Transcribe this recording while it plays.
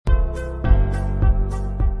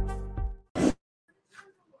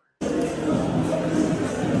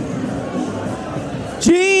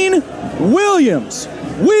Williams.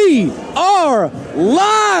 We are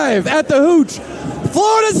live at the Hooch.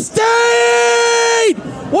 Florida State!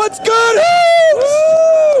 What's good,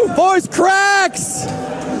 Hooch? Voice cracks!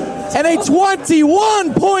 And a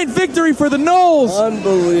 21-point victory for the Noles.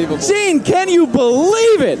 Unbelievable. Gene, can you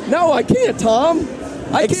believe it? No, I can't, Tom.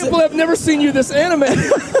 I can't believe I've never seen you this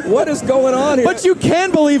animated. What is going on here? But you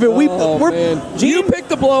can believe it. Man. Gene, you picked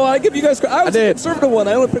the blowout. I give you guys credit. I was a conservative one.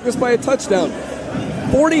 I only picked this by a touchdown.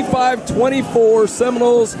 45-24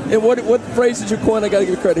 Seminoles. And what phrase did you coin? I got to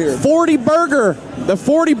give you credit here. 40 burger. The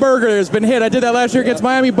 40 burger has been hit. I did that last year against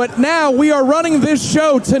Miami, but now we are running this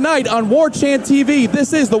show tonight on Warchant TV.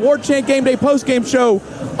 This is the Warchant Gameday postgame show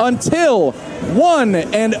until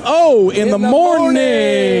 1-0 in the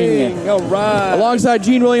morning. All right. Alongside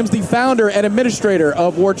Gene Williams, the founder and administrator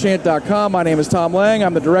of Warchant.com. My name is Tom Lang.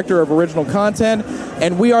 I'm the director of original content,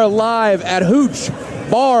 and we are live at Hooch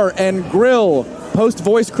Bar and Grill. Post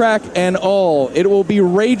voice crack and all. It will be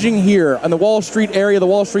raging here on the Wall Street area, the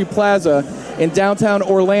Wall Street Plaza in downtown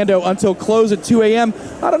Orlando until close at 2 a.m.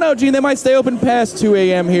 I don't know, Gene. They might stay open past 2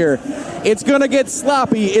 a.m. here. It's going to get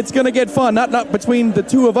sloppy. It's going to get fun. Not between the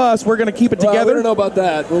two of us. We're going to keep it together. I don't know about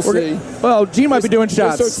that. We'll see. Well, Gene might be doing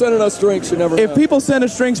shots. Start sending us drinks. You never know. If people send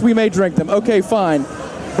us drinks, we may drink them. Okay, fine.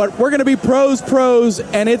 But we're going to be pros,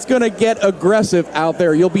 and it's going to get aggressive out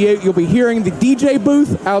there. You'll be hearing the DJ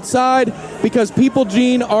booth outside because people,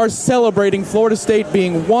 Gene, are celebrating Florida State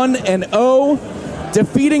being 1-0,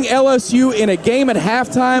 defeating LSU in a game at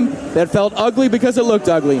halftime that felt ugly because it looked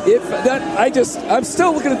ugly. I'm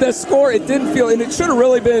still looking at that score. It didn't feel, and it should have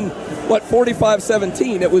really been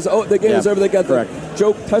 45-17. It was the game was over. They got the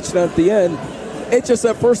joke touchdown at the end. It's just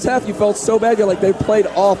that first half you felt so bad. You're like, they played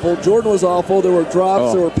awful. Jordan was awful. There were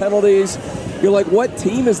drops. There were penalties. You're like, what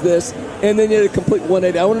team is this? And then you had a complete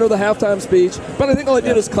 180. I want to know the halftime speech, but I think all I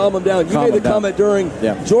did is calm them down. You made the comment during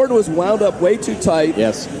Jordan was wound up way too tight.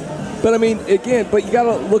 Yes. But, I mean, again, but you got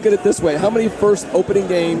to look at it this way. How many first opening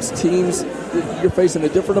games, teams, you're facing a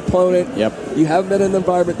different opponent. Yep. You haven't been in the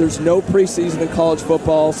environment. There's no preseason in college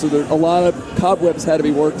football, so there's a lot of cobwebs had to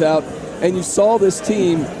be worked out. And you saw this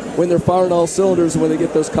team when they're firing all cylinders and when they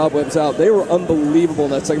get those cobwebs out. They were unbelievable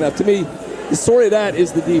in that second half. To me, the story of that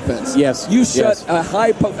is the defense. Yes. You shut a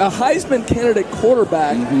Heisman candidate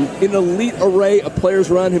quarterback in an elite array of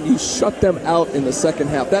players around him. You shut them out in the second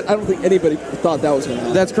half. I don't think anybody thought that was going to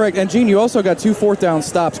happen. That's correct. And, Gene, you also got 2 fourth-down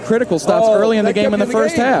stops, critical stops early in the game in the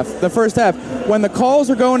first half. The first half. When the calls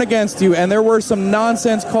are going against you, and there were some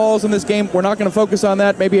nonsense calls in this game, we're not going to focus on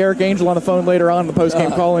that. Maybe Eric Angel on the phone later on in the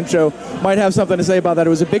post-game call-in show might have something to say about that. It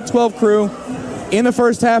was a Big 12 crew. In the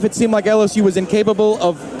first half, it seemed like LSU was incapable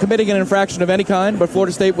of committing an infraction of any kind, but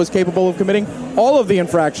Florida State was capable of committing all of the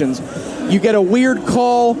infractions. You get a weird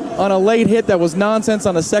call on a late hit that was nonsense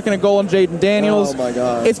on a second and goal on Jaden Daniels. Oh, my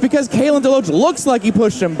God. It's because Kalen DeLoach looks like he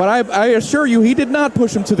pushed him, but I assure you he did not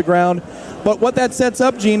push him to the ground. But what that sets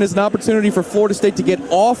up, Gene, is an opportunity for Florida State to get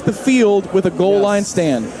off the field with a goal line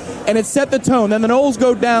stand. And it set the tone. Then the Noles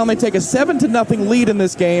go down. They take a 7-0 lead in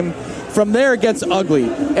this game. From there, it gets ugly.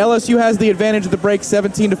 LSU has the advantage of the break,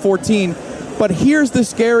 17-14. But here's the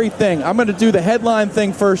scary thing. I'm going to do the headline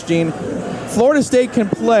thing first, Gene. Florida State can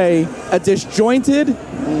play a disjointed,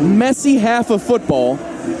 messy half of football,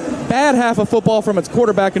 bad half of football from its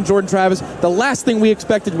quarterback in Jordan Travis. The last thing we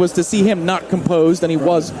expected was to see him not composed, and he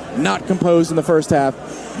was not composed in the first half.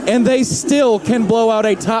 And they still can blow out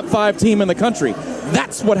a top 5 team in the country.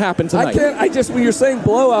 That's what happened tonight. When you're saying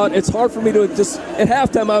blowout, it's hard for me to just, at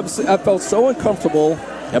halftime, I felt so uncomfortable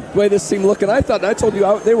the way this team looked. And I told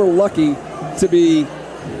you, they were lucky to be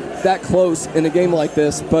that close in a game like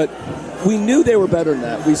this, but we knew they were better than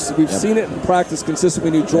that. We've seen it in practice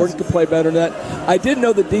consistently. We knew Jordan could play better than that. I didn't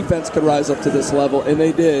know the defense could rise up to this level, and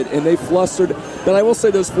they did, and they flustered. But I will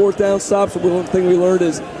say those fourth down stops, one thing we learned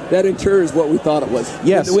is that interior is what we thought it was.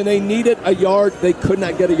 Yes. When they needed a yard, they could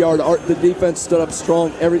not get a yard. The defense stood up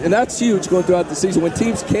strong. And that's huge going throughout the season. When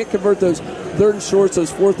teams can't convert those third and shorts,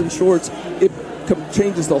 those fourth and shorts, it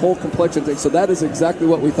changes the whole complexion thing. So that is exactly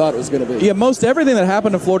what we thought it was going to be. Yeah, most everything that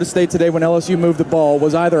happened to Florida State today when LSU moved the ball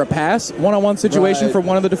was either a pass, one-on-one situation for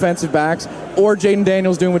one of the defensive backs, or Jaden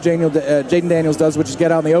Daniels doing what Jaden Daniels does, which is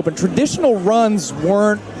get out in the open. Traditional runs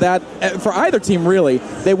weren't that, for either team really,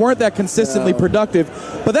 they weren't that consistently productive.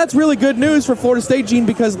 But that's really good news for Florida State, Gene,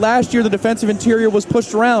 because last year the defensive interior was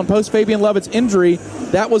pushed around. Post Fabian Lovett's injury,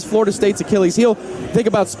 that was Florida State's Achilles heel. Think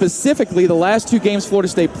about specifically the last 2 games Florida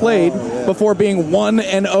State played before being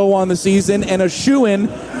 1-0 on the season and a shoo-in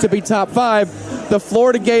to be top 5. The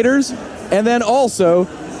Florida Gators, and then also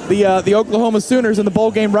the Oklahoma Sooners in the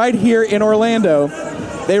bowl game right here in Orlando.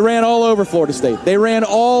 They ran all over Florida State. They ran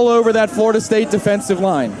all over that Florida State defensive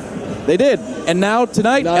line. They did. And now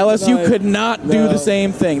tonight, LSU could not do the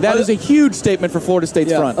same thing. That is a huge statement for Florida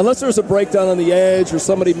State's front. Unless there was a breakdown on the edge or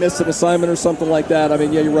somebody missed an assignment or something like that. I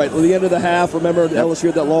mean, yeah, you're right. At the end of the half, remember LSU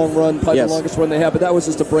had that long run, probably the longest run they had, but that was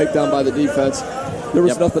just a breakdown by the defense. There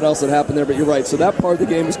was nothing else that happened there, but you're right. So that part of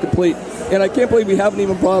the game is complete. And I can't believe we haven't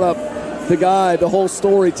even brought up the whole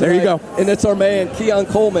story tonight. There you go. And it's our man, Keon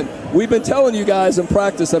Coleman. We've been telling you guys in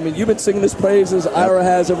practice. I mean, you've been singing his praises. Ira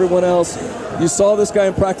has, everyone else. You saw this guy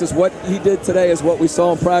in practice. What he did today is what we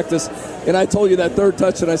saw in practice. And I told you that third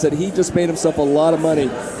touch, and I said he just made himself a lot of money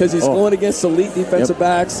because he's going against elite defensive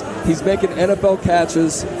backs. He's making NFL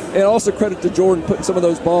catches. And also credit to Jordan putting some of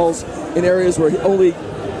those balls in areas where only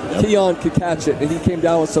Keon could catch it, and he came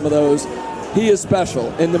down with some of those. He is special.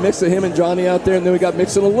 And the mix of him and Johnny out there, and then we got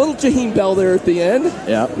mixing a little Jaheim Bell there at the end.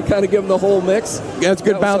 Yeah. We kind of give him the whole mix. Yeah, it's a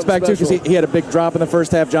good bounce back, too, because he had a big drop in the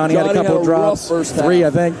first half. Johnny had a couple of drops. First half. 3, I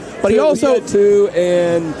think. But he had 2,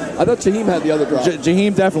 and I thought Jaheim had the other drop.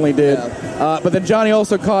 Jaheim definitely did. Yeah. But then Johnny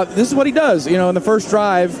also caught, this is what he does. You know, in the first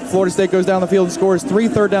drive, Florida State goes down the field and scores 3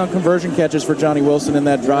 third-down conversion catches for Johnny Wilson in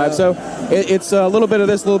that drive. So it's a little bit of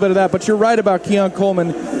this, a little bit of that. But you're right about Keon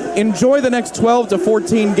Coleman. Enjoy the next 12 to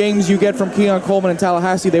 14 games you get from Keon Coleman in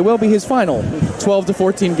Tallahassee. They will be his final 12 to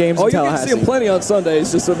 14 games in Tallahassee. Oh, you can see him plenty on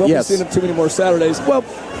Sundays. Just won't be seeing him too many more Saturdays. Well,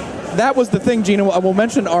 that was the thing, Gina. We'll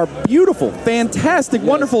mention our beautiful, fantastic,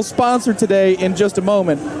 wonderful sponsor today in just a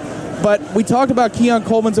moment. But we talked about Keon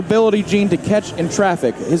Coleman's ability, Gene, to catch in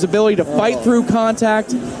traffic. His ability to fight through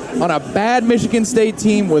contact on a bad Michigan State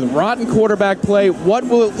team with rotten quarterback play. What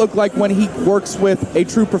will it look like when he works with a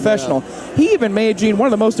true professional? He even made, Gene, one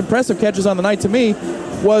of the most impressive catches on the night to me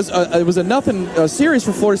was it was a series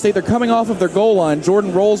for Florida State. They're coming off of their goal line.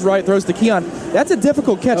 Jordan rolls right, throws to Keon. That's a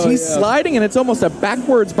difficult catch. He's sliding, and it's almost a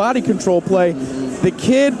backwards body control play. The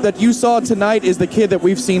kid that you saw tonight is the kid that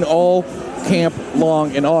we've seen all camp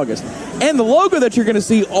long in August. And the logo that you're going to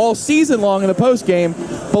see all season long in the postgame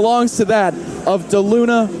belongs to that of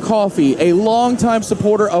DeLuna Coffee, a longtime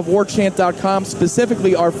supporter of Warchant.com,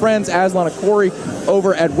 specifically our friends Aslan and Corey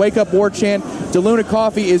over at Wake Up Warchant. DeLuna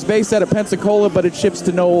Coffee is based out of Pensacola, but it ships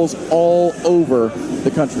to Knowles all over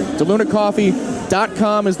the country.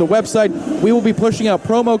 DeLunaCoffee.com is the website. We will be pushing out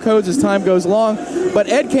promo codes as time goes along. But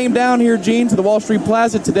Ed came down here, Gene, to the Wall Street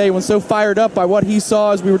Plaza today and was so fired up by what he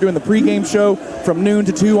saw as we were doing the pregame show from noon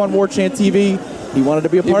to 2 on Warchant TV. He wanted to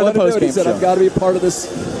be a part of the postgame show. He said, I've got to be a part of this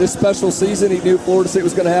special season. He knew Florida State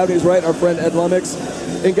was going to have it. He's right, our friend Ed Lumix.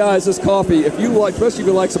 And guys, this coffee, if you like, especially if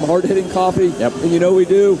you like some hard-hitting coffee, and you know we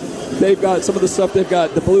do, they've got some of the stuff. They've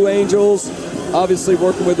got the Blue Angels, obviously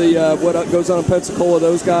working with the what goes on in Pensacola,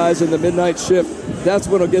 those guys, and the midnight shift. That's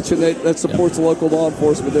what will get you. That supports the local law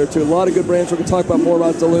enforcement there, too. A lot of good brands. We're going to talk about more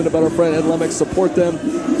about DeLuna, about our friend Ed Lumix. Support them.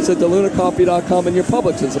 It's at DeLunaCoffee.com, and your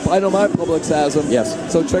Publix is. I know my Publix has them.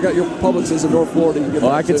 Yes. So check out your Publix in North Florida.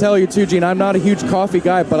 Well, I can tell you, too, Gene, I'm not a huge coffee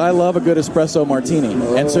guy, but I love a good espresso martini.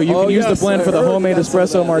 And so you can use the blend for the homemade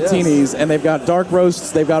espresso martinis, and they've got dark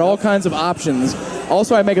roasts. They've got all kinds of options.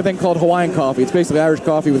 Also, I make a thing called Hawaiian coffee. It's basically Irish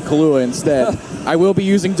coffee with Kahlua instead. I will be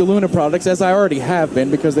using DeLuna products, as I already have been,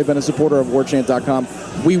 because they've been a supporter of Warchant.com.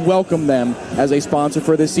 We welcome them as a sponsor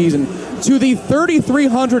for this season. To the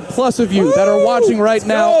 3,300 plus of you that are watching right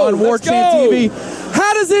now on Warchant TV,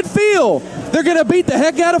 how does it feel? They're going to beat the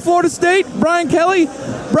heck out of Florida State? Brian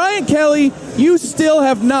Kelly, you still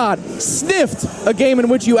have not sniffed a game in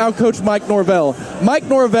which you outcoached Mike Norvell. Mike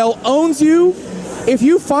Norvell owns you. If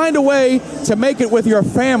you find a way to make it with your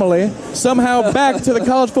family somehow back to the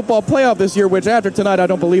college football playoff this year, which after tonight I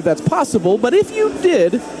don't believe that's possible, but if you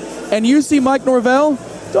did and you see Mike Norvell,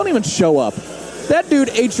 don't even show up. That dude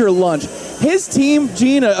ate your lunch. His team,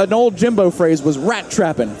 Gene, an old Jimbo phrase, was rat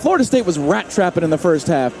trapping. Florida State was rat trapping in the first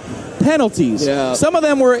half. Penalties. Yeah. Some of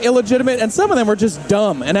them were illegitimate, and some of them were just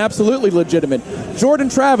dumb and absolutely legitimate. Jordan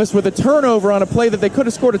Travis with a turnover on a play that they could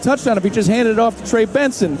have scored a touchdown if he just handed it off to Trey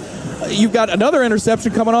Benson. You've got another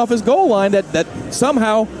interception coming off his goal line that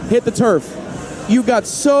somehow hit the turf. You've got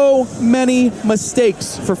so many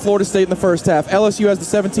mistakes for Florida State in the first half. LSU has the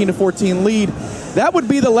 17-14 lead. That would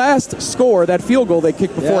be the last score, that field goal they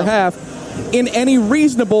kicked before half, in any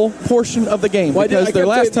reasonable portion of the game, because their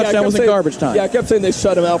last touchdown was in garbage time. Yeah, I kept saying they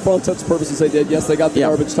shut him out for all intents and purposes. They did. Yes, they got the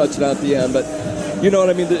garbage touchdown at the end, but you know what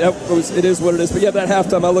I mean? It is what it is. But yeah, that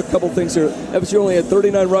halftime, I looked a couple things here. FSU only had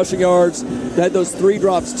 39 rushing yards. They had those 3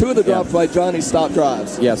 drops. 2 of the drops by Johnny stopped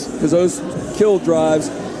drives. Yes. Because those killed drives.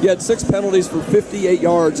 You had 6 penalties for 58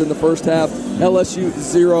 yards in the first half. LSU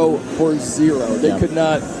 0 for 0. They could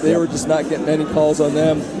not. They were just not getting any calls on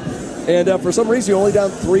them. And for some reason, you're only down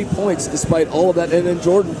 3 points despite all of that. And then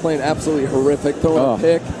Jordan playing absolutely horrific, throwing a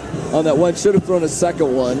pick on that one. Should have thrown a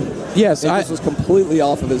second one. Yes. This was completely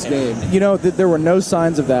off of his game. You know, there were no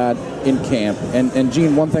signs of that in camp. And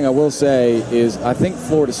Gene, one thing I will say is I think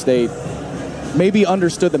Florida State maybe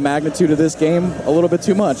understood the magnitude of this game a little bit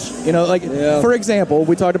too much. You know, like, for example,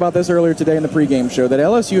 we talked about this earlier today in the pregame show, that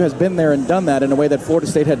LSU has been there and done that in a way that Florida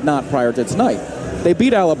State had not prior to tonight. They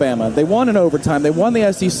beat Alabama. They won in overtime. They won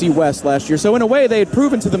the SEC West last year. So in a way, they had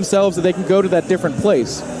proven to themselves that they can go to that different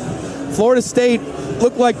place. Florida State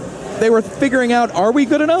looked like they were figuring out, are we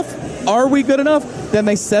good enough? Are we good enough? Then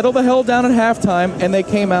they settled the hell down at halftime, and they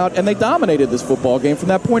came out and they dominated this football game from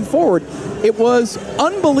that point forward. It was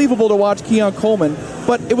unbelievable to watch Keon Coleman,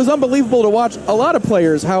 but it was unbelievable to watch a lot of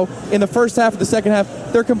players, how in the first half and the second half,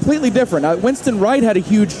 they're completely different. Winston Wright had a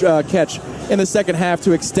huge catch in the second half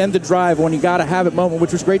to extend the drive when you got to have it moment,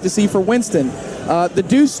 which was great to see for Winston. The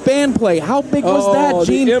Deuce Spann play, how big was that,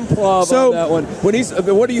 Gene? The improv on that one.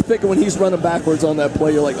 What are you thinking when he's running backwards on that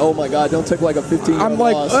play? You're like, oh my God, don't take like a 15-yard I'm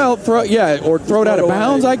like, loss. well, throw it out of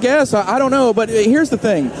bounds, I guess. I don't know, but here's the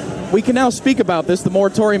thing. We can now speak about this. The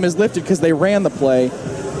moratorium is lifted because they ran the play.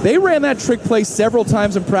 They ran that trick play several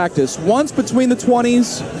times in practice, once between the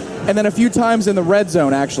 20s and then a few times in the red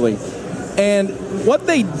zone, actually. And what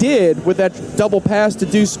they did with that double pass to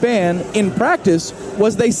Deuce Spann in practice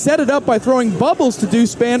was they set it up by throwing bubbles to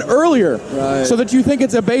Deuce Spann earlier, so that you think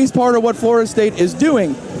it's a base part of what Florida State is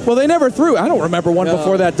doing. Well, they never threw. I don't remember one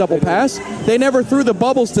before that double pass. They never threw the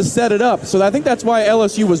bubbles to set it up. So I think that's why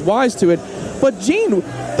LSU was wise to it. But, Gene,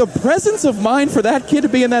 the presence of mind for that kid to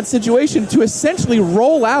be in that situation, to essentially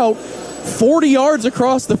roll out 40 yards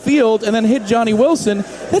across the field and then hit Johnny Wilson,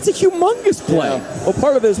 that's a humongous play. Yeah. Well,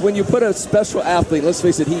 part of it is when you put a special athlete, let's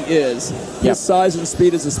face it, he is. His size and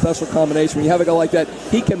speed is a special combination. When you have a guy like that,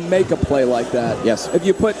 he can make a play like that. Yes. If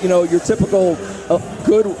you put, your typical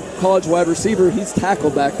good college wide receiver, he's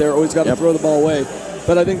tackled back there, or he's got to throw the ball away.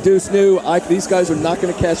 But I think Deuce knew, these guys are not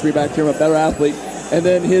going to catch me back here. I'm a better athlete. And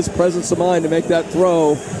then his presence of mind to make that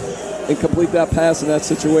throw and complete that pass in that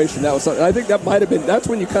situation. That was something. I think that might have been. That's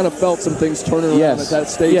when you kind of felt some things turning around at that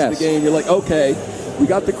stage of the game. You're like, okay, we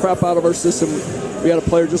got the crap out of our system. We had a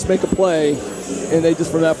player just make a play, and they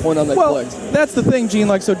just from that point on they clicked. That's the thing, Gene.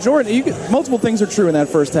 Like, so Jordan, multiple things are true in that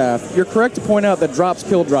first half. You're correct to point out that drops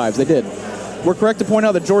kill drives. They did. We're correct to point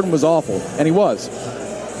out that Jordan was awful, and he was,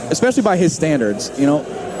 especially by his standards.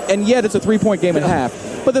 And yet it's a 3-point game at half.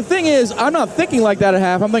 But the thing is, I'm not thinking like that at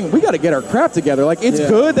half. I'm thinking, we got to get our crap together. Like, it's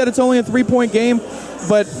good that it's only a 3-point game,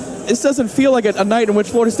 but this doesn't feel like a night in which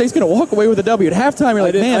Florida State's going to walk away with a W. At halftime, you're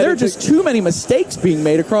like, there are just too many mistakes being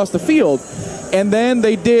made across the field. And then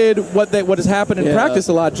they did what has happened in practice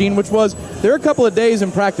a lot, Gene, which was there are a couple of days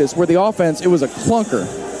in practice where the offense, it was a clunker.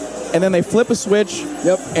 And then they flip a switch,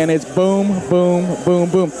 and it's boom, boom, boom,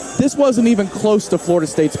 boom. This wasn't even close to Florida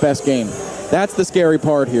State's best game. That's the scary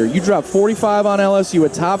part here. You drop 45 on LSU, a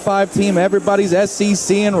top 5 team, everybody's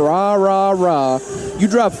SEC and rah, rah, rah. You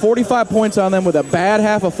drop 45 points on them with a bad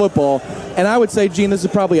half of football, and I would say, Gene, this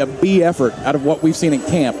is probably a B effort out of what we've seen in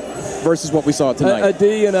camp versus what we saw tonight. A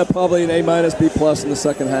D and probably an A-, B+ in the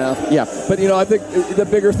second half. Yeah. But, I think the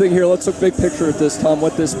bigger thing here, let's look big picture at this, Tom,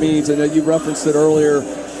 what this means. And you referenced it earlier.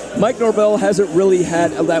 Mike Norvell hasn't really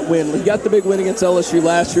had that win. He got the big win against LSU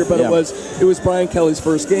last year, but it was Brian Kelly's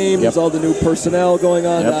first game. There's all the new personnel going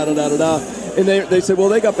on, And they said, well,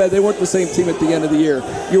 they got bad. They weren't the same team at the end of the year.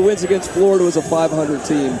 Your wins against Florida was a 500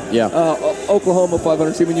 team. Oklahoma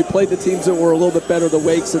 500 team. When you played the teams that were a little bit better, the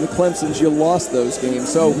Wakes and the Clemsons, you lost those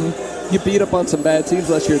games. So you beat up on some bad teams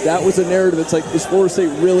last year. That was a narrative. It's like, is Florida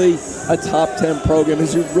State really a top 10 program?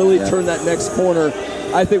 As you really turn that next corner,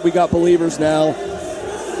 I think we got believers now.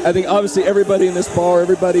 I think obviously everybody in this bar,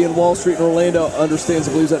 everybody in Wall Street and Orlando understands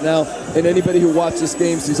and believes that now. And anybody who watches this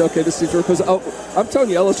game sees, okay, this is because I'm telling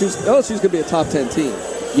you, LSU's going to be a top 10 team.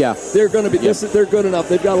 Yeah, they're going to be. They're good enough.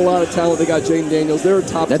 They've got a lot of talent. They got Jaden Daniels. They're a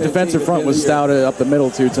top. That 10 defensive team front was stout up the middle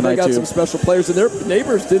too tonight. They got some special players, and their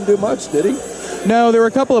neighbors didn't do much, did he? No, there were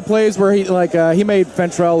a couple of plays where he made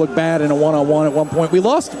Fentrell look bad in a one-on-one at one point. We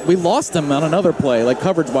lost him on another play, like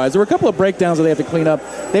coverage-wise. There were a couple of breakdowns that they have to clean up.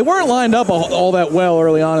 They weren't lined up all that well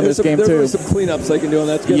early on in this game, too. There were some cleanups they can do on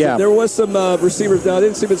that. There was some receivers down. I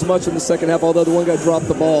didn't see as much in the second half, although the one guy dropped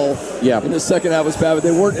the ball. In the second half was bad, but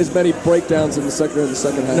there weren't as many breakdowns in the second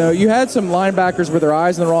half. No, you had some linebackers with their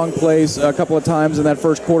eyes in the wrong place a couple of times in that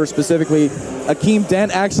first quarter specifically. Akeem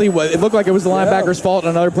Dent actually, it looked like it was the linebacker's fault in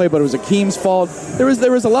another play, but it was Akeem's fault.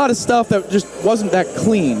 there was a lot of stuff that just wasn't that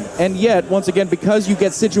clean. And yet, once again, because you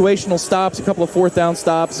get situational stops, a couple of fourth down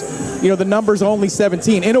stops, the number's only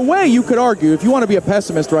 17. In a way, you could argue, if you want to be a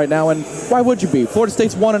pessimist right now, and why would you be? Florida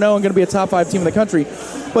State's 1-0 and going to be a top 5 team in the country.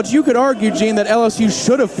 But you could argue, Gene, that LSU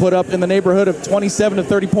should have put up in the neighborhood of 27 to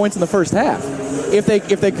 30 points in the first half. If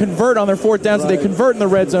they convert on their fourth downs, right. if they convert in the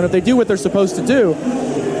red zone, if they do what they're supposed to do.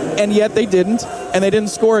 And yet they didn't, and they didn't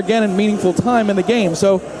score again in meaningful time in the game.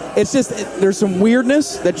 So it's just, there's some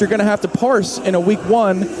weirdness that you're going to have to parse in a week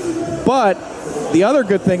 1. But the other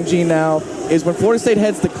good thing, Gene, now, is when Florida State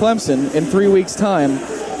heads to Clemson in 3 weeks' time,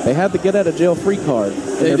 they have the get-out-of-jail-free card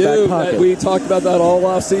in their back pocket. We talked about that all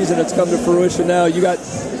off season. It's come to fruition now. You got,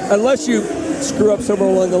 unless you screw up somewhere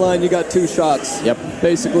along the line, you got 2 shots,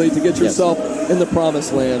 basically, to get yourself in the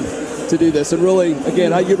promised land to do this. And really,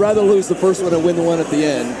 again, you'd rather lose the first one and win the one at the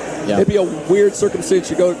end. It'd be a weird circumstance.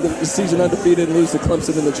 You go the season undefeated and lose to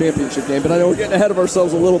Clemson in the championship game. But I know we're getting ahead of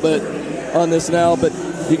ourselves a little bit on this now, but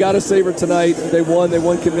you got to savor tonight. They won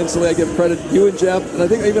convincingly. I give credit to you and Jeff, and I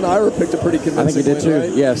think even Ira picked a pretty convincing I think he did win, too.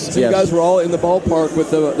 right? Yes. So you guys were all in the ballpark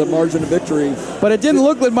with the margin of victory. But it didn't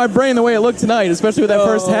look like my brain the way it looked tonight, especially with that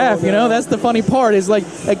first half. No. That's the funny part. Is like,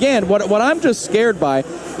 again, what I'm just scared by.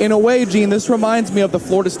 In a way, Gene, this reminds me of the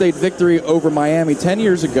Florida State victory over Miami 10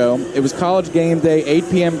 years ago. It was college game day, 8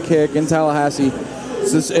 p.m. kick in Tallahassee.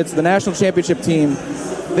 It's the national championship team.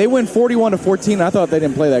 They win 41-14. I thought they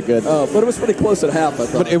didn't play that good. Oh, but it was pretty close at half, I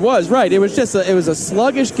thought. But it was, right. It was just it was a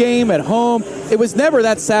sluggish game at home. It was never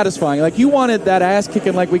that satisfying. Like, you wanted that ass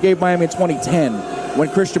kicking like we gave Miami in 2010 when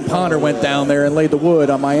Christian Ponder went down there and laid the wood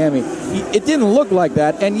on Miami. It didn't look like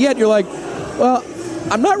that, and yet you're like, well,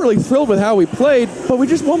 I'm not really thrilled with how we played, but we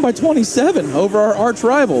just won by 27 over our arch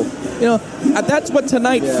rival. That's what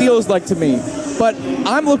tonight feels like to me. But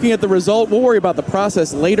I'm looking at the result. We'll worry about the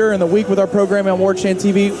process later in the week with our program on Warchant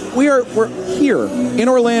TV. We're here in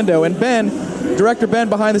Orlando, and Director Ben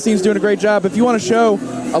behind the scenes doing a great job. If you want to show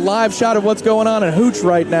a live shot of what's going on in Hooch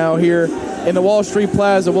right now here in the Wall Street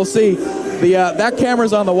Plaza, we'll see. That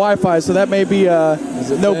camera's on the Wi-Fi, so that may be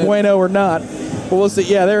no bueno or not. But we'll see.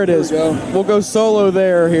 Yeah, there it is. We'll go solo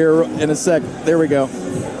here in a sec. There we go.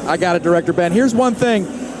 I got it, Director Ben. Here's one thing.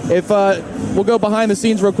 If we'll go behind the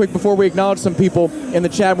scenes real quick before we acknowledge some people in the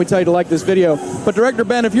chat and we tell you to like this video. But Director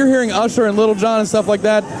Ben, if you're hearing Usher and Little John and stuff like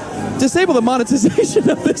that, disable the monetization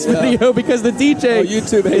of this video because the DJ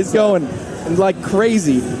YouTube is going like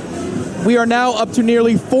crazy. We are now up to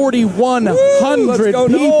nearly 4,100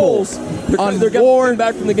 people. They're getting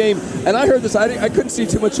back from the game. And I heard this. I couldn't see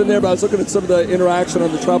too much in there, but I was looking at some of the interaction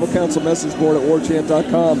on the Tribal Council message board at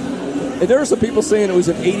warchant.com. And there were some people saying it was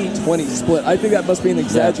an 80-20 split. I think that must be an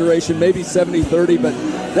exaggeration, maybe 70-30, but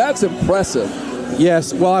that's impressive.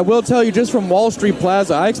 Yes, well, I will tell you, just from Wall Street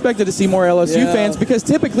Plaza, I expected to see more LSU fans because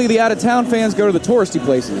typically the out-of-town fans go to the touristy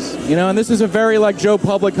places, and this is a very, Joe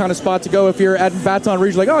Public kind of spot to go if you're at Baton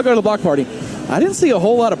Rouge, I'll go to the block party. I didn't see a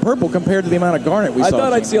whole lot of purple compared to the amount of garnet we saw. I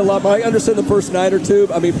thought I'd see a lot more. I understand the first night or two.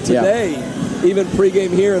 I mean, today, even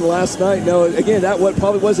pregame here and last night, again, that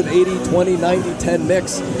probably was an 80-20, 90-10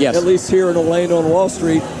 mix, at least here in Orlando on Wall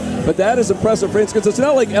Street. But that is impressive, friends, because it's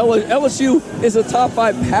not like LSU is a top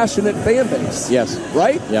 5 passionate fan base. Yes.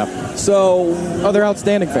 Right? Yeah. So... Oh, they're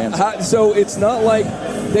outstanding fans. So it's not like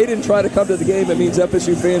they didn't try to come to the game. It means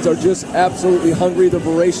FSU fans are just absolutely hungry. They're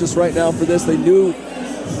voracious right now for this. They knew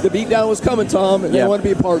the beatdown was coming, Tom, and they want to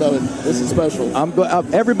be a part of it. This is special.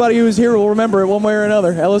 Everybody who's here will remember it one way or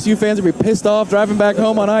another. LSU fans will be pissed off driving back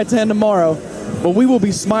home on I-10 tomorrow. But we will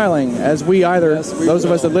be smiling as those of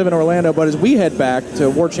us that live in Orlando, but as we head back to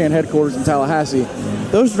Warchant headquarters in Tallahassee,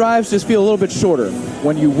 those drives just feel a little bit shorter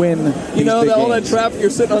when you win these big all games. that traffic, you're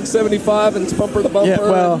sitting on 75 and it's bumper to bumper. Yeah,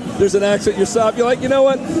 well, there's an accident, you stop. You're like, you know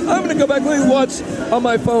what? I'm going to go back and watch on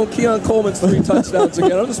my phone Keon Coleman's 3 touchdowns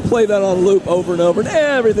again. I'll just play that on loop over and over, and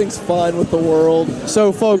everything's fine with the world.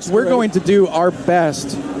 So, folks, we're going to do our best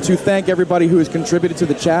to thank everybody who has contributed to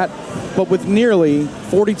the chat. But with nearly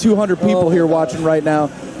 4,200 people here watching right now,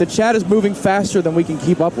 the chat is moving faster than we can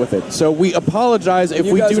keep up with it. So we apologize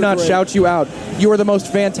if we do not shout you out. You are the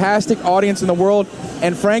most fantastic audience in the world.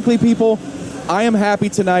 And frankly, people, I am happy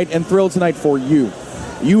tonight and thrilled tonight for you.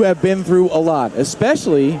 You have been through a lot,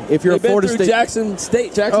 especially if you're a Florida State. Jackson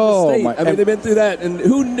State. They've been through that. And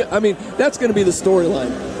that's going to be the storyline.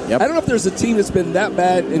 Yep. I don't know if there's a team that's been that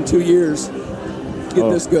bad in 2 years. Get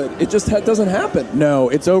this good. It just doesn't happen. No,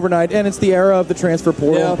 it's overnight, and it's the era of the transfer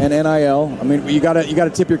portal and NIL. I mean, you got to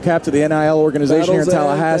tip your cap to the NIL organization here in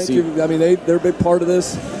Tallahassee. I mean, they're a big part of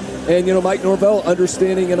this. And, Mike Norvell,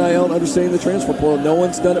 understanding NIL and understanding the transfer portal. No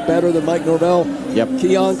one's done it better than Mike Norvell. Yep.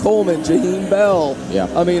 Keon Coleman, Jaheim Bell. Yeah.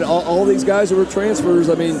 I mean, all these guys who were transfers,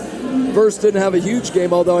 I mean, Verse didn't have a huge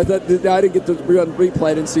game, although I didn't get to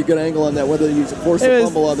replay. I didn't see a good angle on that, whether he forced a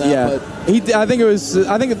fumble on that. Yeah, but I think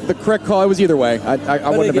the correct call. It was either way. I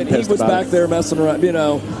wouldn't have been pissed he was about back there messing around,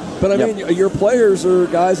 But I mean, your players are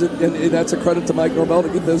guys, and that's a credit to Mike Norvell to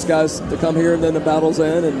get those guys to come here, and then the battle's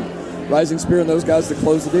in, and Rising Spear and those guys to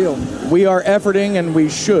close the deal. We are efforting, and we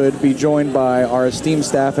should be joined by our esteemed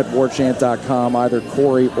staff at Warchant.com, either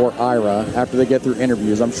Corey or Ira, after they get through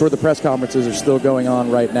interviews. I'm sure the press conferences are still going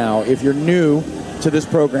on right now. If you're new to this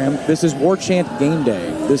program, this is Warchant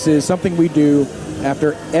Gameday. This is something we do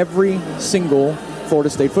after every single Florida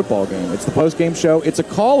State football game. It's the post-game show. It's a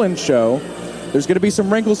call-in show. There's going to be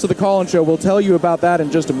some wrinkles to the call-in show. We'll tell you about that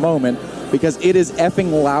in just a moment, because it is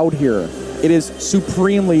effing loud here. It is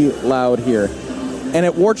supremely loud here. And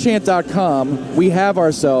at Warchant.com, we have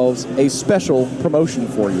ourselves a special promotion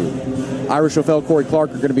for you. Irish O'Fell, Corey Clark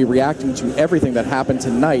are going to be reacting to everything that happened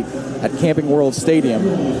tonight at Camping World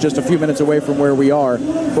Stadium, just a few minutes away from where we are.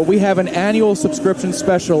 But we have an annual subscription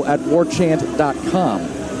special at Warchant.com.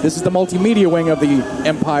 This is the multimedia wing of the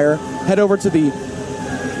empire. Head over to the,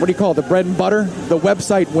 the bread and butter? The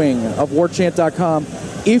website wing of Warchant.com.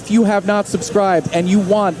 If you have not subscribed and you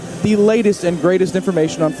want the latest and greatest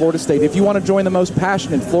information on Florida State, if you want to join the most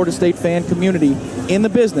passionate Florida State fan community in the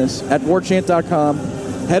business at Warchant.com,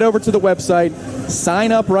 head over to the website,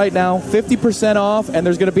 sign up right now, 50% off, and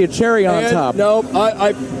there's going to be a cherry on top. No,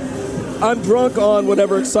 I'm drunk on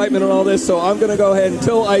whatever excitement and all this, so I'm going to go ahead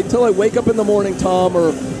until I wake up in the morning, Tom,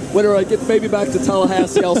 or whenever I get maybe back to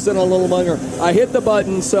Tallahassee, I'll sit on a little longer. I hit the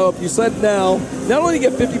button, so if you said now, not only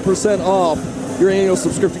get 50% off your annual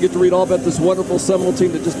subscription, you get to read all about this wonderful Seminole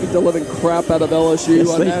team that just beat the living crap out of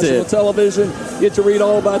LSU on national television. You get to read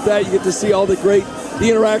all about that. You get to see all the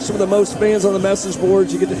interaction with the most fans on the message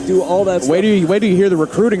boards. You get to do all that stuff. Wait till you hear the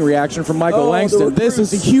recruiting reaction from Michael Langston. This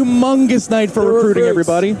is a humongous night for recruiting,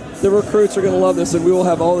 everybody. The recruits are going to love this, and we will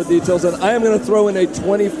have all the details. And I am going to throw in a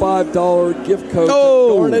 $25 gift code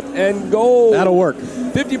to Garnet and Gold. That'll work.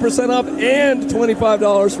 50% off and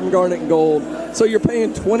 $25 from Garnet and Gold. So you're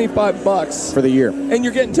paying $25 for the year. And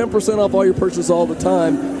you're getting 10% off all your purchases all the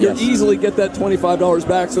time. You'll easily get that $25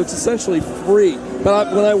 back, so it's essentially free.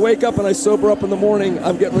 But when I wake up and I sober up in the morning,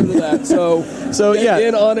 I'm getting rid of that. So get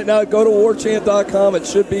in on it now. Go to Warchant.com. It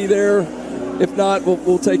should be there. If not,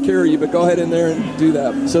 we'll take care of you. But go ahead in there and do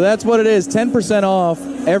that. So that's what it is. 10% off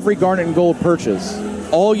every Garnet and Gold purchase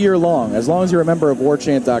all year long. As long as you're a member of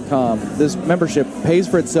Warchant.com, this membership pays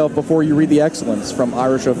for itself before you read the excellence from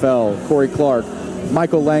Irish O'Fell, Corey Clark,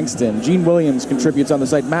 Michael Langston, Gene Williams contributes on the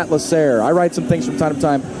site, Matt Lasser. I write some things from time to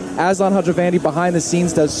time. Aslan Hajavandi behind the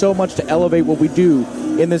scenes does so much to elevate what we do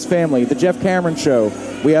in this family. The Jeff Cameron Show.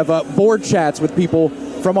 We have board chats with people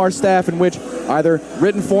from our staff in which either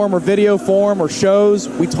written form or video form or shows,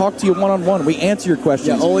 we talk to you one-on-one. We answer your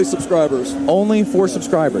questions. Yeah, only subscribers. Only for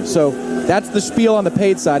subscribers. So that's the spiel on the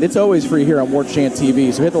paid side. It's always free here on Warchant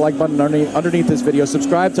TV. So hit the like button underneath this video.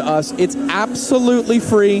 Subscribe to us. It's absolutely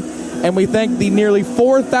free. And we thank the nearly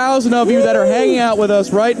 4,000 of you that are hanging out with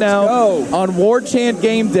us right now on Warchant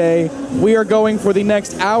Game Day. We are going for the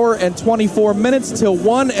next hour and 24 minutes till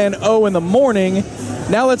 1-0 in the morning.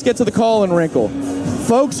 Now let's get to the call-in wrinkle.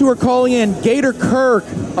 Folks who are calling in, Gator Kirk,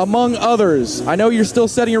 among others. I know you're still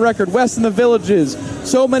setting a record. West in the Villages.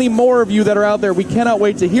 So many more of you that are out there. We cannot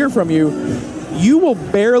wait to hear from you. You will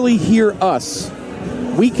barely hear us.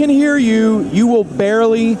 We can hear you. You will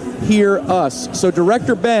barely hear us. So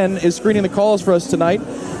Director Ben is screening the calls for us tonight.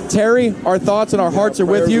 Terry, our thoughts and our hearts are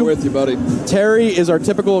with you. With you, buddy. Terry is our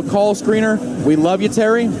typical call screener. We love you,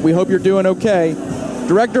 Terry. We hope you're doing okay.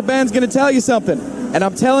 Director Ben's going to tell you something, and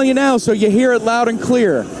I'm telling you now so you hear it loud and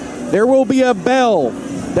clear. There will be a bell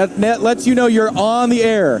that lets you know you're on the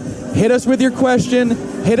air. Hit us with your question.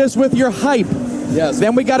 Hit us with your hype. Yes.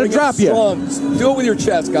 Then we got to drop you. Do it with your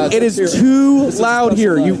chest, guys. It is too loud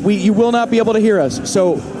here. You will not be able to hear us.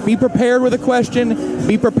 So be prepared with a question.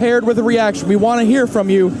 Be prepared with a reaction. We want to hear from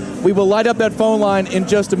you. We will light up that phone line in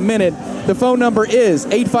just a minute. The phone number is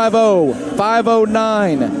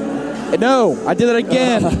 850-509. No, I did it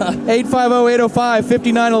again.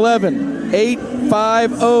 850-805-5911.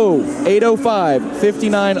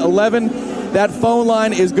 850-805-5911. That phone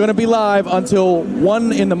line is going to be live until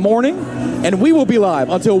 1 in the morning, and we will be live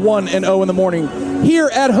until 1-0 in the morning here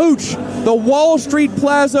at Hooch, the Wall Street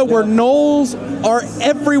Plaza where Knowles are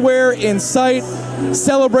everywhere in sight,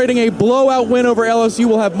 celebrating a blowout win over LSU.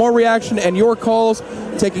 We'll have more reaction and your calls.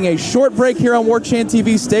 Taking a short break here on Warchant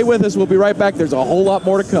TV. Stay with us. We'll be right back. There's a whole lot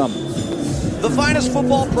more to come. The finest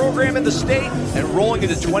football program in the state and rolling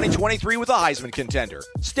into 2023 with a Heisman contender.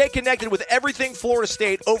 Stay connected with everything Florida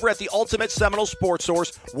State over at the ultimate Seminole sports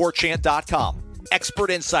source, Warchant.com.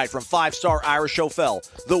 expert insight from five-star Irish O'Fell,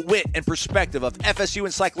 the wit and perspective of FSU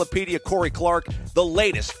Encyclopedia Corey Clark, the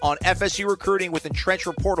latest on FSU recruiting with entrenched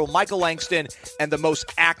reporter Michael Langston, and the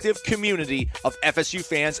most active community of FSU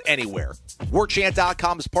fans anywhere.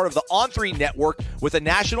 Warchant.com is part of the On3 network with a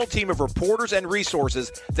national team of reporters and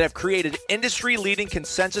resources that have created industry-leading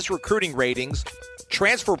consensus recruiting ratings,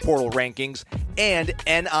 transfer portal rankings, and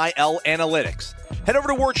NIL analytics. Head over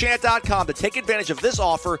to Warchant.com to take advantage of this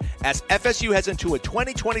offer as FSU heads into a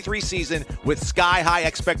 2023 season with sky-high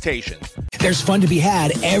expectations. There's fun to be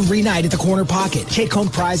had every night at the Corner Pocket. Take-home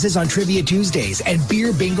prizes on Trivia Tuesdays and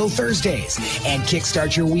Beer Bingo Thursdays. And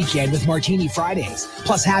kickstart your weekend with Martini Fridays.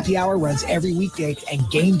 Plus, happy hour runs every weekday and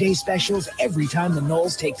game day specials every time the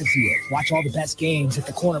Noles take the field. Watch all the best games at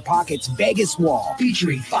the Corner Pocket's Vegas Wall,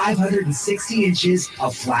 featuring 560 inches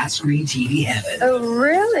of flat-screen TV heaven. Oh,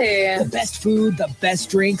 really? The best food, the best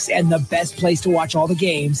drinks, and the best place to watch all the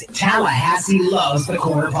games. Tallahassee loves the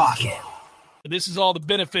Corner Pocket. This is all the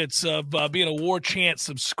benefits of being a Warchant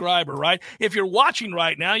subscriber, right? If you're watching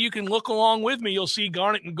right now, you can look along with me. You'll see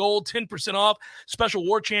Garnet and Gold, 10% off, special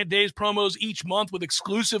Warchant Days promos each month with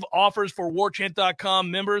exclusive offers for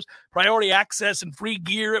Warchant.com members, priority access and free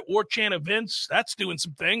gear at Warchant events. That's doing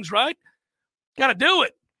some things, right? Got to do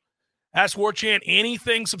it. Ask Warchant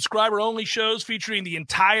anything subscriber-only shows featuring the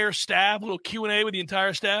entire staff, a little Q&A with the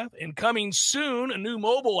entire staff, and coming soon, a new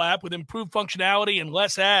mobile app with improved functionality and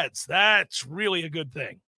less ads. That's really a good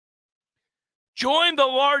thing. Join the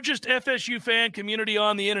largest FSU fan community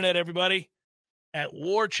on the internet, everybody, at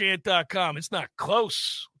warchant.com. It's not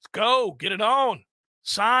close. Let's go. Get it on.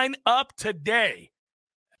 Sign up today.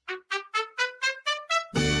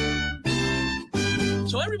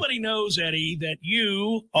 So everybody knows, Eddie, that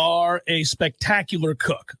you are a spectacular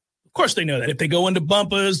cook. Of course they know that. If they go into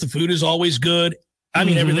Bumpa's, the food is always good. I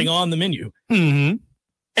mean, everything on the menu. Mm-hmm.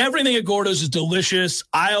 Everything at Gordo's is delicious.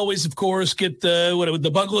 I always, of course, get the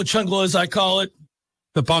bungalow chungla, as I call it.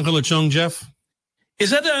 The bungalow chung, Jeff. Is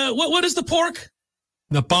that what is the pork?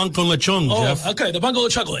 The bungalow chung, Jeff. Okay, the bungalow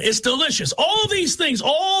chungla. It's delicious. All these things,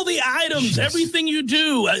 all the items, everything you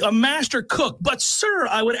do, a master cook. But, sir,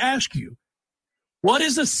 I would ask you, what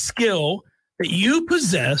is a skill that you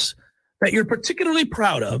possess that you're particularly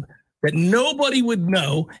proud of that nobody would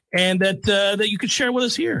know and that you could share with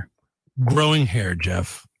us here? Growing hair,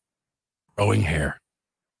 Jeff. Growing hair.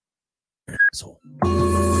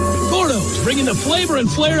 Gordo's, bringing the flavor and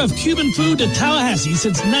flair of Cuban food to Tallahassee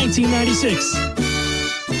since 1996.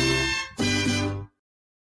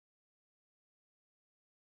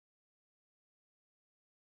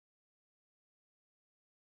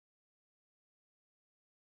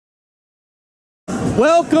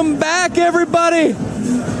 Welcome back, everybody.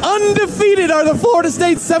 Undefeated are the Florida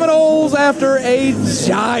State Seminoles after a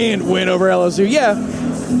giant win over LSU. Yeah,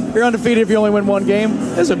 you're undefeated if you only win one game.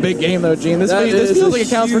 This is a big game, though, Gene. This feels like it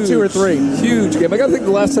counts for 2 or 3. Huge game. I got to think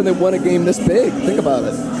the last time they won a game this big. Think about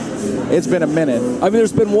it. It's been a minute. I mean,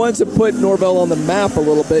 there's been ones that put Norvell on the map a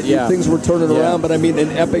little bit. Yeah. Things were turning around, but I mean, an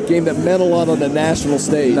epic game that meant a lot on the national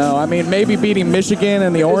stage. No, I mean, maybe beating Michigan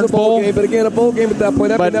in the Orange Bowl. Game, but again, a bowl game at that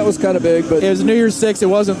point. I mean, that was kind of big. But it was New Year's 6. It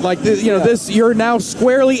wasn't like this. You're now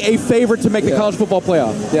squarely a favorite to make the college football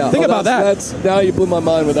playoff. Yeah. Think about that. Now you blew my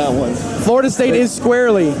mind with that one. Florida State is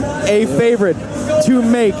squarely a favorite to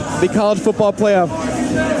make the college football playoff.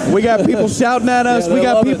 We got people shouting at us. We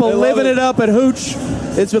got people living it up at Hooch.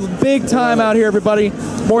 It's a big time out here, everybody.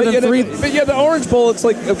 More than 3. But yeah, the Orange Bowl, it's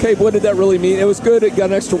like, okay, what did that really mean? It was good. It got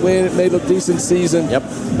an extra win. It made a decent season. Yep.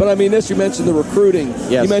 But I mean, you mentioned the recruiting.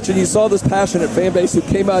 Yes. You mentioned you saw this passionate fan base who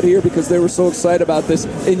came out here because they were so excited about this,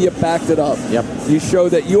 and you backed it up. Yep. You show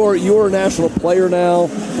that you're a national player now.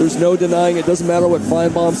 There's no denying it. Doesn't matter what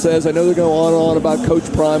Feinbaum says. I know they're going on and on about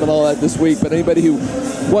Coach Prime and all that this week, but anybody who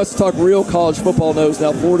wants to talk real college football knows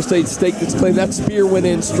now Florida State staked its claim. That spear went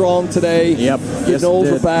in strong today. Yep. The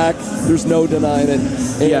Noles are back. There's no denying it.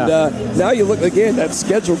 And now you look, again, that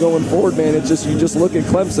schedule going forward, man, you just look at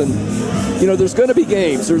Clemson. There's going to be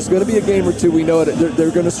games. There's going to be a game or two. We know it.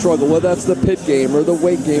 They're going to struggle. Whether that's the Pitt game or the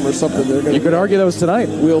Wake game or something. You could argue that was tonight.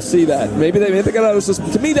 We'll see that. Maybe they got out of the system.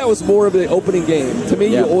 To me, that was more of the opening game. To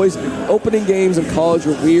me, opening games in college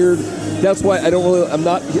are weird. That's why I'm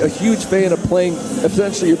not a huge fan of playing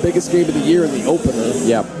essentially your biggest game of the year in the opener.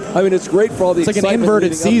 Yeah. I mean, it's great for all the excitement. It's like an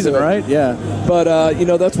inverted season, right? Yeah. But,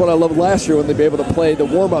 that's what I loved last year when they'd be able to play the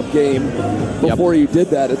warm-up game before you did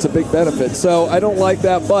that. It's a big benefit. So I don't like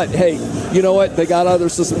that. But, hey, you know what? They got out of their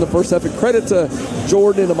system in the first half. And credit to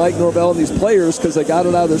Jordan and to Mike Norvell and these players because they got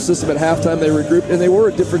it out of their system at halftime. They regrouped, and they were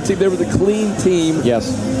a different team. They were the clean team.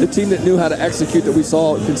 Yes. The team that knew how to execute that we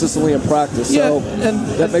saw consistently in practice. Yeah, so and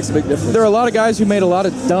that makes a big difference. There are a lot of guys who made a lot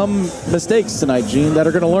of dumb mistakes tonight, Gene, that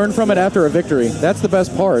are going to learn from it after a victory. That's the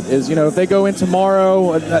best part is, if they go in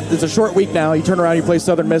tomorrow, it's a short week now. You turn around, you play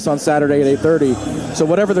Southern Miss on Saturday at 8:30. So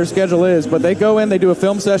whatever their schedule is, but they go in, they do a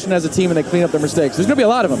film session as a team, and they clean up their mistakes. There's going to be a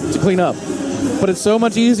lot of them to clean up. But it's so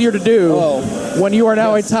much easier to do when you are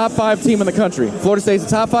now a top 5 team in the country. Florida State's a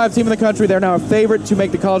top 5 team in the country. They're now a favorite to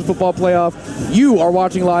make the college football playoff. You are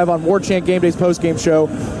watching live on Warchant Gameday's postgame show.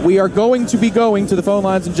 We are going to be going to the phone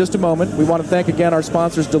lines in just a moment. We want to thank again our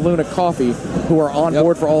sponsors, DeLuna Coffee, who are on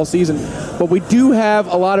board for all season. But we do have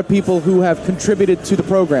a lot of people who have contributed to the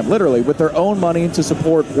program, literally, with their own money to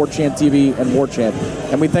support Warchant TV and Warchant.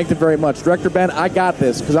 And we thank them very much. Director Ben, I got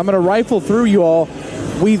this, because I'm going to rifle through you all.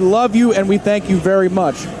 We love you, and we thank you very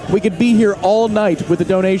much. We could be here all night with the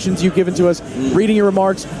donations you've given to us, reading your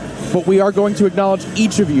remarks, but we are going to acknowledge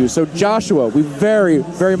each of you. So, Joshua, we very,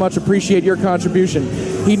 very much appreciate your contribution.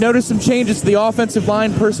 He noticed some changes to the offensive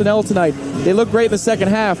line personnel tonight. They look great in the second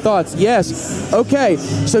half. Thoughts? Yes. Okay,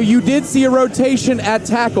 so you did see a rotation at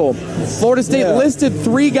tackle. Florida State listed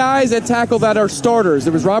 3 guys at tackle that are starters.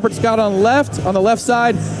 There was Robert Scott on the left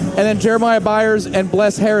side, and then Jeremiah Byers and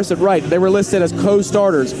Bless Harris at right. They were listed as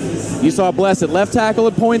co-starters. You saw Bless at left tackle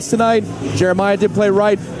at points tonight. Jeremiah did play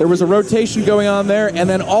right. There was a rotation going on there. And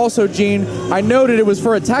then also, Gene, I noted it was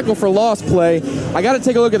for a tackle for loss play. I got to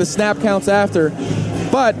take a look at the snap counts after.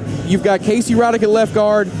 But you've got Casey Roddick at left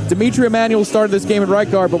guard. Dimitri Emanuel started this game at right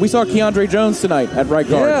guard, but we saw Keandre Jones tonight at right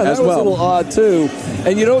guard as well. Yeah, that was a little odd, too.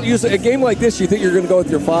 And you don't use a game like this, you think you're going to go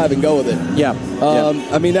with your 5 and go with it. Yeah.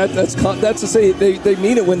 I mean, that's to say they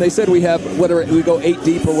mean it when they said we have, whether we go 8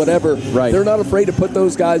 deep or whatever. Right. They're not afraid to put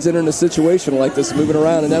those guys in a situation like this, moving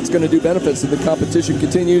around, and that's going to do benefits if the competition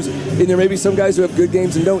continues. And there may be some guys who have good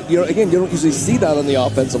games and don't. You don't usually see that on the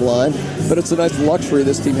offensive line, but it's a nice luxury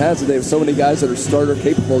this team has that they have so many guys that are starter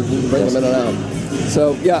capable. You can bring them in and out.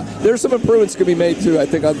 So, there's some improvements going to be made, too. I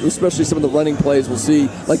think, especially some of the running plays we'll see.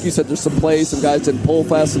 Like you said, there's some plays, some guys didn't pull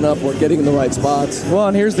fast enough or getting in the right spots. Well,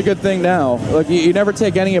 and here's the good thing now. Look, you never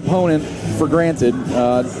take any opponent for granted.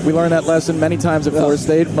 We learned that lesson many times at Florida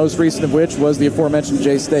State, most recent of which was the aforementioned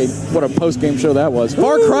J-State. What a post-game show that was.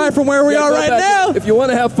 Far cry from where we are right now. If you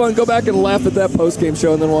want to have fun, go back and laugh at that post-game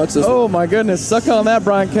show and then watch this one. My goodness. Suck on that,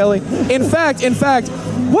 Brian Kelly. In fact,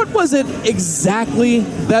 what was it exactly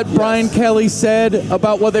that Brian Kelly said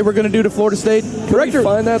about what they were going to do to Florida State? Can we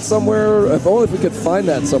find that somewhere? If only if we could find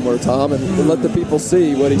that somewhere, Tom, and let the people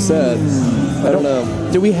see what he said. I don't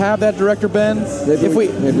know. Do we have that, Director Ben?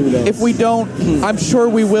 If we don't, I'm sure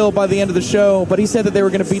we will by the end of the show. But he said that they were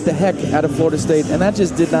going to beat the heck out of Florida State, and that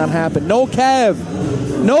just did not happen. Noel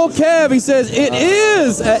Kev, he says, it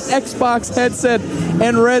is an Xbox headset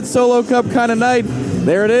and Red Solo Cup kind of night.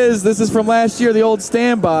 There it is. This is from last year, the old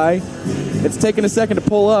standby. It's taking a second to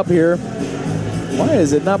pull up here. Why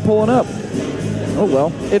is it not pulling up? Oh,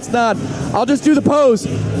 well, it's not. I'll just do the pose.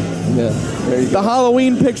 Yeah, there you go. The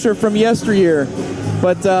Halloween picture from yesteryear.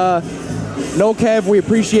 But, Noel Kev, we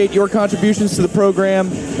appreciate your contributions to the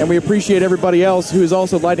program, and we appreciate everybody else who is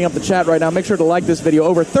also lighting up the chat right now. Make sure to like this video.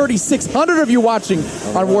 Over 3,600 of you watching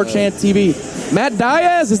on Warchant TV. Matt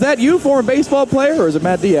Diaz, is that you, former baseball player, or is it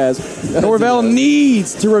Matt Diaz? Norvell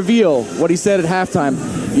needs to reveal what he said at halftime.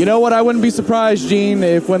 You know what? I wouldn't be surprised, Gene,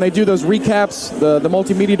 if when they do those recaps, the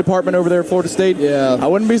multimedia department over there at Florida State, I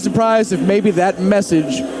wouldn't be surprised if maybe that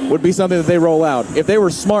message would be something that they roll out. If they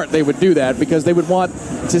were smart, they would do that because they would want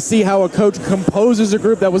to see how a coach composes a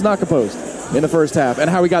group that was not composed in the first half and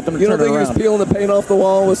how he got them to turn it around. You don't think he was peeling the paint off the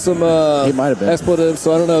wall with some he might have been. expletives?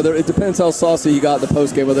 So I don't know. It depends how saucy he got in the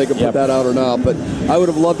postgame, whether they can put that out or not. But I would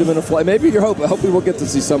have loved him in a flight. Maybe I hope we will get to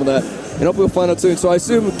see some of that. And hopefully we'll find out soon. So I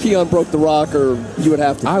assume Keon broke the rock, or you would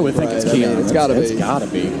have to. I would think it's Keon. It's got to be. It's got to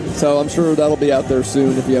be. So I'm sure that'll be out there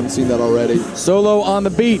soon if you haven't seen that already. Solo on the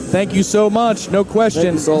beat. Thank you so much. No question.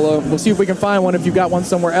 Thank you, Solo. We'll see if we can find one if you got one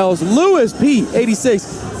somewhere else. Lewis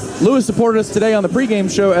P86. Lewis supported us today on the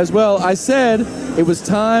pregame show as well. I said it was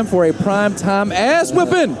time for a primetime ass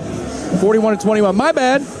whipping. 41-21. My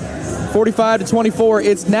bad. 45-24.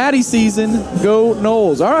 It's Natty season. Go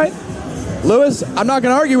Noles. All right. Lewis, I'm not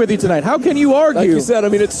going to argue with you tonight. How can you argue? Like you said, I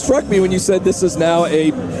mean, it struck me when you said this is now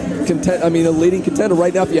a leading contender.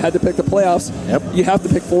 Right now, if you had to pick the playoffs, you have to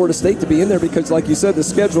pick Florida State to be in there because, like you said, the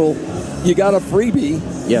schedule you got a freebie.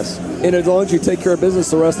 Yes. And as long as you take care of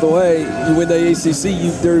business the rest of the way, you win the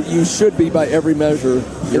ACC, you should be, by every measure,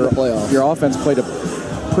 in the playoffs. Your offense played a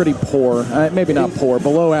pretty poor, maybe not poor,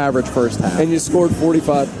 below average first half. And you scored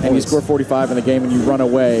 45 points. And you score 45 in the game, and you run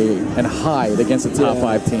away and hide against a top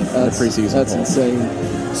 5 team in the preseason. That's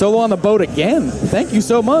insane. Solo on the boat again. Thank you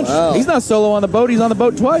so much. Wow. He's not solo on the boat. He's on the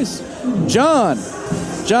boat twice. John,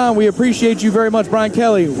 we appreciate you very much. Brian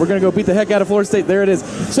Kelly, we're going to go beat the heck out of Florida State. There it is.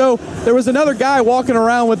 So there was another guy walking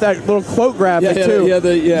around with that little quote graphic, too.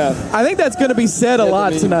 Yeah. I think that's going to be said a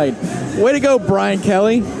lot tonight. Way to go, Brian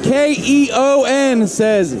Kelly. Keon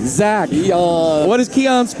says, Zach. Keon. What does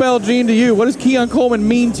Keon spell, Gene, to you? What does Keon Coleman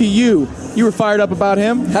mean to you? You were fired up about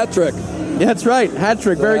him? Hat trick. Yeah, that's right. Hat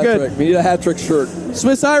trick. Very good. We need a hat trick shirt.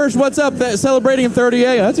 Swiss Irish, what's up? Celebrating in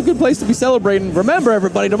 30A. That's a good place to be celebrating. Remember,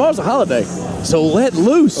 everybody, tomorrow's a holiday. So let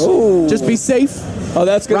loose. Oh. Just be safe. Oh,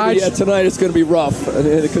 that's going to be, tonight it's going to be rough.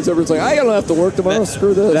 Because everyone's like, I don't have to work tomorrow.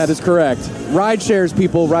 Screw this. That is correct. Ride shares,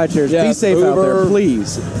 people. Ride shares. Yeah, be safe Uber, out there.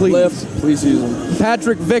 Please. Lyft, please use them.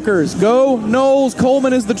 Patrick Vickers. Go Knowles.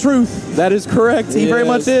 Coleman is the truth. That is correct. He very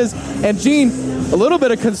much is. And Gene, a little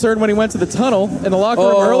bit of concern when he went to the tunnel in the locker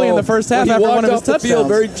room early in the first half after one of his touchdowns. He walked off the field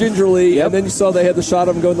very gingerly, and then you saw they had the shot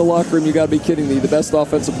of him go in the locker room. You got to be kidding me. The best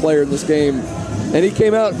offensive player in this game. And he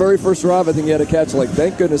came out very first drive. I think he had a catch. Like,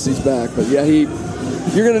 thank goodness he's back. But, yeah,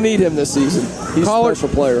 you're going to need him this season. He's a special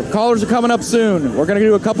player. Callers are coming up soon. We're going to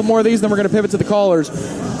do a couple more of these, then we're going to pivot to the callers.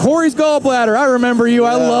 Corey's Gallbladder. I remember you.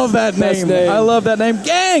 I love that name. I love that name.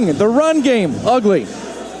 Gang, the run game, ugly.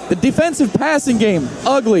 The defensive passing game,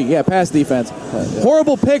 ugly. Yeah, pass defense.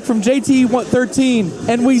 Horrible pick from JT13,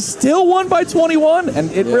 and we still won by 21,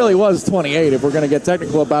 and it really was 28 if we're going to get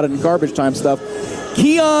technical about it in garbage time stuff.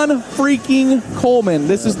 Keon freaking Coleman.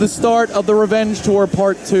 This is the start of the Revenge Tour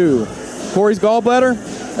Part 2. Corey's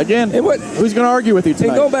Gallbladder, again, who's going to argue with you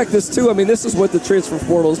tonight? And going back to this, too, I mean, this is what the transfer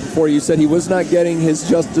portal is before. You said he was not getting his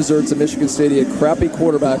just desserts at Michigan State. He had crappy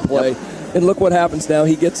quarterback play. Yep. And look what happens now.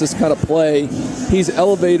 He gets this kind of play. He's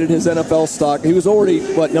elevated his NFL stock. He was already,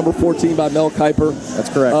 number 14 by Mel Kiper. That's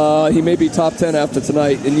correct. He may be top 10 after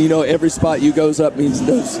tonight. And, every spot you goes up means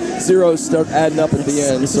those zeros start adding up at the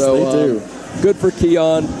end. Yes, they do. Good for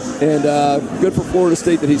Keon, and good for Florida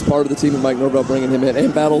State that he's part of the team and Mike Norvell bringing him in,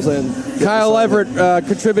 and Battles in. Kyle Everett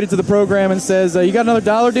contributed to the program and says, you got another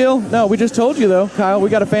 $1 deal? No, we just told you, though, Kyle, we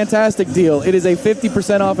got a fantastic deal. It is a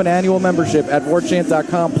 50% off an annual membership at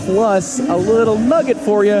warchant.com, plus a little nugget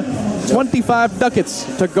for you, 25 ducats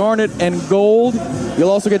to Garnet and Gold. You'll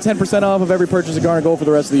also get 10% off of every purchase of Garnet Gold for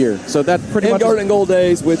the rest of the year. So that pretty much... Garnet and Gold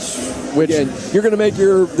days, which again, you're going to make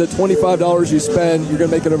the $25 you spend, you're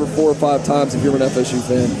going to make it over 4 or 5 times if you're an FSU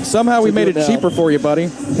fan. Somehow we made it cheaper for you, buddy.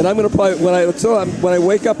 And I'm going to probably, when I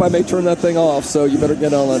wake up, I may turn that thing off, so you better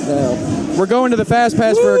get on that now. We're going to the Fast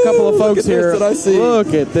Pass for a couple of folks here. Look at this that I see.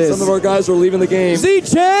 Look at this. Some of our guys are leaving the game.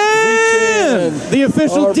 Z-Chan! The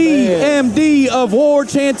official DMD of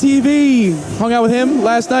Warchant TV. Hung out with him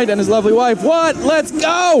last night and his lovely wife. What? Let's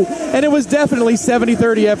go! And it was definitely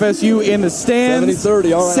 70-30 FSU in the stands.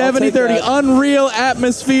 70-30, all right. 70-30, unreal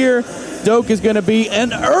atmosphere. Doak is going to be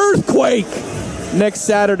an earthquake next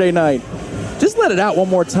Saturday night. Just let it out one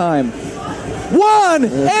more time.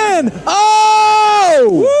 1-0!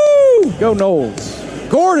 Woo! Go Noles.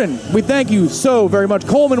 Gordon, we thank you so very much.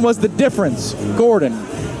 Coleman was the difference. Gordon,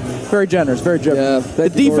 very generous, very generous. Yeah, the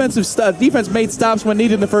defense made stops when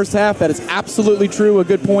needed in the first half. That is absolutely true, a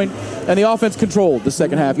good point. And the offense controlled the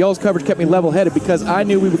second half. Y'all's coverage kept me level-headed because I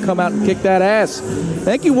knew we would come out and kick that ass.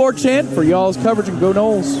 Thank you, Warchant, for y'all's coverage, and go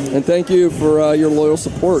Noles. And thank you for your loyal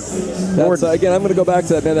support. Again, I'm going to go back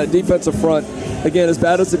to that, man, that defensive front. Again, as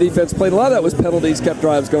bad as the defense played, a lot of that was penalties, kept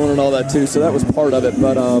drives going and all that too, so that was part of it.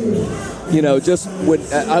 But, I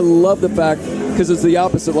love the fact, because it's the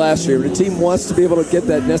opposite last year. The team wants to be able to get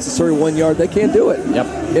that necessary 1 yard. They can't do it. Yep.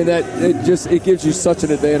 And that it gives you such an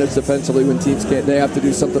advantage defensively when teams can't. They have to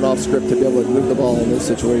do something off script to be able to move the ball in those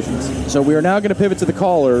situations. So we are now going to pivot to the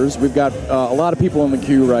callers. We've got a lot of people in the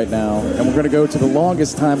queue right now, and we're going to go to the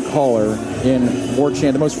longest time caller in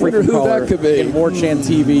Warchant, the most frequent caller in Warchant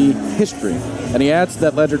TV history. And he adds to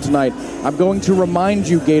that ledger tonight. I'm going to remind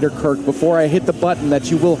you, Gator Kirk, before I hit the button, that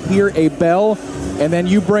you will hear a bell, and then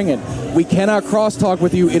you bring it. We cannot crosstalk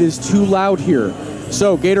with you. It is too loud here.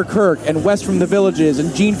 So Gator Kirk and Wes from the Villages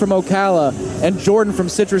and Gene from Ocala and Jordan from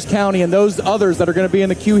Citrus County and those others that are going to be in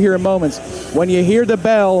the queue here in moments, when you hear the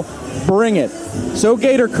bell, bring it. So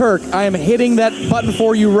Gator Kirk, I am hitting that button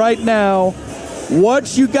for you right now.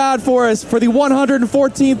 What you got for us for the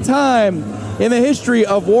 114th time in the history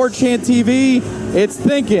of Warchant TV? It's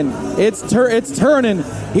thinking. It's turning.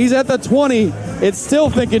 He's at the 20. It's still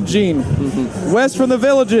thinking Gene. Wes from the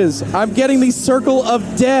Villages. I'm getting the circle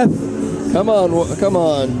of death. Come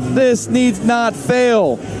on. This needs not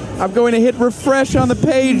fail. I'm going to hit refresh on the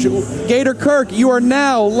page. Gator Kirk, you are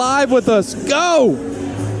now live with us. Go!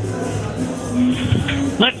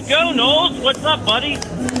 Let's go, Knowles. What's up, buddy?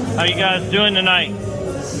 How you guys doing tonight?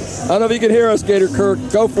 I don't know if you can hear us, Gator Kirk.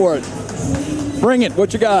 Go for it. Bring it.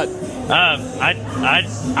 What you got?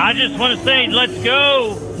 I just want to say, let's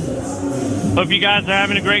go. Hope you guys are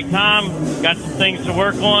having a great time. Got some things to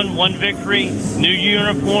work on. One victory, new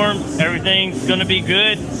uniforms. Everything's going to be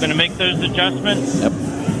good. Going to make those adjustments. Yep.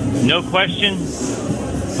 No question.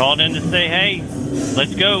 Called in to say, hey,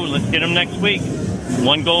 let's go. Let's get them next week.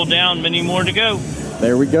 One goal down, many more to go.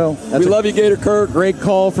 There we go. We love you, Gator Kirk. Great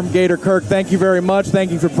call from Gator Kirk. Thank you very much.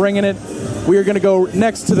 Thank you for bringing it. We are going to go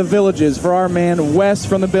next to the Villages for our man, Wes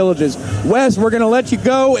from the Villages. Wes, we're going to let you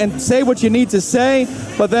go and say what you need to say,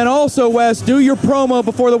 but then also, Wes, do your promo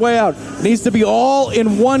before the way out. It needs to be all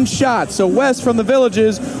in one shot. So, Wes from the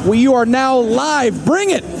Villages, you are now live. Bring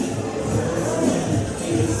it.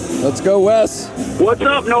 Let's go, Wes. What's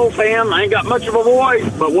up, Noel fam? I ain't got much of a voice,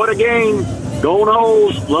 but what a game. Go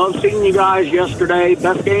Noles. Love seeing you guys yesterday.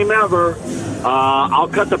 Best game ever. I'll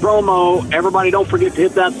cut the promo. Everybody don't forget to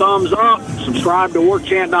hit that thumbs up. Subscribe to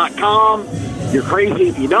Warchant.com. You're crazy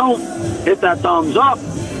if you don't. Hit that thumbs up.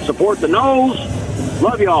 Support the Noles.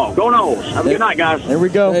 Love y'all. Go Noles. Have a good night, guys. There we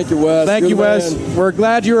go. Thank you, Wes. Thank Good you, Wes. man. We're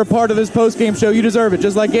glad you're a part of this post-game show. You deserve it,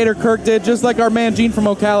 just like Gator Kirk did, just like our man Gene from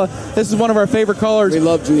Ocala. This is one of our favorite callers. We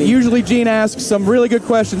love Gene. Usually Gene asks some really good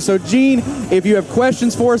questions. So, Gene, if you have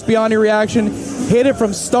questions for us beyond your reaction, hit it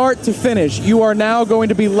from start to finish. You are now going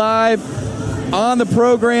to be live on the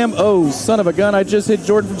program. Oh, son of a gun. I just hit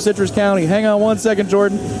Jordan from Citrus County. Hang on one second,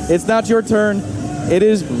 Jordan. It's not your turn. It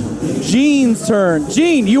is Gene's turn.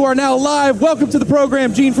 Gene, you are now live. Welcome to the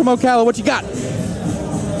program. Gene from Ocala. What you got?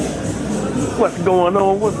 What's going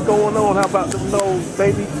on? What's going on? How about them Noles,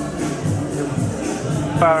 baby?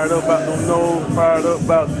 Fired up about them Noles. Fired up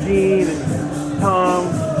about Gene and Tom.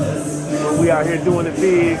 Well, we out here doing it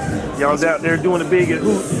big. Y'all out there doing it big at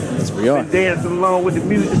Hoots. Yes, we are. Been dancing along with the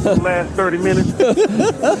music for the last 30 minutes.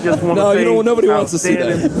 Just want No, to say, you don't. Nobody wants to see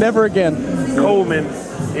that. Never again. Coleman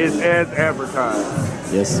is as advertised.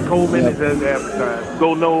 Yes. Coleman is as advertised.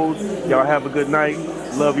 Go Noles. Y'all have a good night.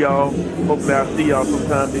 Love y'all. Hopefully I'll see y'all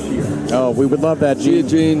sometime this year. Oh, we would love that, See you,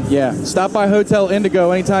 Gene. Gene. Yeah. Stop by Hotel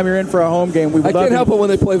Indigo anytime you're in for a home game. We would I love can't help it when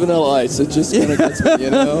they play Vanilla Ice. It just kind of gets me, you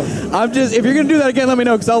know? if you're going to do that again, let me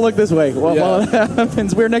know, because I'll look this way. While it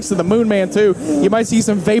happens, we're next to the Moon Man, too. You might see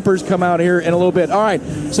some vapors come out here in a little bit. All right.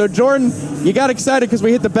 So, Jordan, you got excited because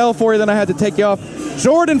we hit the bell for you, then I had to take you off.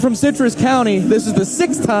 Jordan from Citrus County, this is the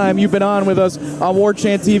 6th time you've been on with us on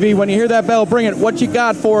Warchant TV. When you hear that bell, bring it. What you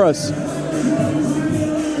got for us?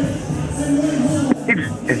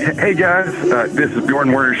 Hey guys, this is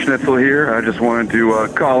Bjorn Werner Schnitzel here. I just wanted to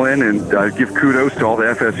call in and give kudos to all the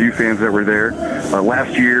FSU fans that were there.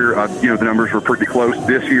 Last year, the numbers were pretty close.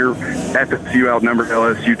 This year, FSU outnumbered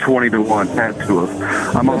LSU 20-1. Had to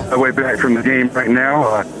have. I'm on my way back from the game right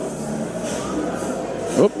now.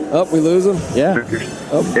 We lose him. Yeah.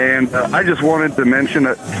 And I just wanted to mention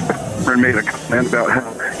that friend made a comment about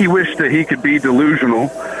how he wished that he could be delusional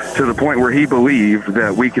to the point where he believed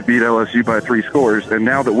that we could beat LSU by 3 scores. And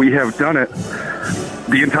now that we have done it,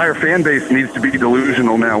 the entire fan base needs to be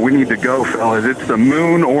delusional now. We need to go, fellas. It's the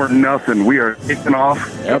moon or nothing. We are kicking off.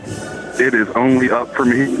 Yep. It is only up for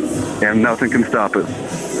me, and nothing can stop us.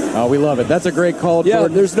 Oh, we love it. That's a great call, Yeah,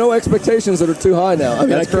 Jordan. There's no expectations that are too high now. I mean,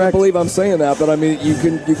 That's I can't correct. believe I'm saying that, but I mean, you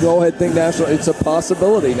can go ahead and think national. It's a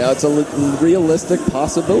possibility now. It's a realistic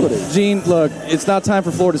possibility. Gene, look, it's not time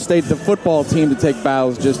for Florida State, the football team, to take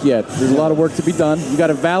bows just yet. There's a lot of work to be done. You got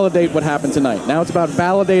to validate what happened tonight. Now it's about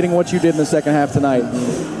validating what you did in the second half tonight.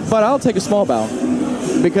 But I'll take a small bow,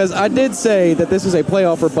 because I did say that this is a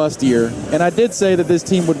playoff or bust year, and I did say that this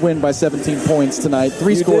team would win by 17 points tonight.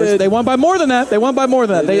 3 scores. did. They won by more than that.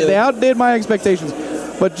 They outdid my expectations.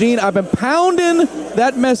 But, Gene, I've been pounding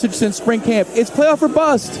that message since spring camp. It's playoff or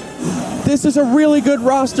bust. This is a really good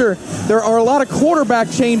roster. There are a lot of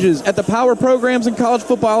quarterback changes at the power programs in college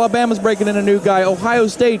football. Alabama's breaking in a new guy. Ohio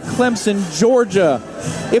State, Clemson, Georgia.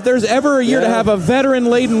 If there's ever a year to have a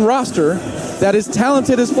veteran-laden roster that is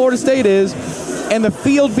talented as Florida State is, and the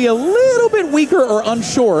field be a little bit weaker or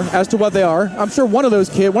unsure as to what they are, I'm sure one of those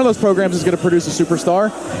programs is going to produce a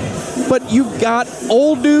superstar. But you've got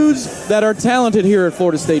old dudes that are talented here at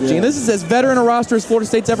Florida State, Gene. This is as veteran a roster as Florida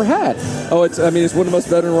State's ever had. Oh, it's one of the most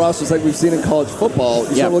veteran rosters like we've seen in college football.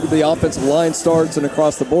 You start looking at the offensive line starts and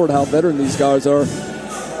across the board how veteran these guys are.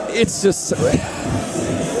 it's just,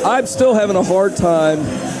 I'm still having a hard time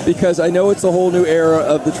because I know it's a whole new era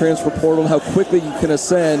of the transfer portal and how quickly you can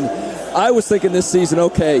ascend. I was thinking this season,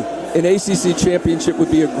 okay, an ACC championship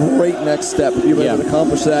would be a great next step if you were able to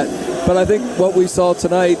accomplish that. But I think what we saw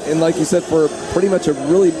tonight, and like you said, for pretty much a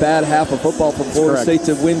really bad half of football from Florida State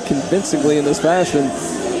to win convincingly in this fashion,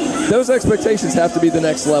 those expectations have to be the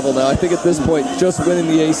next level now. I think at this point, just winning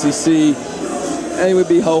the ACC, and it would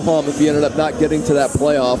be ho-hum if he ended up not getting to that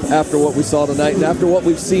playoff after what we saw tonight and after what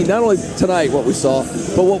we've seen, not only tonight what we saw,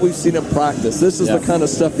 but what we've seen in practice. This is the kind of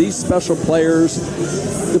stuff, these special players,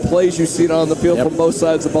 the plays you've seen on the field from both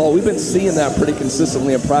sides of the ball, we've been seeing that pretty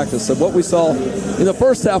consistently in practice. So what we saw in the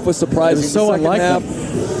first half was surprising. So the second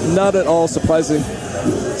half, not at all surprising.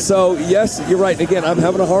 So, yes, you're right. Again, I'm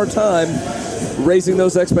having a hard time raising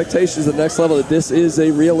those expectations to the next level that this is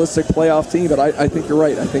a realistic playoff team, but I think you're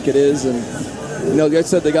right. I think it is, and like I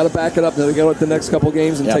said, they got to back it up. Now they go the next couple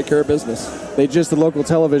games and take care of business. They just, the local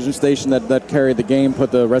television station that carried the game,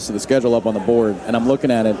 put the rest of the schedule up on the board, and I'm looking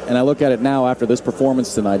at it, and I look at it now after this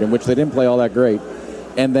performance tonight, in which they didn't play all that great,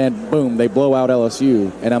 and then, boom, they blow out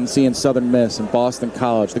LSU, and I'm seeing Southern Miss and Boston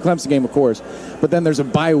College, the Clemson game, of course, but then there's a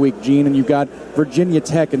bye week, Gene, and you've got Virginia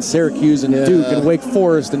Tech and Syracuse and Duke and Wake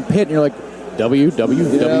Forest and Pitt, and you're like, W.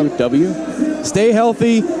 Stay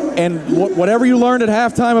healthy, and whatever you learned at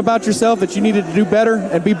halftime about yourself that you needed to do better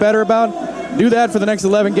and be better about, do that for the next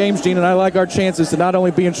 11 games, Gene, and I like our chances to not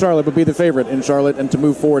only be in Charlotte, but be the favorite in Charlotte and to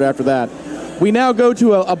move forward after that. We now go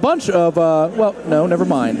to a bunch of, well, no, never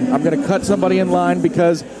mind. I'm going to cut somebody in line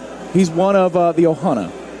because he's one of the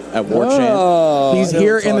Ohana at Warchant. He's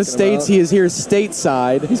here in the States. He is here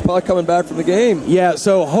stateside. He's probably coming back from the game. Yeah,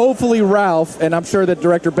 so hopefully Ralph, and I'm sure that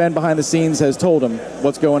Director Ben behind the scenes has told him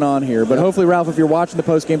what's going on here, but hopefully, Ralph, if you're watching the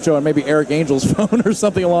post-game show on maybe Eric Angel's phone or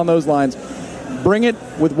something along those lines, bring it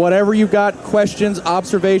with whatever you've got, questions,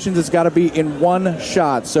 observations. It's got to be in one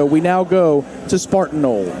shot. So we now go to Spartan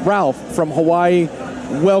Knoll. Ralph from Hawaii,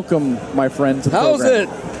 welcome, my friend, to the program.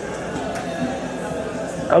 How's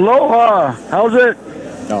it? Aloha. How's it?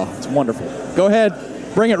 Oh, it's wonderful. Go ahead.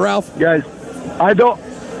 Bring it, Ralph. Guys, I don't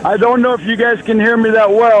know if you guys can hear me that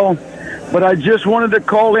well, but I just wanted to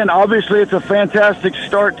call in. Obviously, it's a fantastic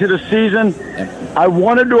start to the season. I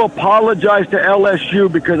wanted to apologize to LSU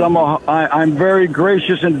because I'm very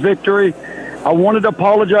gracious in victory. I wanted to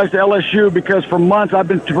apologize to LSU because for months I've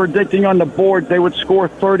been predicting on the board they would score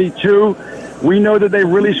 32. We know that they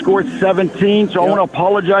really scored 17, so I want to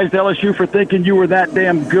apologize to LSU for thinking you were that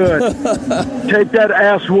damn good. Take that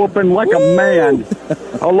ass whooping like a man.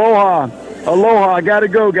 Aloha. Aloha. I got to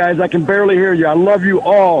go, guys. I can barely hear you. I love you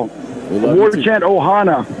all. Warchant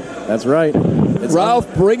Ohana. That's right. It's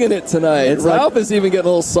Ralph bringing it tonight. Ralph is even getting a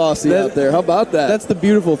little saucy out there. How about that? That's the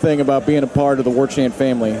beautiful thing about being a part of the Warchant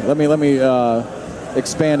family. Let me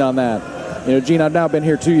expand on that. You know, Gene, I've now been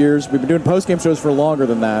here 2 years. We've been doing post-game shows for longer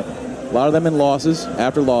than that. A lot of them in losses,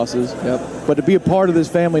 after losses. But to be a part of this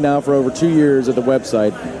family now for over 2 years at the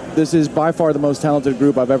website, this is by far the most talented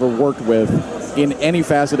group I've ever worked with in any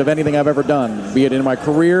facet of anything I've ever done, be it in my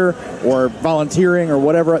career or volunteering or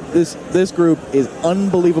whatever. This group is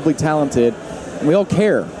unbelievably talented, and we all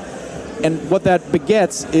care. And what that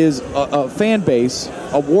begets is a fan base,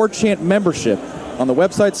 a Warchant membership on the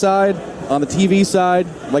website side, on the TV side,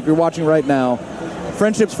 like you're watching right now,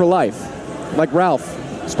 friendships for life, like Ralph,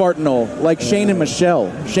 Spartan Knoll, like Shane and Michelle,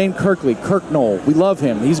 Shane Kirkley, Kirk Knoll. We love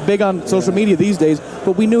him. He's big on social media these days,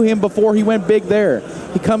 but we knew him before he went big there.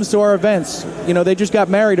 He comes to our events. You know, they just got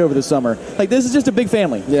married over the summer. Like, this is just a big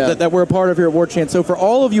family that we're a part of here at Warchant. So for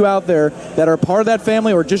all of you out there that are part of that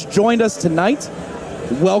family or just joined us tonight,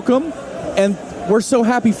 welcome. And we're so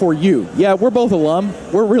happy for you. Yeah, we're both alum.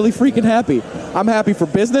 We're really freaking happy. I'm happy for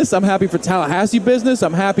business. I'm happy for Tallahassee business.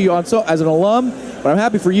 I'm happy as an alum, but I'm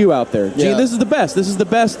happy for you out there. Gene, this is the best. This is the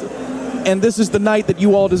best, and this is the night that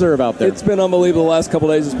you all deserve out there. It's been unbelievable. The last couple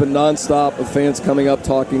of days, it's been nonstop of fans coming up,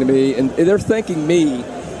 talking to me, and they're thanking me,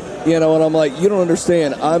 you know, and I'm like, you don't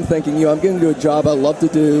understand. I'm thanking you. I'm getting to do a job I love to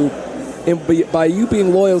do. And by you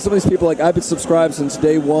being loyal, some of these people, like, I've been subscribed since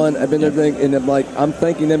day one. I've been everything, and I'm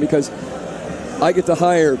thanking them because I get to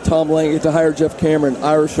hire Tom Lang, I get to hire Jeff Cameron,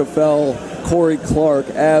 Ira Schofel, Corey Clark,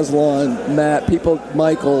 Aslan, Matt,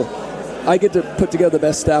 Michael. I get to put together the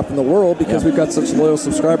best staff in the world because we've got such loyal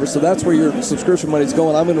subscribers. So that's where your subscription money's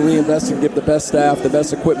going. I'm going to reinvest and give the best staff, the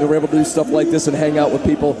best equipment. We're able to do stuff like this and hang out with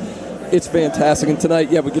people. It's fantastic. And tonight,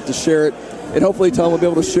 we get to share it. And hopefully, Tom will be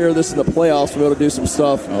able to share this in the playoffs. We'll be able to do some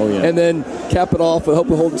stuff. Oh, yeah. And then cap it off. I hope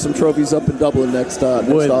we're holding some trophies up in Dublin next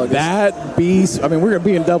Would August. that be? I mean, we're going to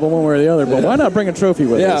be in Dublin one way or the other, but why not bring a trophy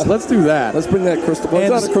with us? Let's do that. Let's bring that crystal ball. It's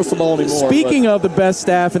not a crystal ball anymore. Speaking of the best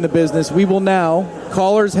staff in the business, we will now,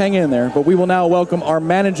 callers hang in there, but we will now welcome our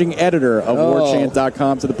managing editor of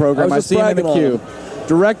Warchant.com to the program. I see him in the queue.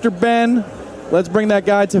 Director Ben, let's bring that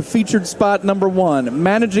guy to featured spot number 1.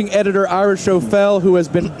 Managing editor Ira Schofel, who has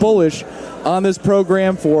been bullish on this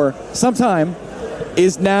program for some time,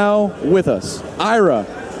 is now with us. Ira,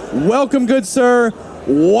 welcome, good sir.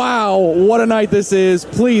 Wow, what a night this is.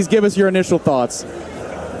 Please give us your initial thoughts.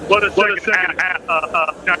 What a second half.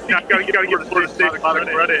 You got to give Florida State a lot of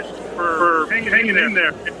credit for hanging in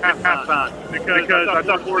there at halftime. Because I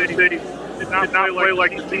thought Florida State did not play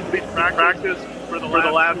like the team beat practice for the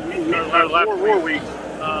last 4 weeks.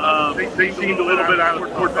 They seemed a little bit out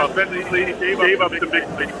of court offensively, gave up some big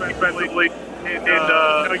defensively.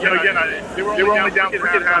 And again, they were only down 3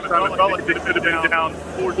 at halftime. It felt like they could have been down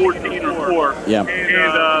 14 or 4. Yeah.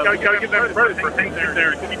 And got to give them credit for hanging in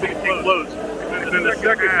there and keeping the team close. And then the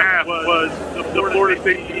second half was the Florida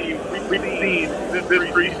State team we've seen this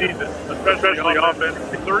preseason, especially offense.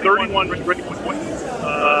 31 straight points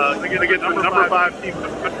against the number 5 team,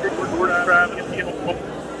 Jordan Travis,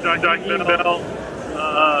 John Bell.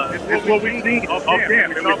 It's what we've seen off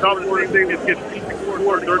camp. We thought Florida State was getting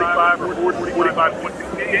 35 or 45 points in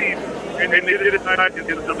the game, and they did it tonight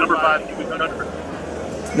against the number 5 team in the country.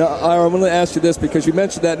 Now, Ira, I'm going to ask you this because you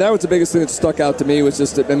mentioned that. That was the biggest thing that stuck out to me was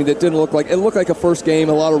just that, I mean, it looked like a first game,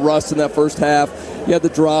 a lot of rust in that first half. You had the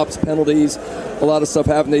drops, penalties, a lot of stuff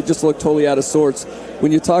happened. They just looked totally out of sorts.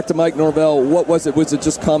 When you talked to Mike Norvell, what was it? Was it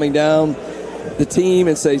just calming down the team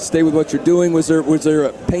and say, stay with what you're doing? Was there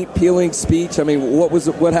a paint peeling speech? I mean,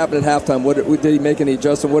 what happened at halftime? Did he make any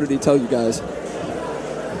adjustment? What did he tell you guys?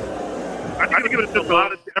 I think it was just a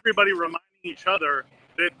lot of everybody reminding each other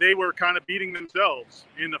that they were kind of beating themselves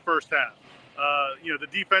in the first half. The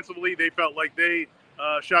defensively, they felt like they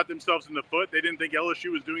shot themselves in the foot. They didn't think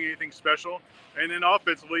LSU was doing anything special. And then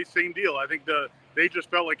offensively, same deal. I think they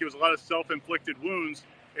just felt like it was a lot of self-inflicted wounds.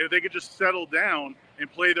 And if they could just settle down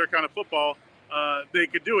and play their kind of football, they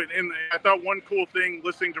could do it. And I thought one cool thing,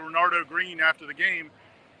 listening to Renardo Green after the game,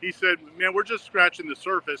 he said, man, we're just scratching the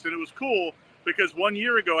surface. And it was cool because 1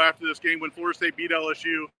 year ago after this game, when Florida State beat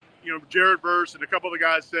LSU, Jared Verse and a couple of the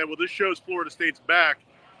guys said, well, this shows Florida State's back.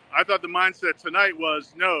 I thought the mindset tonight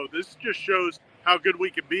was, no, this just shows how good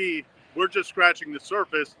we could be. We're just scratching the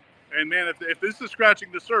surface. And, man, if this is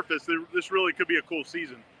scratching the surface, this really could be a cool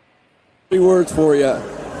season. 3 words for you.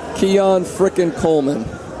 Keon frickin' Coleman.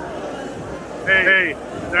 Hey,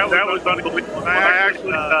 that was unbelievable. I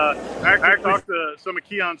actually talked to some of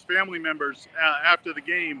Keon's family members after the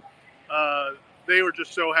game. They were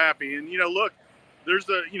just so happy. And, look,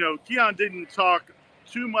 Keon didn't talk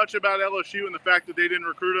too much about LSU and the fact that they didn't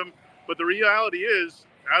recruit him. But the reality is,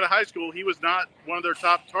 out of high school, he was not one of their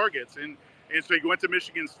top targets. And so he went to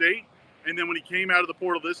Michigan State. And then when he came out of the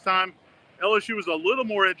portal this time, LSU was a little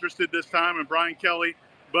more interested this time in Brian Kelly.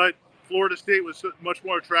 But Florida State was much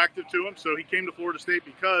more attractive to him. So he came to Florida State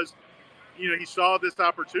because, he saw this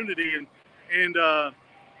opportunity. And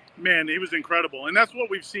man, he was incredible. And that's what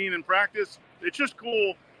we've seen in practice. It's just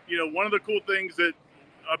cool. One of the cool things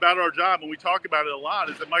about our job, and we talk about it a lot,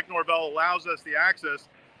 is that Mike Norvell allows us the access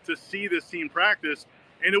to see this team practice.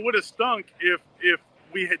 And it would have stunk if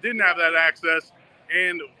we didn't have that access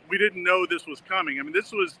and we didn't know this was coming. I mean,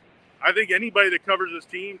 I think anybody that covers this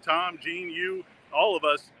team, Tom, Gene, you, all of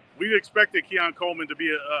us, we expected Keon Coleman to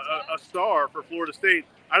be a star for Florida State.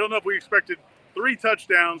 I don't know if we expected 3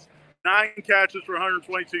 touchdowns, 9 catches for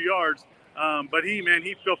 122 yards, but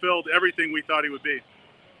he fulfilled everything we thought he would be.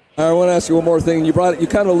 I want to ask you one more thing. You kind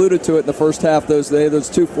of alluded to it in the first half those 2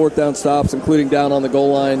 4th down stops, including down on the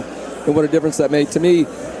goal line, and what a difference that made. To me,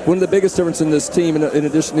 one of the biggest differences in this team, in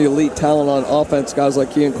addition to the elite talent on offense, guys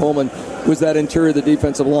like Keon Coleman, was that interior of the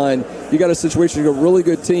defensive line. You got a situation, a really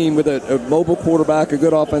good team with a mobile quarterback, a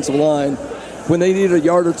good offensive line. When they needed a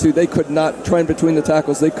yard or two, they could not, trying between the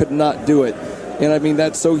tackles, they could not do it. And, I mean,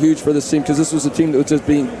 that's so huge for this team because this was a team that was just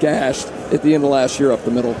being gashed at the end of last year up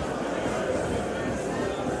the middle.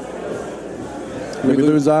 We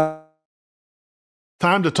lose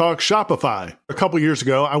Time to talk Shopify. A couple years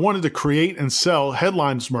ago, I wanted to create and sell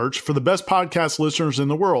Headlines merch for the best podcast listeners in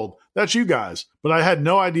the world. That's you guys. But I had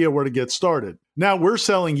no idea where to get started. Now we're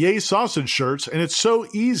selling Yay Sausage shirts, and it's so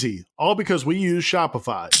easy, all because we use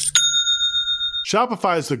Shopify.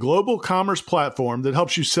 Shopify is the global commerce platform that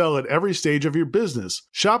helps you sell at every stage of your business.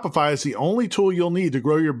 Shopify is the only tool you'll need to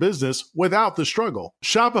grow your business without the struggle.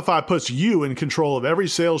 Shopify puts you in control of every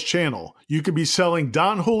sales channel. You could be selling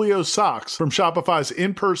Don Julio socks from Shopify's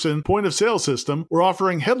in-person point-of-sale system or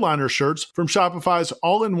offering headliner shirts from Shopify's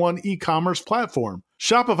all-in-one e-commerce platform.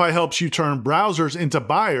 Shopify helps you turn browsers into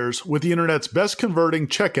buyers with the internet's best converting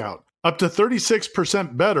checkout, up to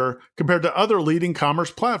 36% better compared to other leading commerce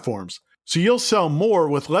platforms. So you'll sell more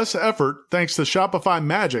with less effort thanks to Shopify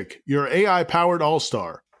Magic, your AI-powered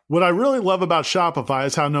all-star. What I really love about Shopify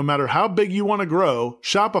is how no matter how big you want to grow,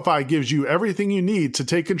 Shopify gives you everything you need to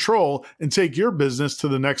take control and take your business to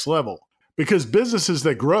the next level. Because businesses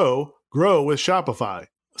that grow, grow with Shopify.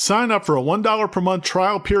 Sign up for a $1 per month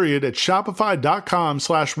trial period at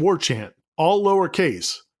shopify.com/warchant, all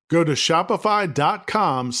lowercase. Go to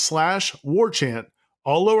shopify.com/warchant,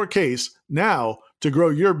 all lowercase, now to grow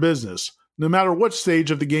your business, no matter what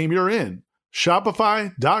stage of the game you're in.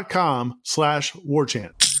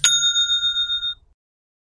 Shopify.com/warchant.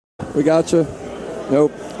 We got you.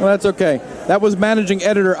 Nope. Well, that's okay. That was managing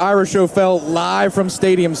editor Ira Schofel live from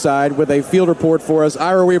Stadium Side with a field report for us.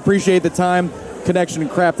 Ira, we appreciate the time. Connection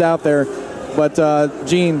crapped out there. But,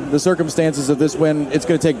 Gene, the circumstances of this win, it's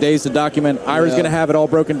going to take days to document. Ira's going to have it all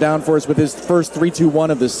broken down for us with his first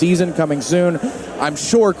 3-2-1 of the season coming soon. I'm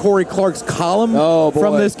sure Corey Clark's column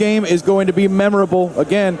from this game is going to be memorable.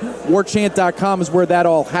 Again, warchant.com is where that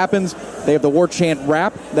all happens. They have the Warchant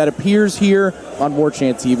rap that appears here on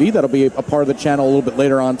Warchant TV. That'll be a part of the channel a little bit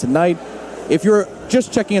later on tonight. If you're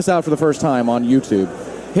just checking us out for the first time on YouTube,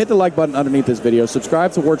 hit the like button underneath this video.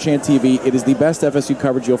 Subscribe to Warchant TV. It is the best FSU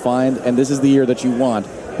coverage you'll find, and this is the year that you want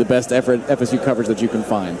the best FSU coverage that you can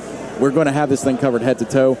find. We're going to have this thing covered head to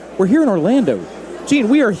toe. We're here in Orlando. Gene,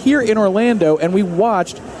 we are here in Orlando, and we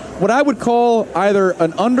watched what I would call either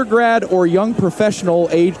an undergrad or young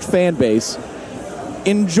professional-aged fan base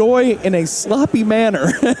enjoy in a sloppy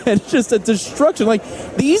manner. It's just a destruction. Like,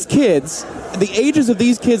 these kids, the ages of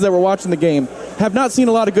these kids that were watching the game, have not seen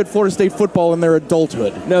a lot of good Florida State football in their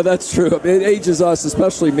adulthood. No, that's true. It ages us,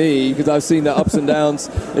 especially me, because I've seen the ups and downs,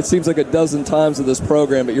 it seems like a dozen times of this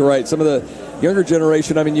program. But you're right. Some of the younger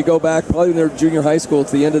generation, I mean, you go back probably when they're junior high school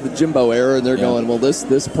to the end of the Jimbo era, and they're going, well,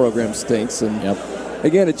 this program stinks. And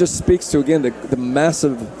again, it just speaks to, again, the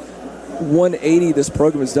massive 180 this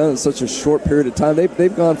program has done in such a short period of time.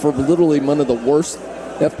 They've gone from literally one of the worst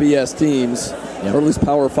FBS teams, or at least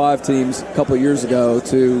Power 5 teams a couple of years ago,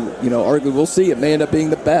 to, arguably, we'll see, it may end up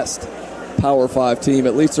being the best Power 5 team.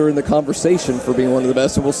 At least they're in the conversation for being one of the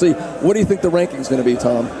best, and we'll see. What do you think the ranking's going to be,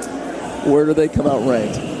 Tom? Where do they come out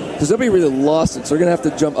ranked? Because they'll be really lost, so they're going to have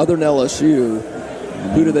to jump, other than LSU.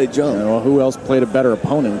 Who do they jump? Well, who else played a better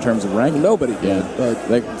opponent in terms of ranking? Nobody did. But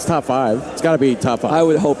it's top 5. It's got to be top 5. I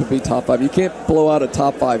would hope it'd be top 5. You can't blow out a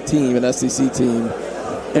top 5 team, an SEC team,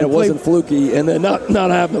 and it wasn't fluky, and then not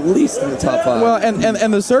have at least in the top 5. Well,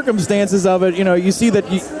 and the circumstances of it, you see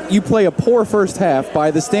that you play a poor first half by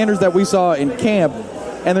the standards that we saw in camp,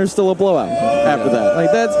 and there's still a blowout after that.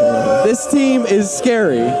 Like, this team is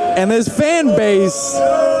scary, and this fan base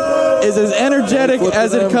is as energetic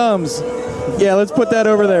as it comes. Yeah, let's put that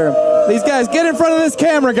over there. These guys, get in front of this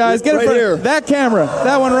camera, guys. Get in front of that camera.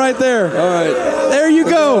 That one right there. All right. There you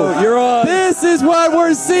go. You're on. This is what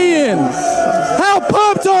we're seeing. How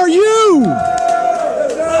pumped are you?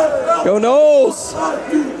 Go Noles.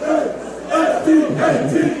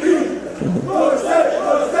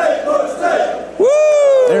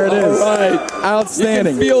 Woo! There it is. All right.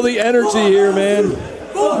 Outstanding. You can feel the energy here, man.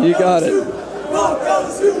 You got it.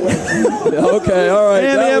 Okay, all right.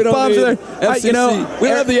 And the F-bombs are there. We don't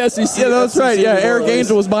have the SEC. Yeah, that's right. Yeah, anymore, Eric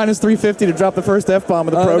Angel was minus 350 to drop the first F-bomb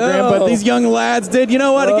of the program, but these young lads did. You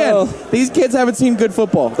know what? Again, these kids haven't seen good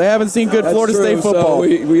football. They haven't seen good Florida State football.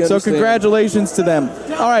 So congratulations to them.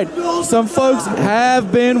 All right, some folks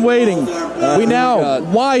have been waiting.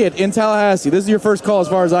 Wyatt in Tallahassee. This is your first call as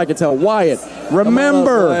far as I can tell. Wyatt,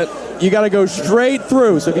 remember, you got to go straight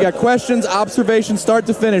through. So if you got questions, observations, start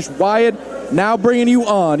to finish, Wyatt, now bringing you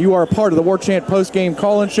on. You are a part of the Warchant postgame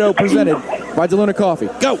call-in show presented by DeLuna Coffee.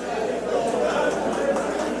 Go!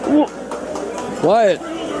 Wyatt.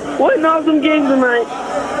 What an awesome game tonight.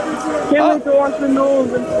 Can't wait to watch the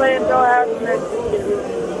Noles and play in Tallahassee next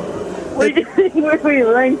weekend. What do you think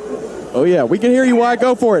we're ranked? Oh, yeah. We can hear you, Wyatt.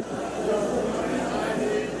 Go for it.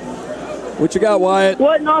 What you got, Wyatt?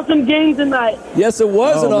 What an awesome game tonight. Yes, it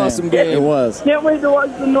was an awesome game. It was. Can't wait to watch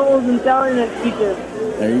the Noles and Tallahassee next weekend.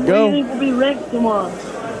 There you What go. do you think will be ranked tomorrow?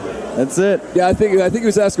 That's it. Yeah, I think he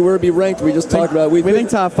was asking where it'd be ranked. We just talked about it. We think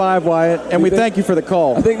top 5, Wyatt, and we thank you for the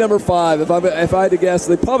call. I think number 5. If I had to guess,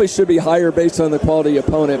 they probably should be higher based on the quality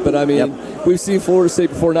opponent. But I mean, we've seen Florida State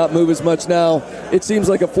before not move as much. Now it seems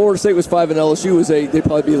like if Florida State was 5 and LSU was 8, they'd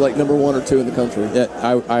probably be like number 1 or 2 in the country. Yeah,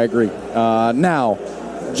 I agree. Now,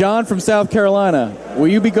 John from South Carolina, will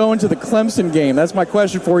you be going to the Clemson game? That's my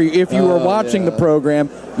question for you. If you are watching the program,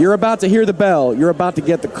 you're about to hear the bell. You're about to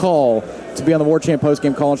get the call to be on the Warchant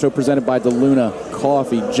postgame call-in show presented by DeLuna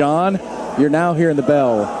Coffee. John, you're now hearing the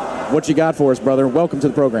bell. What you got for us, brother? Welcome to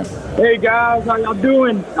the program. Hey, guys. How y'all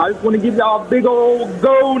doing? I just want to give y'all a big old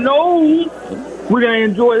go Noles. We're going to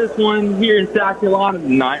enjoy this one here in South Carolina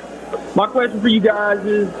tonight. My question for you guys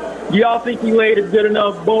is, do y'all think he laid a good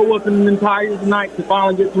enough bow up in the Tigers tonight to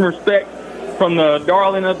finally get some respect from the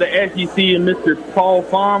darling of the SEC and Mr. Paul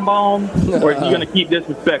Farnbaum, or is he going to keep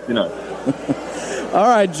disrespecting us? All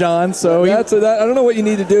right, John. So I don't know what you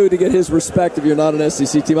need to do to get his respect if you're not an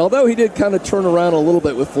SEC team. Although he did kind of turn around a little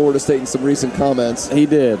bit with Florida State in some recent comments. He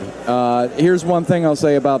did. Here's one thing I'll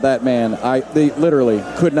say about that man. They literally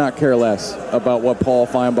could not care less about what Paul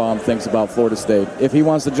Feinbaum thinks about Florida State. If he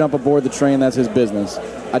wants to jump aboard the train, that's his business.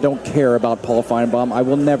 I don't care about Paul Feinbaum. I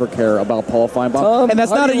will never care about Paul Feinbaum. Tom, and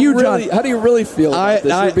that's not at you, John. How do you really feel about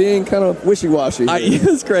this? You're being kind of wishy-washy.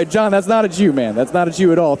 That's great. John, that's not at you, man. That's not at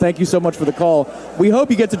you at all. Thank you so much for the call. We hope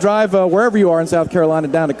you get to drive wherever you are in South Carolina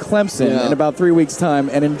down to Clemson in about 3 weeks' time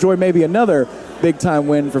and enjoy maybe another big-time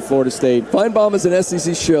win for Florida State. Feinbaum is an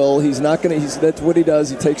SEC shill. He's not going to. That's what he does.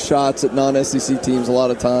 He takes shots at non-SEC teams a lot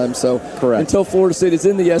of times. So until Florida State is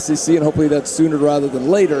in the SEC, and hopefully that's sooner rather than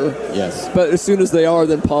later. Yes. But as soon as they are,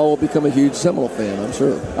 then Paul will become a huge Seminole fan, I'm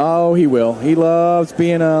sure. Oh, he will. He loves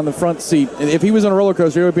being on the front seat. And if he was on a roller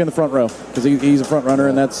coaster, he would be in the front row because he's a front runner,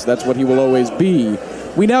 and that's what he will always be.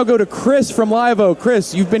 We now go to Chris from Live Oak.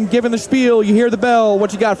 Chris, you've been given the spiel. You hear the bell.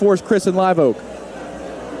 What you got for us, Chris in Live Oak?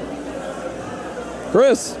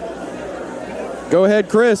 Chris. Go ahead,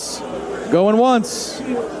 Chris. Going once.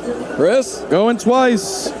 Chris. Going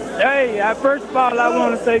twice. Hey, first of all, I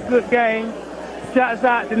want to say good game. Shouts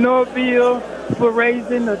out to Northfield for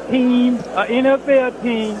raising a team, an NFL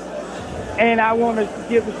team. And I want to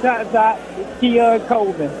give a shout out to Keon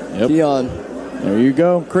Colvin. Yep. Keon. There you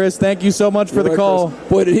go. Chris, thank you so much for the call.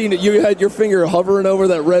 Chris. Boy, you had your finger hovering over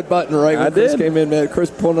that red button right when Chris came in, man. Chris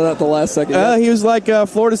pulling it out the last second. He was like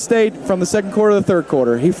Florida State from the second quarter to the third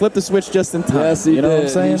quarter. He flipped the switch just in time. Yes, he did. What I'm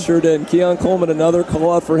saying? He sure did. And Keon Coleman, another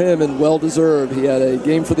call out for him, and well-deserved. He had a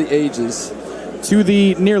game for the ages. To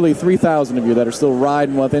the nearly 3,000 of you that are still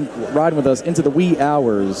riding with us into the wee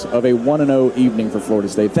hours of a 1-0 evening for Florida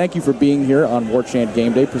State, thank you for being here on Warchant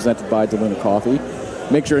Game Day, presented by DeLuna Coffee.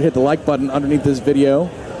 Make sure to hit the like button underneath this video.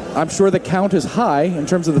 I'm sure the count is high in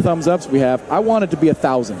terms of the thumbs ups we have. I want it to be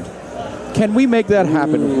 1,000. Can we make that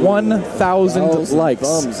happen? 1,000 likes.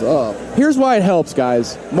 Thumbs up. Here's why it helps,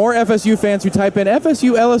 guys. More FSU fans who type in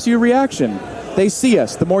FSU LSU reaction. They see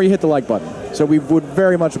us the more you hit the like button. So we would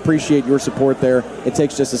very much appreciate your support there. It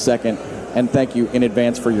takes just a second, and thank you in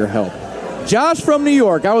advance for your help. Josh from New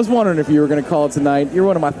York. I was wondering if you were going to call it tonight. You're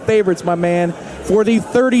one of my favorites, my man, for the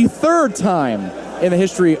 33rd time in the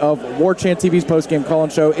history of Warchant TV's postgame call-in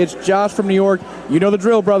show. It's Josh from New York. You know the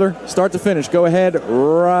drill, brother. Start to finish. Go ahead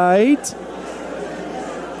right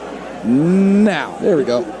now. There we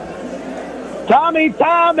go. Tommy,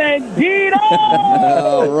 Tom, and Gino!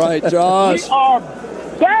 All right, Josh. We are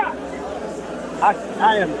back.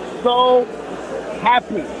 I am so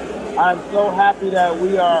happy. I'm so happy that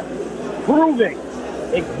we are proving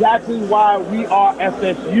exactly why we are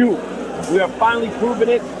FSU. We are finally proving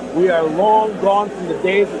it. We are long gone from the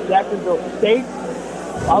days of Jacksonville State.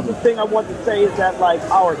 The other thing I want to say is that, like,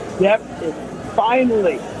 our depth is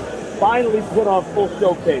finally put on full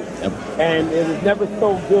showcase. Yep. And it is never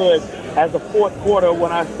so good as the fourth quarter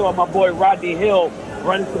when I saw my boy Rodney Hill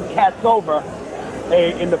running some cats over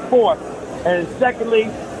in the fourth. And secondly,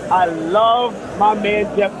 I love my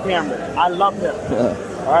man Jeff Cameron. I love him.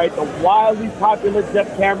 All right, the wildly popular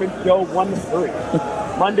Jeff Cameron show 1 to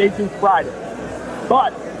 3, Monday through Friday.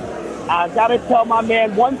 But I got to tell my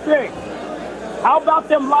man one thing. How about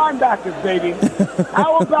them linebackers, baby?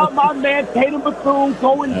 How about my man Tatum Bethune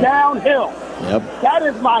going downhill? Yep. That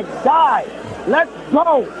is my guy. Let's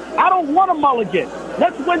go. I don't want a mulligan.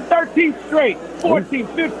 Let's win 13 straight, 14,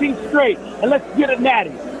 15 straight, and let's get a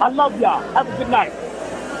natty. I love y'all. Have a good night.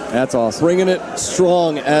 That's awesome. Bringing it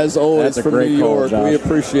strong as always from New York. We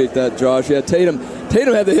appreciate that, Josh. Yeah, Tatum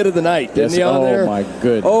had the hit of the night, didn't he, on there? My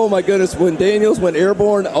goodness. Oh, my goodness. When Daniels went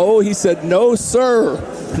airborne, he said, no, sir.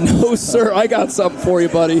 No, sir. I got something for you,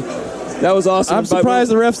 buddy. That was awesome. I'm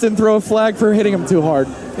surprised the refs didn't throw a flag for hitting him too hard.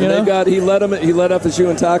 You know? He led FSU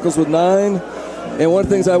in tackles with 9. And one of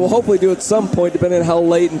the things I will hopefully do at some point, depending on how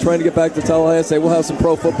late and trying to get back to Tallahassee, we'll have some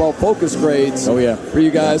Pro Football Focus grades for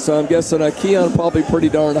you guys. So I'm guessing Keon probably pretty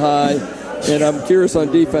darn high. And I'm curious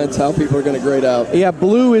on defense how people are going to grade out. Yeah,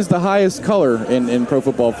 blue is the highest color in Pro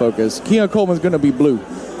Football Focus. Keon Coleman's going to be blue.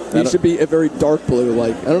 He should be a very dark blue,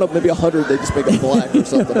 like, I don't know, maybe 100, they just make it black or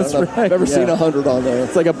something. That's right. I've never seen 100 on there.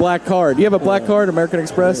 It's like a black card. Do you have a black card, American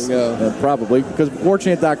Express? There you go. Probably, because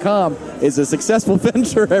Warchant.com is a successful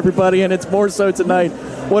venture, everybody, and it's more so tonight.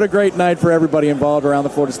 What a great night for everybody involved around the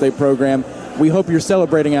Florida State program. We hope you're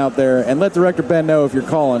celebrating out there, and let Director Ben know if you're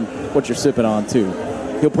calling what you're sipping on, too.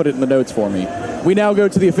 He'll put it in the notes for me. We now go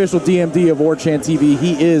to the official DMD of Warchant TV.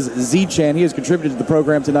 He is Z-Chan. He has contributed to the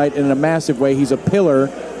program tonight in a massive way. He's a pillar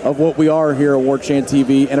of what we are here at Warchant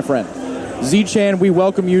TV and a friend. Z-Chan, we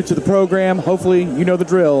welcome you to the program. Hopefully you know the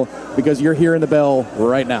drill because you're hearing the bell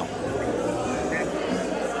right now.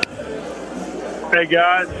 Hey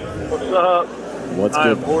guys, what's up? What's I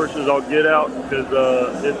good? am hoarse as I'll get out because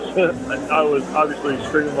I was obviously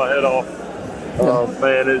screaming my head off.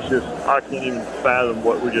 Man, it's just, I can't even fathom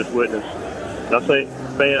what we just witnessed. And I think,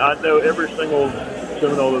 man, I know every single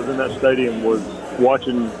Seminole that was in that stadium was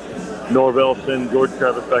watching Norvell send George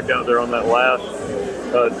Travis back out there on that last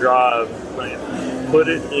drive. Man, put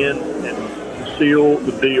it in and seal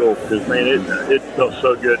the deal because, man, it felt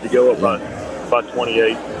so good to go up by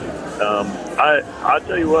 28. I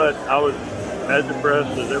tell you what, I was as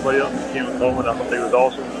impressed as everybody else with Keon Coleman. I thought he was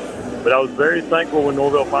awesome. But I was very thankful when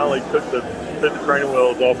Norvell finally took the training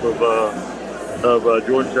wheels off of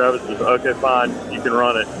Jordan Travis. Just, okay, fine, you can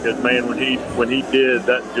run it. Because, man, when he did,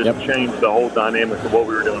 that just changed the whole dynamic of what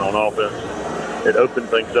we were doing on offense. It opened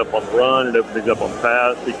things up on the run. It opened things up on the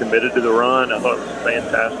pass. He committed to the run. I thought it was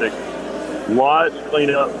fantastic. Lots to clean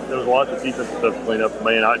up. There was lots of defensive stuff to clean up.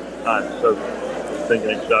 Man, I'm so thinking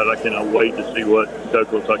excited. I cannot wait to see what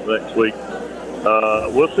Doug looks like next week.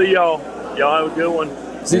 We'll see y'all. Y'all have a good one.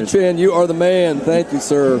 Z-Chan, you are the man. Thank you,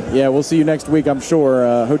 sir. Yeah, we'll see you next week, I'm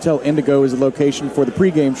sure. Hotel Indigo is the location for the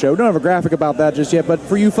pregame show. Don't have a graphic about that just yet, but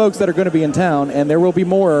for you folks that are going to be in town, and there will be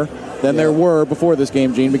more than there were before this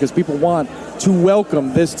game, Gene, because people want to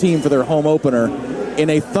welcome this team for their home opener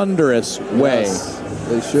in a thunderous way. Yes,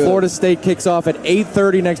 they should. Florida State kicks off at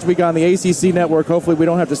 8:30 next week on the ACC network. Hopefully we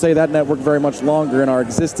don't have to say that network very much longer in our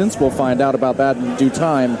existence. We'll find out about that in due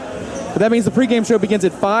time. But that means the pregame show begins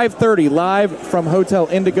at 5:30 live from Hotel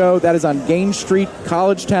Indigo. That is on Gaines Street,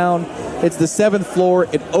 College Town. It's the 7th floor.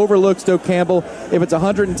 It overlooks Stoke Campbell. If it's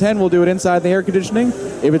 110, we'll do it inside the air conditioning.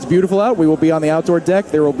 If it's beautiful out, we will be on the outdoor deck.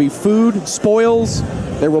 There will be food, spoils.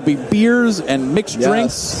 There will be beers and mixed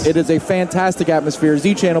drinks. It is a fantastic atmosphere.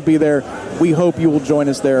 Z-Chan will be there. We hope you will join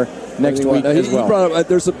us there next week as well. He brought up,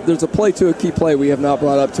 there's a play, too, a key play we have not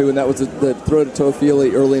brought up, too, and that was the throw to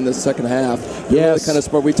Toafili early in the second half. Yes. Really kind of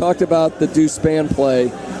smart. We talked about the Deuce Span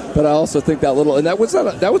play, but I also think that little – and that was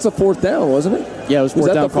a fourth down, wasn't it? Yeah, it was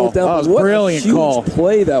fourth down call. Down? Oh, it was a what brilliant a huge call.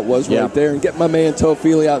 Play that was right there, and get my man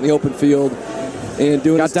Toafili out in the open field. And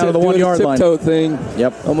doing got down to the 1 yard line. Tiptoe thing.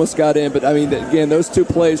 Yep. Almost got in. But, I mean, again, those two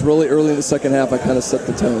plays really early in the second half, I kind of set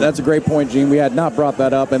the tone. That's a great point, Gene. We had not brought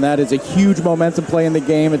that up, and that is a huge momentum play in the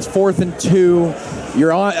game. It's 4th and 2.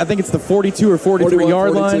 You're on, I think it's the 42 or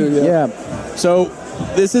 43-yard line. Yeah. So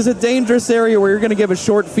this is a dangerous area where you're going to give a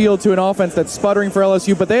short field to an offense that's sputtering for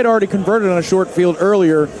LSU, but they had already converted on a short field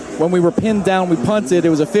earlier. When we were pinned down, we punted. It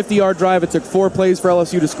was a 50-yard drive. It took 4 plays for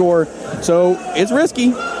LSU to score. So it's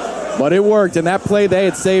risky. But it worked, and that play they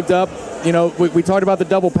had saved up. You know, we talked about the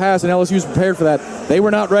double pass, and LSU's prepared for that. They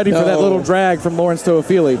were not ready for that little drag from Lawrence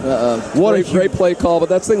Toafili. What a great play call, but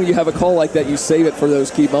that's the thing when you have a call like that, you save it for those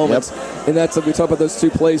key moments. Yep. And that's we talk about those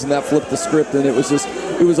 2 plays, and that flipped the script, and it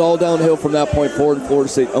was all downhill from that point forward, and Florida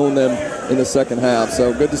State owned them in the second half.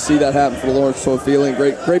 So good to see that happen for Lawrence Toafili.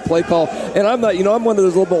 Great play call. And I'm not, I'm one of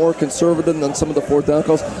those a little bit more conservative than some of the fourth down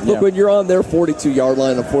calls. Look, when you're on their 42-yard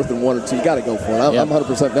line on 4th and 1 or 2, you got to go for it. I'm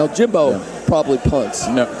 100%. Now Jimbo probably punts.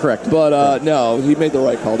 No, correct. But no, he made the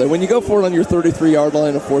right call there. When you go for it on your 33-yard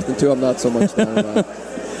line on 4th and 2, I'm not so much down about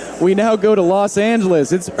it. We now go to Los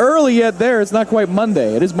Angeles. It's early yet there. It's not quite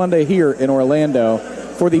Monday. It is Monday here in Orlando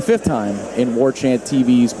for the 5th time in Warchant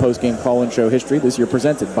TV's postgame call-in show history, this year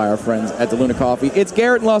presented by our friends at DeLuna Coffee. It's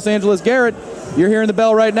Garrett in Los Angeles. Garrett, you're hearing the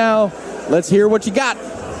bell right now. Let's hear what you got.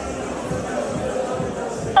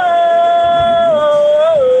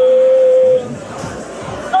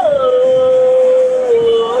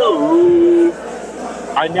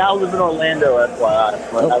 I now live in Orlando,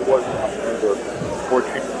 FYI, but I was in Orlando.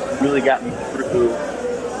 Warchant really got me through,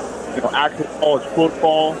 actual college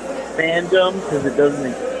football fandom because it doesn't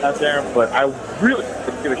exist out there. But I really want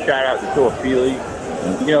to give a shout out to Toafili.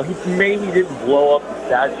 You know, he maybe didn't blow up the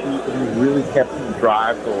stat sheet, but he really kept some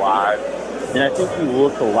drives alive. And I think he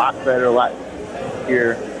looked a lot better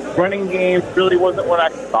here. Running game really wasn't what I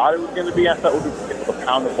thought it was going to be. I thought we would be able to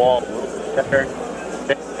pound the ball a little bit better.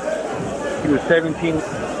 He was 17.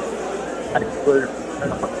 I put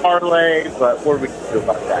a parlay, but what are we going to do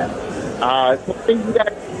about that? Some things you got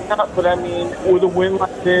to clean up, but I mean, with a win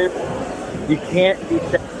like this, you can't be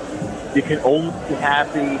sad. You can only be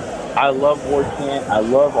happy. I love Warchant. I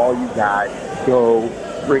love all you guys. Go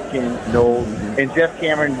freaking Knowles. And Jeff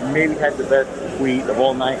Cameron maybe had the best tweet of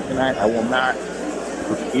all night tonight. I will not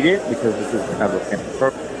repeat it because this is kind of a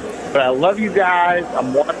perfect. But I love you guys.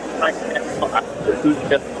 I'm watching my channel. I was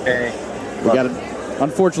yesterday. We got it.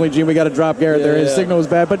 Unfortunately, Gene, we got to drop Garrett there. His signal was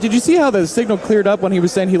bad. But did you see how the signal cleared up when he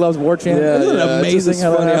was saying he loves Warchant? Isn't it amazing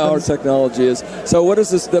how that our technology is? So what is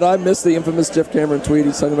this? Did I miss the infamous Jeff Cameron tweet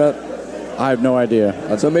he's talking about? I have no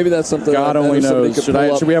idea. So maybe that's something God only knows.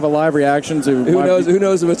 Should we have a live reaction to? Who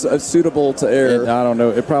knows if it's suitable to air? I don't know.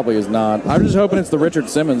 It probably is not. I'm just hoping it's the Richard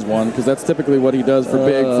Simmons one because that's typically what he does for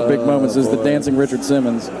big moments. Is the dancing Richard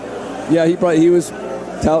Simmons? Yeah, he was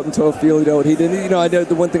touting Toafili. What he didn't. You know, I know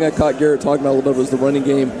the one thing I caught Garrett talking about a little bit was the running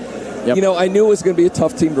game. Yep. You know, I knew it was going to be a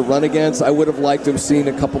tough team to run against. I would have liked to have seen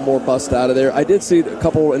a couple more busts out of there. I did see a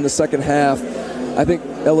couple in the second half. I think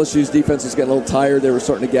LSU's defense was getting a little tired. They were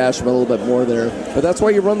starting to gash them a little bit more there. But that's why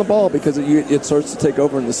you run the ball, because it starts to take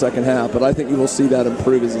over in the second half. But I think you will see that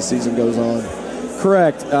improve as the season goes on.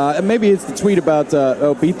 Correct. And maybe it's the tweet about,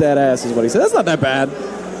 beat that ass is what he said. That's not that bad.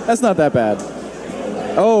 That's not that bad.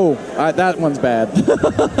 Oh, that one's bad.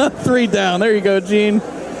 3 down. There you go, Gene.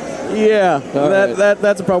 Yeah,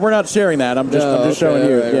 that's a problem. We're not sharing that. I'm just showing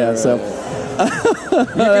you. You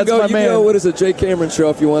can go, what is it, Jay Cameron Show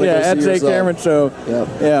if you want to go see at Jay Cameron Show.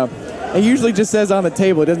 Yeah. He usually just says on the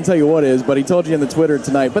table. It doesn't tell you what is, but he told you in the Twitter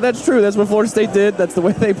tonight. But that's true. That's what Florida State did. That's the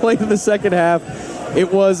way they played in the second half.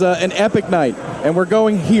 It was an epic night, and we're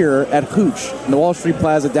going here at Hooch in the Wall Street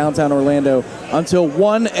Plaza, downtown Orlando, until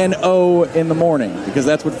 1-0 in the morning, because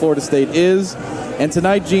that's what Florida State is. And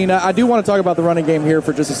tonight, Gene, I do want to talk about the running game here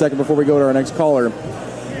for just a second before we go to our next caller.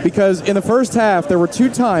 Because in the first half, there were 2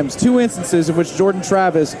 instances in which Jordan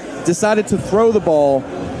Travis decided to throw the ball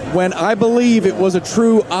when I believe it was a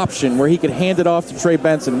true option where he could hand it off to Trey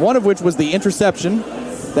Benson, one of which was the interception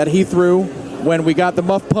that he threw when we got the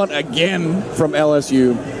muff punt again from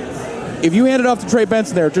LSU. If you hand it off to Trey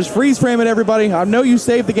Benson there, just freeze frame it, everybody. I know you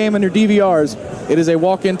saved the game on your DVRs. It is a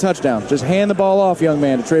walk-in touchdown. Just hand the ball off, young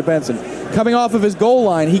man, to Trey Benson. Coming off of his goal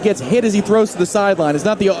line, he gets hit as he throws to the sideline. It's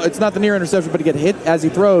not the near interception, but he gets hit as he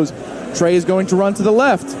throws. Trey is going to run to the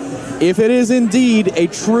left. If it is indeed a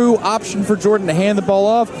true option for Jordan to hand the ball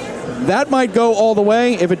off, that might go all the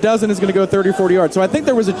way. If it doesn't, it's going to go 30 or 40 yards. So I think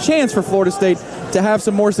there was a chance for Florida State to have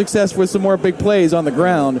some more success with some more big plays on the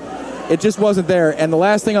ground. It just wasn't there. And the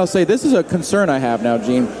last thing I'll say, this is a concern I have now,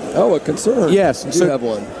 Gene. Oh, a concern? Yes. You have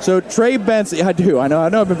one. So Trey Benson, I do. I know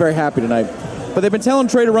I've been very happy tonight. But they've been telling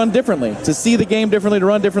Trey to run differently, to see the game differently, to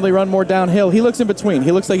run differently, run more downhill. He looks in between.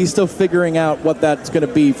 He looks like he's still figuring out what that's going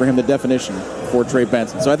to be for him, the definition for Trey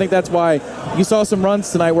Benson. So I think that's why you saw some runs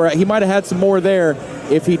tonight where he might have had some more there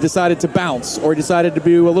if he decided to bounce or he decided to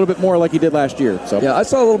do a little bit more like he did last year. So yeah, I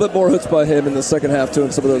saw a little bit more hooks by him in the second half, too,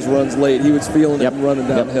 in some of those runs late. He was feeling it and running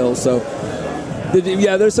downhill. So but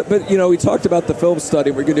we talked about the film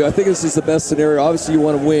study we're going to do. I think this is the best scenario. Obviously, you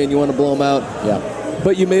want to win. You want to blow them out. Yeah.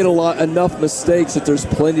 But you made enough mistakes that there's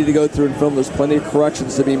plenty to go through in film. There's plenty of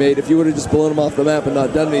corrections to be made. If you would have just blown them off the map and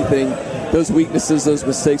not done anything, those weaknesses, those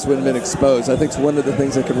mistakes wouldn't have been exposed. I think it's one of the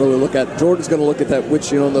things I can really look at. Jordan's going to look at that,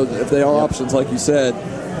 which, if they are options, like you said,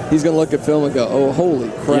 he's going to look at film and go, oh, holy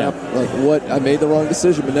crap, what? I made the wrong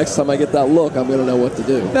decision, but next time I get that look, I'm going to know what to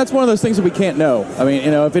do. That's one of those things that we can't know. I mean,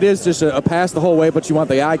 if it is just a pass the whole way, but you want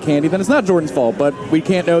the eye candy, then it's not Jordan's fault, but we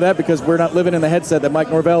can't know that because we're not living in the headset that Mike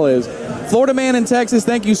Norvell is. Florida man in Texas,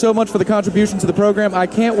 thank you so much for the contribution to the program. I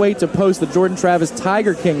can't wait to post the Jordan Travis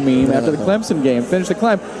Tiger King meme after the Clemson game. Finish the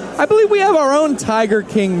climb. I believe we have our own Tiger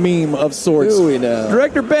King meme of sorts. Do we now?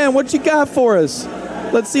 Director Ben, what you got for us?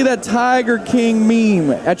 Let's see that Tiger King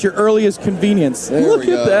meme at your earliest convenience. Look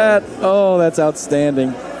at that. Oh, that's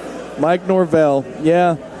outstanding. Mike Norvell.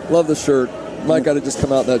 Yeah. Love the shirt. Mike got to just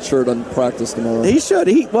come out in that shirt on practice tomorrow. He should.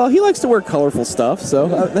 He likes to wear colorful stuff, so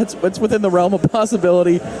that's within the realm of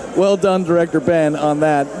possibility. Well done, Director Ben, on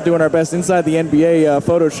that. Doing our best inside the NBA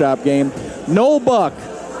Photoshop game. Noel Buck,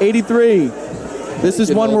 83. This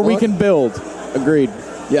is one where we can build. Agreed.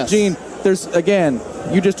 Yes. Gene, there's, again,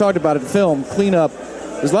 you just talked about it, film, cleanup.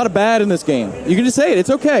 There's a lot of bad in this game. You can just say it.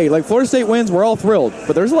 It's okay. Like, Florida State wins, we're all thrilled.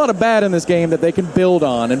 But there's a lot of bad in this game that they can build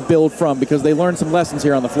on and build from because they learned some lessons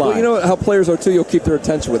here on the fly. Well, you know how players are, too. You'll keep their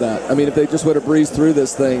attention with that. I mean, if they just would have breezed through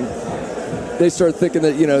this thing, they start thinking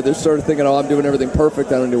that, they started thinking, oh, I'm doing everything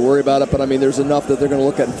perfect. I don't need to worry about it. But, I mean, there's enough that they're going to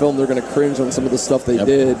look at in film. They're going to cringe on some of the stuff they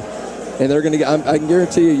did. And they're going to get, I can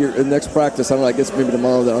guarantee you, the next practice, I don't know, I guess maybe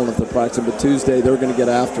tomorrow, I don't know if they're practicing, but Tuesday, they're going to get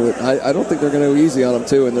after it. I don't think they're going to go easy on them,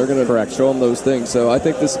 too, and they're going to show them those things. So I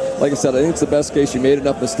think this, like I said, I think it's the best case. You made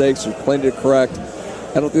enough mistakes. You're playing it correct.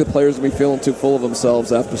 I don't think the players will be feeling too full of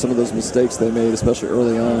themselves after some of those mistakes they made, especially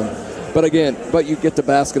early on. But again, you get to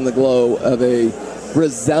bask in the glow of a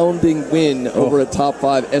resounding win over a top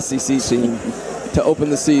 5 SEC team to open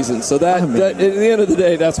the season. So that, at the end of the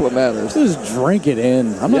day, that's what matters. Just drink it in.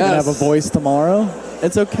 I'm not going to have a voice tomorrow.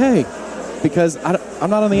 It's okay because I'm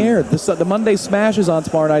not on the air. The Monday Smash is on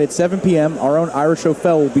tomorrow night at 7 p.m. Our own Irish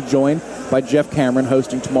O'Fell will be joined by Jeff Cameron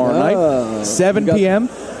hosting tomorrow night, 7 p.m.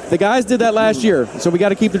 The guys did that last year, so we got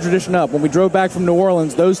to keep the tradition up. When we drove back from New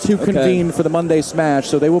Orleans, those two convened for the Monday Smash,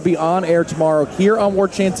 so they will be on air tomorrow here on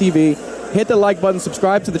Warchant TV. Hit the like button,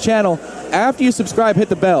 subscribe to the channel. After you subscribe, hit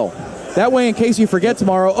the bell. That way, in case you forget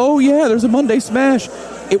tomorrow, oh, yeah, there's a Monday Smash,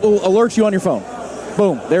 it will alert you on your phone.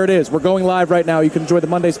 Boom, there it is. We're going live right now. You can enjoy the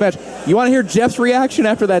Monday Smash. You want to hear Jeff's reaction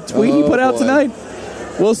after that tweet he put out tonight?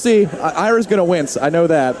 We'll see. Ira's going to wince. I know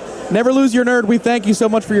that. Never lose your nerd. We thank you so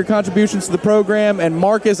much for your contributions to the program. And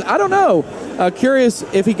Marcus, I don't know. Curious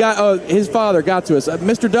if he got his father got to us.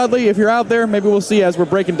 Mr. Dudley, if you're out there, maybe we'll see as we're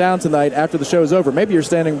breaking down tonight after the show's over. Maybe you're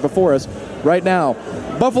standing before us right now.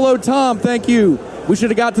 Buffalo Tom, thank you. We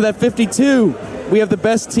should have got to that 52. We have the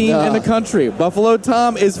best team in the country. Buffalo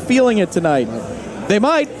Tom is feeling it tonight. They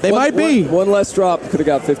might be. One less drop could have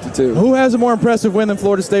got 52. Who has a more impressive win than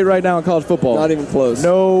Florida State right now in college football? Not even close.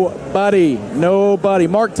 Nobody.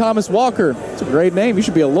 Mark Thomas Walker. It's a great name. You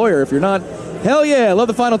should be a lawyer if you're not. Hell yeah. Love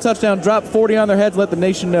the final touchdown. Drop 40 on their heads. Let the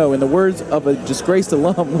nation know. In the words of a disgraced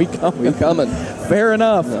alum, we coming. Fair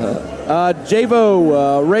enough.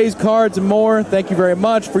 Javo, Raise Cards and more. Thank you very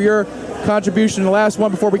much for your contribution. The last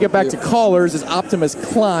one before we get back to callers is Optimus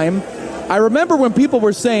Climb. I remember when people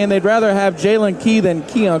were saying they'd rather have Jalen Key than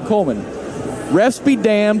Keon Coleman. Refs be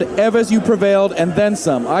damned, FSU prevailed, and then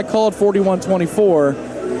some. I called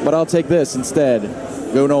 41-24, but I'll take this instead.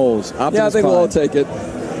 Go Noles. Optimus I think we'll all take it.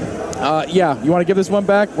 You want to give this one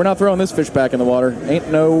back? We're not throwing this fish back in the water. Ain't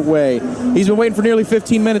no way. He's been waiting for nearly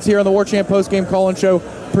 15 minutes here on the Warchant Postgame Call-In Show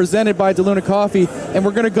presented by DeLuna Coffee, and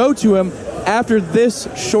we're going to go to him after this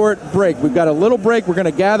short break. We've got a little break. We're going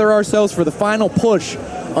to gather ourselves for the final push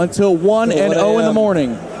until 1 and 0 in the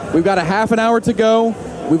morning. We've got a half an hour to go.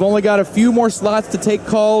 We've only got a few more slots to take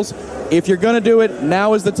calls. If you're going to do it,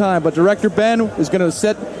 now is the time. But Director Ben is going to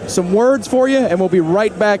set some words for you, and we'll be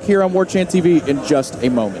right back here on Warchant TV in just a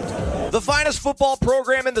moment. The finest football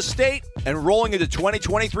program in the state and rolling into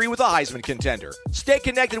 2023 with a Heisman contender. Stay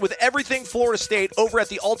connected with everything Florida State over at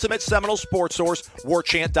the ultimate Seminole sports source,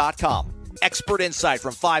 Warchant.com. Expert insight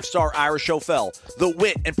from five-star Irish O'Fell, the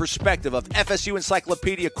wit and perspective of FSU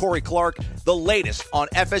Encyclopedia Corey Clark, the latest on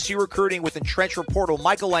FSU recruiting with entrenched reporter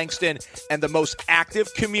Michael Langston, and the most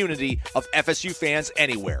active community of FSU fans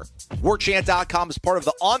anywhere. Warchant.com is part of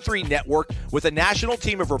the On3 network with a national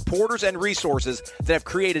team of reporters and resources that have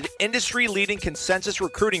created industry-leading consensus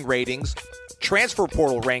recruiting ratings, transfer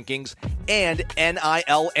portal rankings, and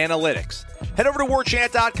NIL analytics. Head over to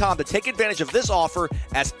Warchant.com to take advantage of this offer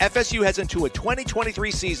as FSU heads into a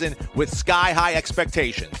 2023 season with sky-high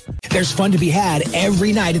expectations. There's fun to be had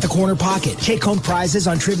every night at the Corner Pocket. Take-home prizes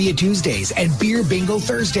on Trivia Tuesdays and Beer Bingo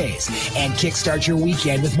Thursdays. And kickstart your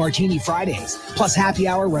weekend with Martini Fridays. Plus, happy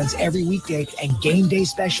hour runs every weekday and game day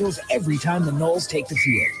specials every time the Noles take the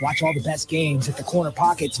field. Watch all the best games at the Corner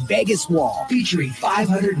Pocket's Vegas Wall, featuring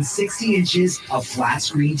 560 inches of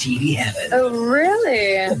flat-screen TV heaven. Oh,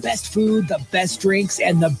 really? The best food, the best drinks,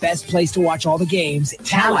 and the best place to watch all the games.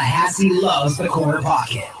 Tallahassee loves the Corner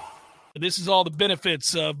Pocket. This is all the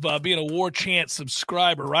benefits of being a Warchant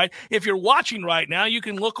subscriber, right? If you're watching right now, you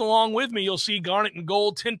can look along with me. You'll see Garnet and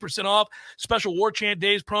Gold, 10% off, special Warchant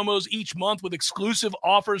Days promos each month with exclusive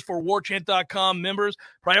offers for Warchant.com members,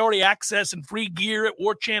 priority access and free gear at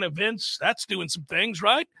Warchant events. That's doing some things,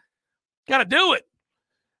 right? Got to do it.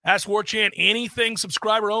 Ask Warchant anything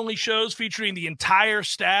subscriber-only shows featuring the entire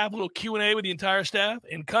staff, a little Q&A with the entire staff,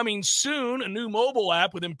 and coming soon, a new mobile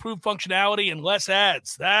app with improved functionality and less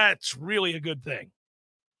ads. That's really a good thing.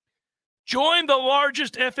 Join the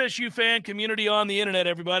largest FSU fan community on the internet,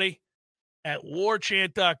 everybody, at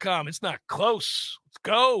warchant.com. It's not close. Let's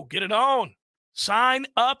go. Get it on. Sign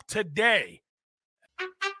up today.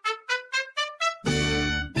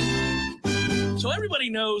 So everybody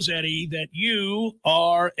knows, Eddie, that you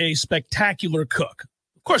are a spectacular cook.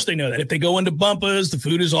 Of course they know that. If they go into Bumpa's, the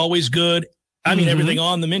food is always good. I mean, everything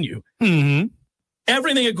on the menu. Mm-hmm.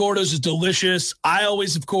 Everything at Gordo's is delicious. I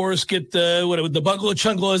always, of course, get the bungalow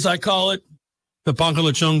chungla, as I call it. The pan con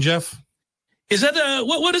lechon, Jeff. Is that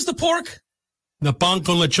what is the pork? The pan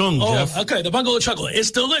con lechon, Jeff. Okay, the bungalow chungla. It's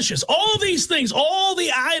delicious. All these things, all the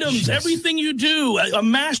items, everything you do, a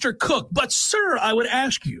master cook. But, sir, I would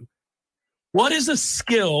ask you, what is a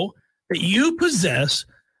skill that you possess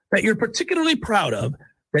that you're particularly proud of,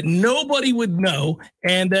 that nobody would know,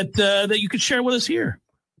 and that you could share with us here?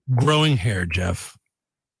 Growing hair, Jeff.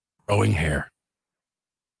 Growing hair.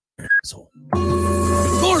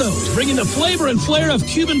 Gordo's, bringing the flavor and flair of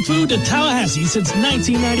Cuban food to Tallahassee since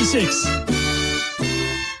 1996.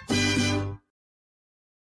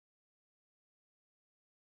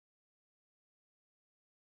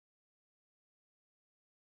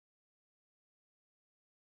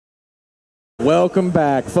 Welcome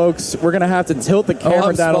back, folks. We're going to have to tilt the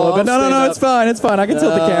camera down a little bit. No, it's fine. It's fine. I can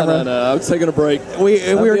tilt the camera. No, I was taking a break.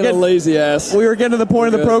 We were getting a lazy ass. We were getting to the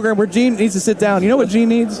point of the program where Gene needs to sit down. You know what Gene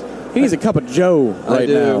needs? He needs a cup of Joe right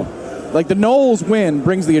now. Like the Knowles win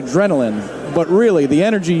brings the adrenaline, but really the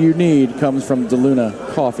energy you need comes from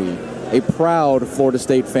DeLuna Coffee. A proud Florida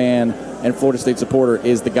State fan and Florida State supporter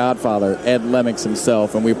is the Godfather, Ed Lemmix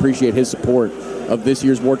himself, and we appreciate his support of this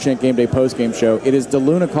year's Warchant Game Day postgame show. It is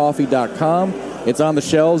DeLunaCoffee.com. It's on the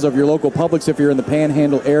shelves of your local Publix if you're in the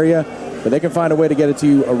Panhandle area, but they can find a way to get it to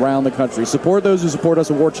you around the country. Support those who support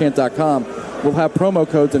us at Warchant.com. We'll have promo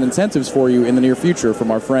codes and incentives for you in the near future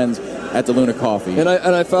from our friends at DeLuna Coffee. And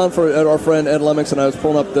I found for our friend Ed Lemmix, and I was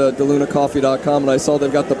pulling up the DeLunaCoffee.com, and I saw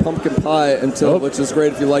they've got the pumpkin pie which is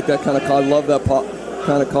great if you like that kind of coffee. I love that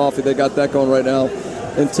kind of coffee. They got that going right now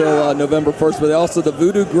until November 1st. But they also, the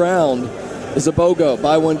Voodoo Ground is a BOGO.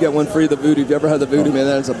 Buy one, get one free, the Voodoo. If you ever had the Voodoo, man,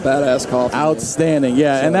 that is a badass coffee. Outstanding,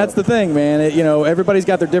 yeah. So, and that's the thing, man. Everybody's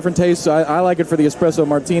got their different tastes. So I like it for the espresso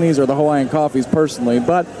martinis or the Hawaiian coffees personally.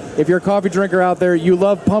 But if you're a coffee drinker out there, you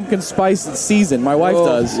love pumpkin spice season. My wife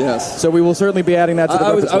does. Yes. So we will certainly be adding that to the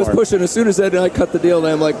repertoire. I was pushing. As soon as Ed and I cut the deal, and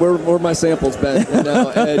I'm like, where are my samples, Ben? And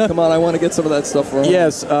Ed, come on, I want to get some of that stuff for him.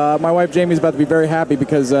 Yes. My wife Jamie's about to be very happy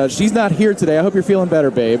because she's not here today. I hope you're feeling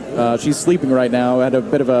better, babe. She's sleeping right now. Had a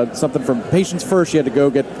bit of something from Patients First. She had to go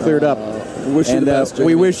get cleared up. We wish you the best, Jamie.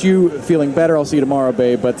 We wish you feeling better. I'll see you tomorrow,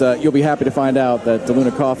 babe. But you'll be happy to find out that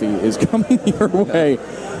DeLuna Coffee is coming your way.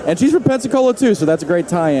 And she's from Pensacola, too, so that's a great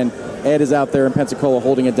tie-in. Ed is out there in Pensacola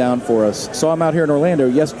holding it down for us. Saw him out here in Orlando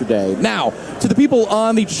yesterday. Now, to the people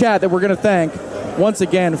on the chat that we're going to thank, once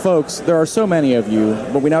again, folks, there are so many of you,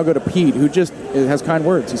 but we now go to Pete, who just has kind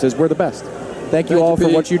words. He says, we're the best. Thank you all for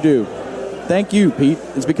what you do. Thank you, Pete.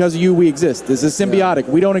 It's because of you we exist. This is symbiotic.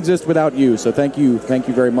 We don't exist without you, so thank you. Thank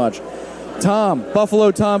you very much. Tom, Buffalo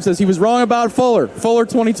Tom says he was wrong about Fuller. Fuller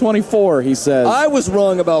 2024, he says. I was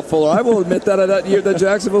wrong about Fuller. I will admit that year, the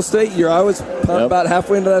Jacksonville State year, I was about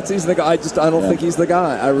halfway into that season. I don't think he's the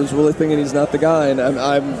guy. I was really thinking he's not the guy, and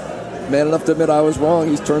I'm man enough to admit I was wrong.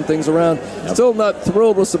 He's turned things around. Still not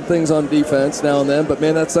thrilled with some things on defense now and then, but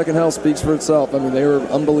man, that second half speaks for itself. I mean, they were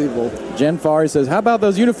unbelievable. Jen Fari says, how about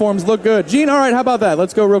those uniforms look good? Gene, all right, how about that?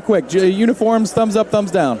 Let's go real quick. Uniforms, thumbs up,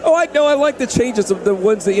 thumbs down. Oh, I like the changes of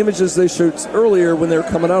the images they showed earlier when they were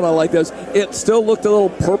coming out. I like those. It still looked a little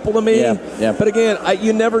purple to me. Yeah. But again,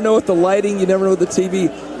 you never know with the lighting, you never know with the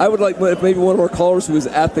TV. I would like if maybe one of our callers who was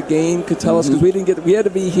at the game could tell us, because we had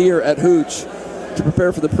to be here at Hooch to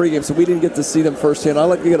prepare for the pregame, so we didn't get to see them firsthand. I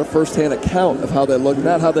like to get a firsthand account of how they looked,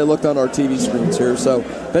 not how they looked on our TV screens here. So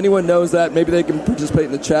if anyone knows that, maybe they can participate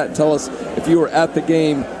in the chat and tell us if you were at the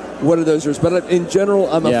game, what are those yours? But in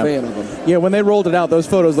general, I'm a fan of them. Yeah, when they rolled it out, those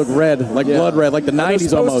photos look red, like blood red, like the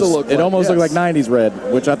 90s almost. It almost looked like 90s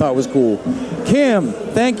red, which I thought was cool. Kim,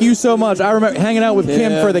 thank you so much. I remember hanging out with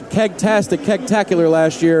Kim for the Kegtacular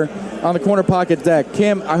last year on the Corner Pocket deck.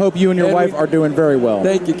 Kim, I hope you and your wife are doing very well.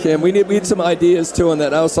 Thank you, Kim. We need some ideas, too, on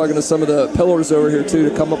that. I was talking to some of the pillars over here, too,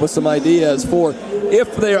 to come up with some ideas for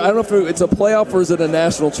if they're, I don't know if it's a playoff or is it a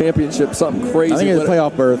national championship, something crazy. I think it's a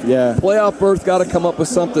playoff berth, yeah. Playoff berth, got to come up with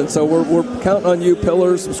something. So we're counting on you,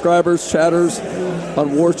 pillars, subscribers, chatters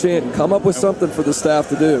on Warchant. Come up with something for the staff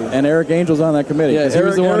to do. And Eric Angel's on that committee. Yeah, he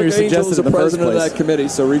was the one who suggested in the first place. President of that committee,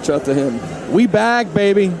 so reach out to him. We back,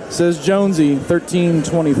 baby, says Jonesy,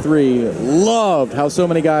 1323. Loved how so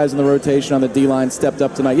many guys in the rotation on the D-line stepped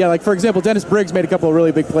up tonight. Yeah, like, for example, Dennis Briggs made a couple of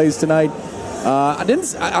really big plays tonight.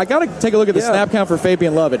 I got to take a look at the snap count for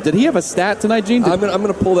Fabian Lovett. Did he have a stat tonight, Gene? I'm going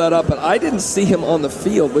to pull that up, but I didn't see him on the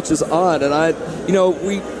field, which is odd. And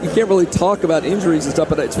we can't really talk about injuries and stuff,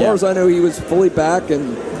 but as far as I know, he was fully back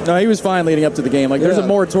and No, he was fine leading up to the game. Like, there's a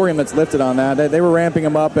moratorium that's lifted on that. They were ramping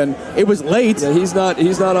him up, and it was late. Yeah, he's not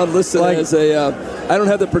on listed as a. I don't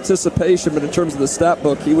have the participation, but in terms of the stat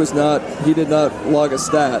book, he did not log a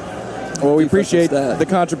stat. Well, we appreciate the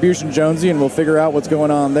contribution, Jonesy, and we'll figure out what's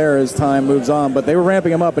going on there as time moves on. But they were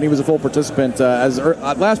ramping him up, and he was a full participant.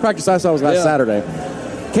 Last practice I saw was last Saturday.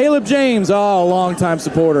 Caleb James, a longtime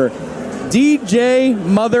supporter. DJ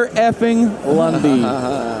Mother Effing Lundy.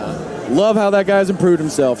 Love how that guy's improved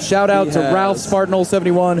himself. Shout out to Ralph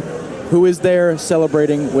Spartanol71, who is there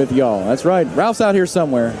celebrating with y'all. That's right. Ralph's out here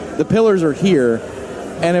somewhere. The Pillars are here,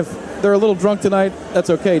 and if they're a little drunk tonight, that's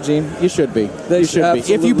okay, Gene. You should be. You should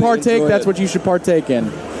be. If you partake, that's what you should partake in.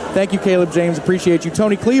 Thank you, Caleb James. Appreciate you.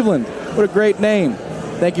 Tony Cleveland, what a great name.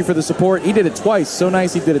 Thank you for the support. He did it twice. So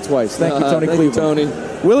nice he did it twice. Thank you, Tony Cleveland. You, Tony.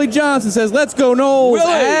 Willie Johnson says, let's go, Knowles.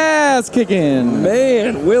 Willie. Ass kicking.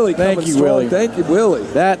 Man, Willie. Thank you, strong. Willie. Thank you, Willie.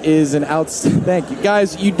 That is an outstanding. Thank you.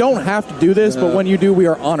 Guys, you don't have to do this, but when you do, we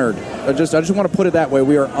are honored. I just want to put it that way.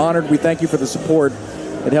 We are honored. We thank you for the support.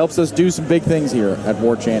 It helps us do some big things here at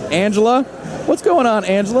Warchant. Angela, what's going on,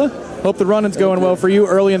 Angela? Hope the running's going well for you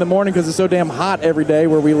early in the morning because it's so damn hot every day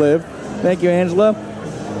where we live. Thank you, Angela.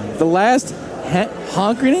 The last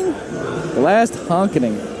honkening? The last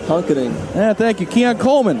honkening. Yeah, thank you. Keon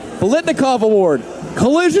Coleman, Bolitnikov Award.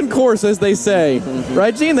 Collision course, as they say.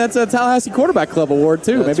 Right, Gene? That's a Tallahassee Quarterback Club Award,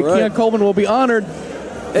 too. That's Maybe right. Keon Coleman will be honored.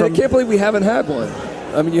 And I can't believe we haven't had one.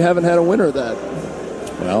 I mean, you haven't had a winner of that.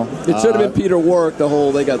 Well, it should have been Peter Warwick. He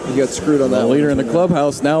got screwed on that. The leader in the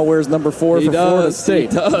clubhouse now wears number 4 for Florida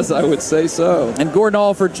State. He does, I would say so. And Gordon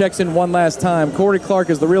Alford checks in one last time. Corey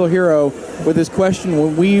Clark is the real hero with his question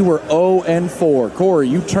when we were 0-4. Corey,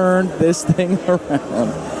 you turned this thing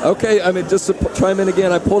around. Okay, I mean, just to chime in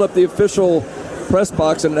again, I pulled up the official press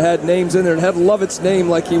box and it had names in there and had Lovett's name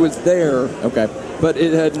like he was there. Okay. But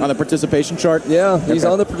it had on the participation chart. Yeah, he's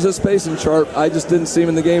on the participation chart. I just didn't see him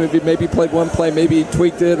in the game. If he maybe played one play, maybe he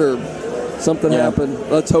tweaked it or something happened.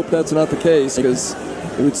 Let's hope that's not the case because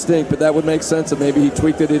it would stink. But that would make sense that maybe he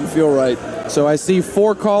tweaked it, didn't feel right. So I see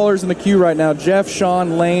 4 callers in the queue right now: Jeff,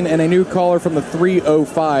 Sean, Lane, and a new caller from the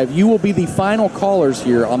 305. You will be the final callers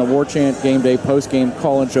here on the Warchant Game Day post-game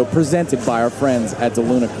call-in show presented by our friends at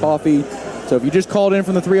DeLuna Coffee. So if you just called in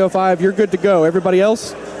from the 305, you're good to go. Everybody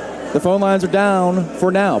else, the phone lines are down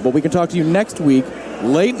for now, but we can talk to you next week,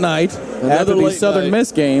 late night, after the Southern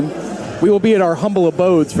Miss game. We will be at our humble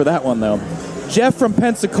abodes for that one, though. Jeff from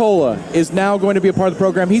Pensacola is now going to be a part of the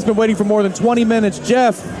program. He's been waiting for more than 20 minutes.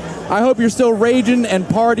 Jeff, I hope you're still raging and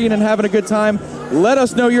partying and having a good time. Let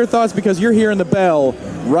us know your thoughts because you're hearing the bell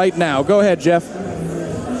right now. Go ahead, Jeff.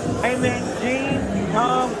 Hey, man, Gene,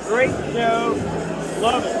 Tom, great show.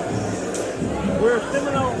 Love it. We're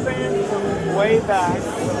Seminole fans from way back.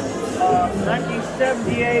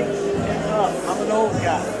 1978 and up. I'm an old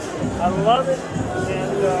guy. I love it,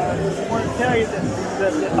 and I want to tell you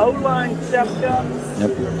that the O-line stepped up,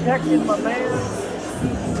 protecting my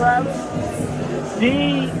man, Travis.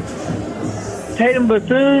 Tatum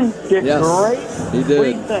Bethune did great. He did. What do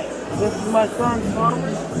you think? This is my son,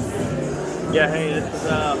 Palmer. Yeah, hey, this is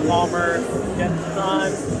Palmer, Jeff's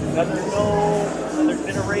son, another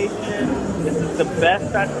generation. This is the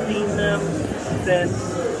best I've seen them since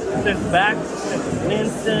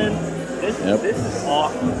Winston. This is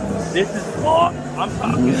awesome. This is awesome. I'm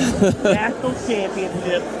talking national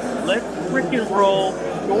championship. Let's freaking roll.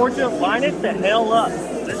 Georgia, line it the hell up.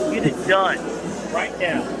 Let's get it done right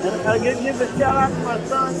now. And I'll give a shout out to my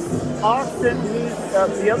son, Austin,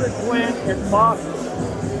 who's the other twin in Boston.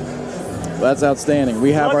 That's outstanding.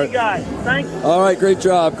 We have Love you guys. Thank you. All right, great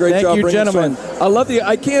job. Great job. Thank you, gentlemen. I love the.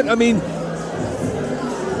 I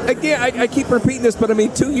keep repeating this, but I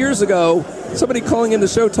mean, 2 years ago, somebody calling in the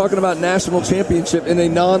show talking about national championship in a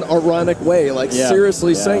non-ironic way,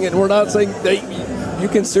 seriously saying it. And we're not saying you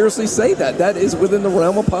can seriously say that. That is within the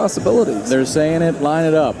realm of possibilities. They're saying it, line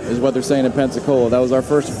it up, is what they're saying in Pensacola. That was our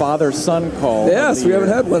first father-son call. Yes, we haven't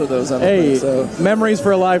had one of those. Memories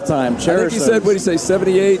for a lifetime. Cherish I think he said, what did he say,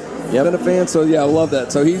 78? Yep. Been a fan, so yeah, I love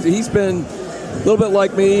that. So he's been a little bit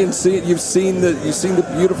like me, and you've seen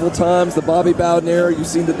the beautiful times, the Bobby Bowden era. You've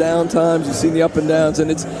seen the down times. You've seen the up and downs, and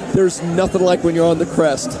there's nothing like when you're on the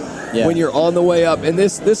crest. Yeah. When you're on the way up, and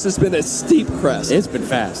this has been a steep crest. It's been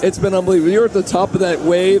fast. It's been unbelievable. You're at the top of that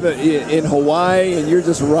wave in Hawaii, and you're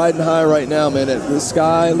just riding high right now, man. The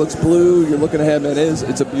sky looks blue. You're looking ahead, man.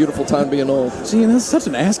 It's a beautiful time being old. Gee, that's such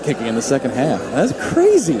an ass kicking in the second half. That's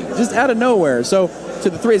crazy, just out of nowhere. So to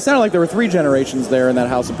the 3, it sounded like there were 3 generations there in that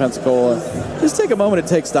house in Pensacola. Just take a moment to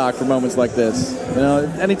take stock for moments like this. You know,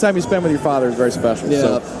 anytime you spend with your father is very special. Yeah.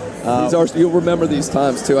 So You'll remember these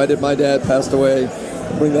times, too. My dad passed away,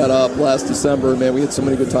 bring that up, last December. Man, we had so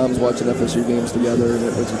many good times watching FSU games together. And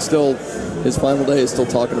it was still, his final day is still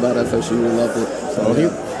talking about FSU. We loved it. So,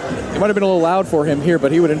 it might have been a little loud for him here,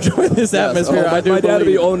 but he would enjoy this atmosphere. My dad would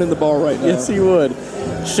be owning the ball right now. Yes, he would.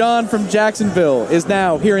 Sean from Jacksonville is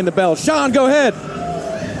now hearing the bell. Sean, go ahead.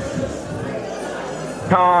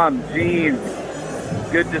 Tom, Gene,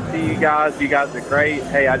 good to see you guys. You guys are great.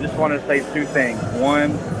 Hey, I just want to say two things.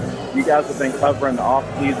 One, you guys have been covering the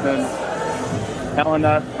offseason, telling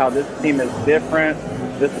us how this team is different,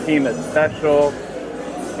 this team is special,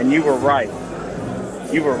 and you were right.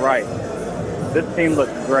 You were right. This team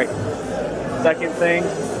looks great. Second thing,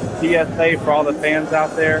 PSA for all the fans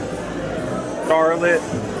out there, Charlotte,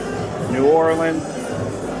 New Orleans,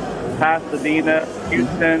 Pasadena,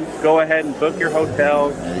 Houston, go ahead and book your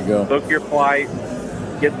hotels, book your flights,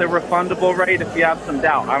 get the refundable rate if you have some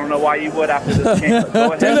doubt. I don't know why you would after this game, but go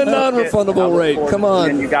ahead. Do the non-refundable rate. Come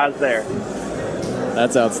on. And you guys there.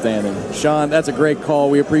 That's outstanding. Sean, that's a great call.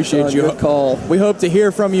 We appreciate you. Good call. We hope to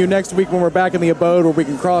hear from you next week when we're back in the abode where we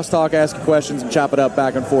can cross-talk, ask you questions, and chop it up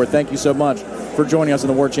back and forth. Thank you so much for joining us on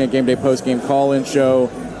the Warchant Game Day postgame call-in show.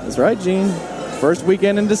 That's right, Gene. First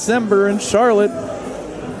weekend in December in Charlotte.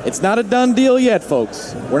 It's not a done deal yet,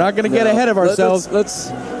 folks. We're not going to get ahead of ourselves. Let's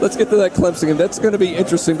get to that Clemson game. That's going to be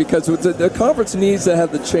interesting because the conference needs to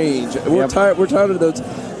have the change. We're tired of those.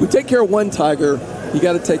 We take care of one Tiger. You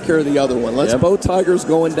got to take care of the other one. Both Tigers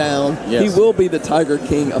going down. Yes. He will be the Tiger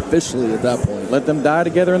King officially at that point. Let them die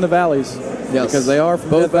together in the valleys. Yes. Because they are from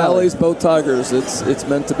both Death valleys, Valley. both Tigers. It's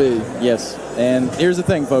meant to be. Yes. And here's the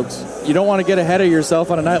thing, folks. You don't want to get ahead of yourself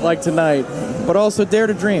on a night like tonight, but also dare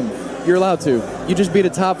to dream. You're allowed to. You just beat a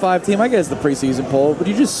top 5 team. I guess the preseason poll, but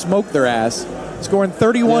you just smoked their ass, scoring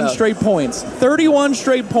 31 straight points. 31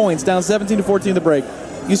 straight points, down 17-14 in the break.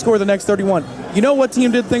 You score the next 31. You know what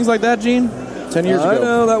team did things like that, Gene? 10 years ago. I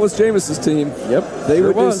know, that was Jameis's team. Yep. They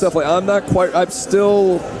would do stuff like I'm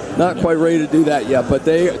still not quite ready to do that yet, but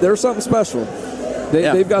they're something special.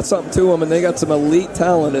 They've got something to them, and they got some elite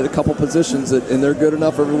talent at a couple positions, and they're good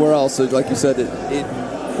enough everywhere else. So, like you said,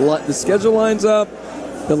 the schedule lines up.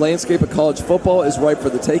 The landscape of college football is ripe for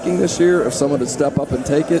the taking this year if someone would step up and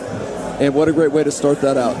take it. And what a great way to start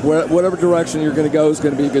that out. Whatever direction you're going to go is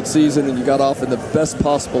going to be a good season, and you got off in the best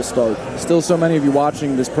possible start. Still so many of you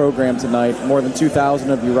watching this program tonight, more than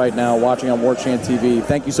 2,000 of you right now watching on Warchant TV.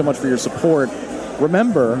 Thank you so much for your support.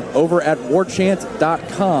 Remember, over at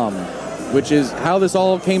warchant.com, which is how this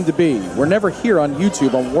all came to be. We're never here on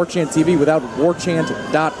YouTube on Warchant TV without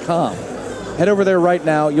warchant.com. Head over there right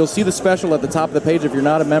now. You'll see the special at the top of the page if you're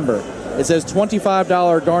not a member. It says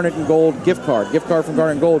 $25 Garnet and Gold gift card from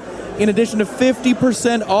Garnet and Gold, in addition to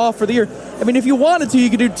 50% off for the year. I mean, if you wanted to, you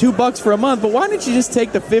could do $2 for a month, but why don't you just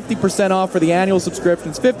take the 50% off for the annual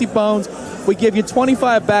subscriptions? 50 bones. We give you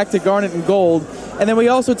 25 back to Garnet and Gold, and then we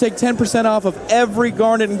also take 10% off of every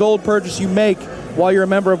Garnet and Gold purchase you make while you're a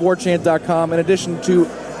member of warchant.com, in addition to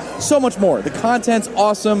so much more. The content's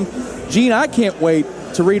awesome. Gene, I can't wait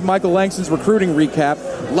to read Michael Langston's recruiting recap.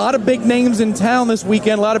 A lot of big names in town this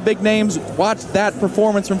weekend. A lot of big names watched that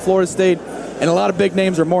performance from Florida State, and a lot of big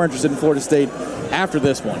names are more interested in Florida State after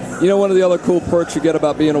this one. You know, one of the other cool perks you get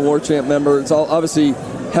about being a Warchant member is obviously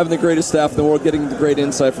having the greatest staff in the world, getting the great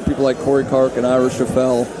insight from people like Corey Clark and Ira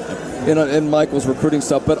Schafel and Michael's recruiting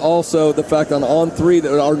stuff, but also the fact on 3,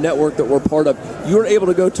 that our network that we're part of, you're able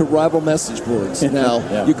to go to rival message boards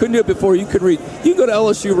now. You couldn't do it before. You could read. You can go to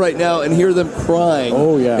LSU right now and hear them crying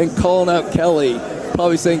and calling out Kelly,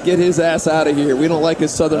 probably saying, get his ass out of here. We don't like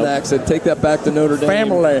his southern accent. Take that back to Notre Dame.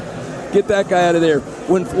 Family. Get that guy out of there.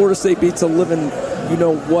 When Florida State beats a living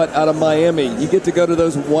you-know-what out of Miami, you get to go to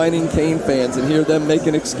those whining Cane fans and hear them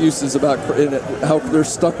making excuses about how they're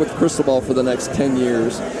stuck with Cristobal for the next 10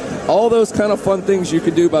 years. All those kind of fun things you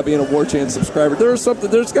can do by being a Warchant subscriber. There's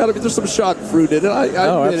some shot fruit in it.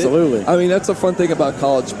 Absolutely. I mean, that's a fun thing about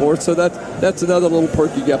college sports. So that's another little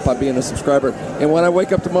perk you get by being a subscriber. And when I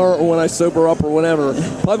wake up tomorrow, or when I sober up, or whenever,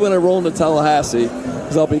 probably when I roll into Tallahassee,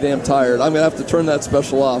 because I'll be damn tired, I'm going to have to turn that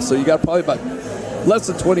special off. So you got probably about less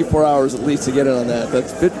than 24 hours at least to get in on that.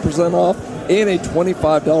 That's 50% off and a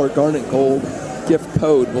 $25 Garnet Gold gift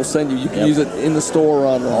code we'll send you. You can use it in the store or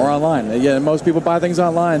online. Or online. Yeah, most people buy things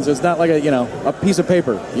online, so it's not like a piece of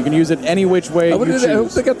paper. You can use it any which way you choose. I hope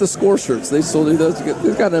they got the score shirts. They still do those.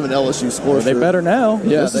 They've got to have an LSU score shirt. They better now.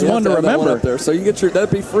 Yeah, this is one to remember. Up there. So you get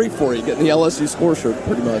that'd be free for you, getting the LSU score shirt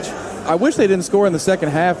pretty much. I wish they didn't score in the second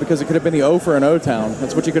half because it could have been the O for an O-Town.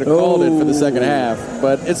 That's what you could have called it for the second half.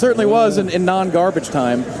 But it certainly was in non-garbage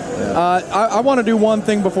time. Yeah. I want to do one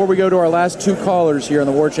thing before we go to our last 2 callers here on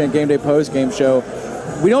the Warchant Game Day post-game show.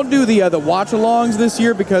 We don't do the watch-alongs this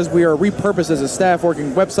year because we are repurposed as a staff,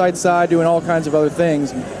 working website side, doing all kinds of other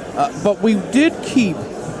things. But we did keep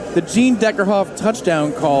the Gene Deckerhoff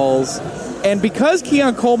touchdown calls, and because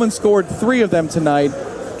Keon Coleman scored 3 of them tonight,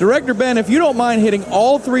 Director Ben, if you don't mind hitting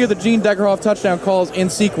all 3 of the Gene Deckerhoff touchdown calls in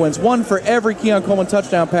sequence, one for every Keon Coleman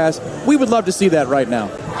touchdown pass, we would love to see that right now.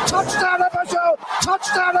 Touchdown FSU!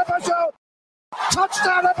 Touchdown FSU!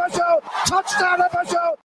 Touchdown FSU! Touchdown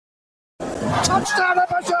FSU! Touchdown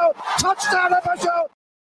FSU! Touchdown FSU!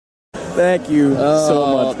 Thank you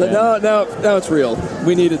so much, Ben. Now it's real.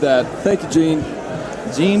 We needed that. Thank you, Gene.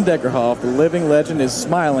 Gene Deckerhoff, the living legend, is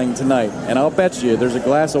smiling tonight, and I'll bet you there's a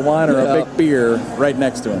glass of wine or a big beer right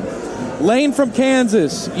next to him. Lane from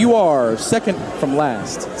Kansas, you are second from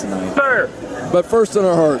last tonight. Sir. But first in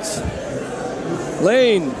our hearts.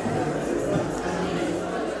 Lane,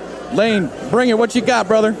 bring it. What you got,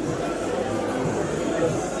 brother?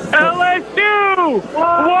 LSU!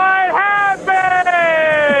 What happened?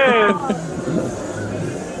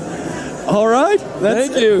 All right.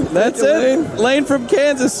 Thank you. That's it. Lane from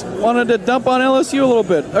Kansas wanted to dump on LSU a little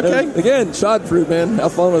bit. Okay. Again, schadenfreude, man.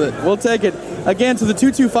 Have fun with it. We'll take it. Again, to the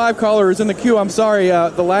 225 caller who's in the queue, I'm sorry.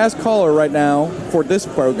 The last caller right now for this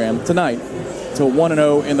program tonight till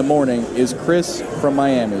 1-0 in the morning is Chris from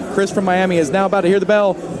Miami. Chris from Miami is now about to hear the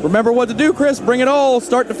bell. Remember what to do, Chris. Bring it all,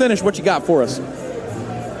 start to finish. What you got for us?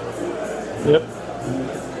 Yep.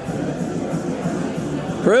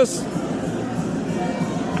 Chris?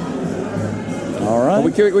 All right.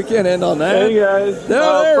 Well, we can't end on that. Hey, guys.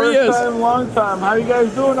 There he is. First time, long time. How you guys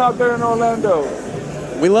doing out there in Orlando?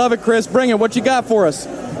 We love it, Chris. Bring it. What you got for us?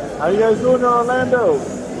 How you guys doing in Orlando?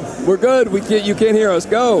 We're good. You can't hear us.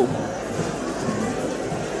 Go.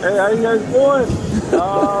 Hey, how you guys doing?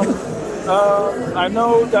 I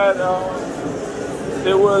know that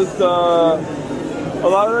there was a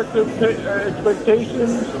lot of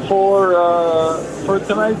expectations for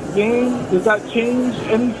tonight's game. Does that change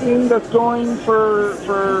anything that's going for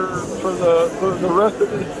the rest of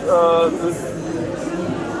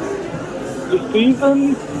this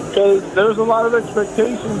season? Because there's a lot of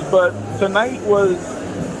expectations, but tonight was,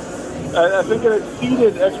 I think it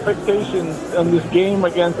exceeded expectations in this game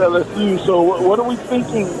against LSU. So what are we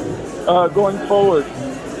thinking going forward?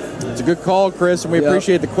 It's a good call, Chris, and we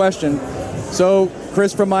appreciate the question. So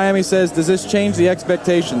Chris from Miami says, does this change the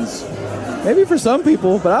expectations? Maybe for some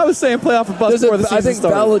people, but I was saying playoff or bust before the season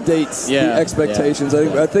started. I think validates the expectations.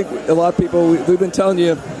 I think a lot of people, we've been telling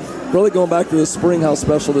you, really going back to the spring, how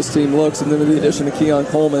special this team looks, and then with the addition of Keon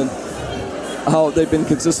Coleman, how they've been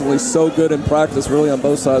consistently so good in practice, really on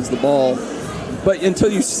both sides of the ball. But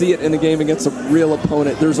until you see it in a game against a real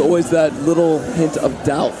opponent, there's always that little hint of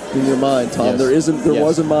doubt in your mind, Tom. Yes. There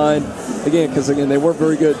was in mine, because they weren't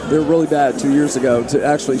very good. They were really bad 2 years ago. To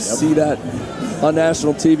actually see that on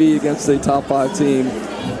national TV against a top 5 team,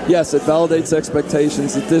 yes, it validates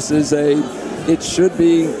expectations that this is it should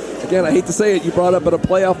be, again, I hate to say it, you brought up a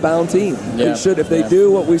playoff-bound team. Yeah. It should, if they do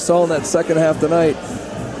what we saw in that second half tonight,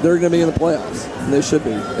 they're going to be in the playoffs, and they should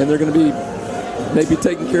be. And they're going to be maybe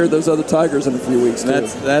taking care of those other Tigers in a few weeks, too.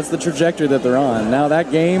 That's the trajectory that they're on. Now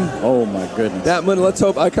that game, oh my goodness. That one, let's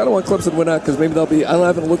hope. I kind of want Clemson to win out because maybe they'll be. I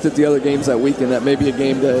haven't looked at the other games that weekend. That may be a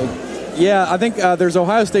game day. Yeah, I think there's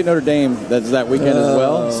Ohio State Notre Dame that's that weekend as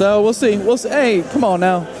well. So we'll see. Hey, come on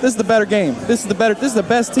now. This is the better game. This is the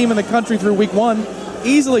best team in the country through week 1.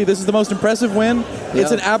 Easily, this is the most impressive win. Yeah.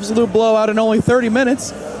 It's an absolute blowout in only 30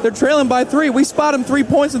 minutes. They're trailing by 3. We spot them 3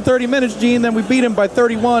 points in 30 minutes, Gene. Then we beat them by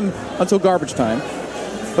 31 until garbage time.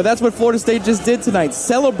 But that's what Florida State just did tonight.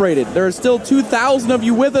 Celebrated. There are still 2,000 of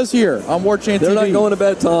you with us here on Warchant TV. They're not going to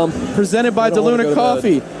bed, Tom. Presented by DeLuna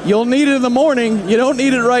Coffee. You'll need it in the morning. You don't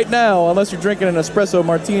need it right now unless you're drinking an espresso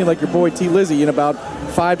martini like your boy T. Lizzie in about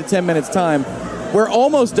 5 to 10 minutes' time. We're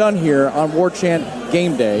almost done here on Warchant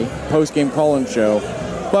Game Day, post-game call-in show.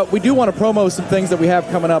 But we do want to promo some things that we have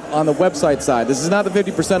coming up on the website side. This is not the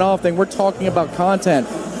 50% off thing. We're talking about content.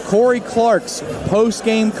 Corey Clark's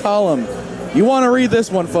post-game column. You want to read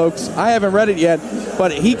this one, folks. I haven't read it yet,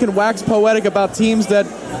 but he can wax poetic about teams that,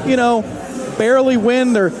 barely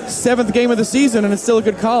win their 7th game of the season, and it's still a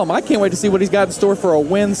good column. I can't wait to see what he's got in store for a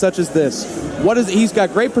win such as this. He's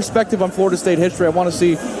got great perspective on Florida State history. I want to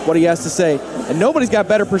see what he has to say. And nobody's got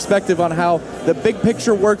better perspective on how the big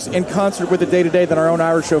picture works in concert with the day-to-day than our own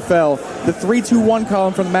Irish O'Fell. The 3-2-1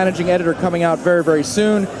 column from the managing editor coming out very, very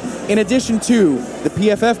soon. In addition to the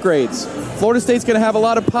PFF grades, Florida State's going to have a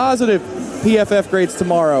lot of positive PFF grades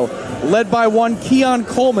tomorrow, led by one Keon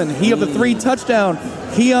Coleman. He of the 3 touchdown.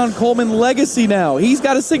 Keon Coleman legacy now. He's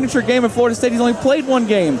got a signature game at Florida State. He's only played 1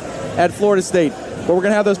 game at Florida State. But we're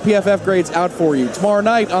going to have those PFF grades out for you. Tomorrow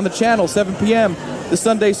night on the channel, 7 p.m.,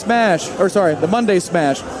 the Monday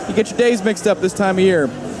Smash. You get your days mixed up this time of year.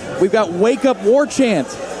 We've got Wake Up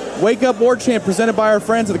Warchant. Wake Up Warchant presented by our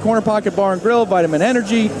friends at the Corner Pocket Bar and Grill, Vitamin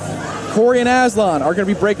Energy. Corey and Aslan are going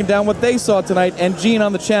to be breaking down what they saw tonight, and Gene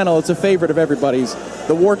on the channel, it's a favorite of everybody's,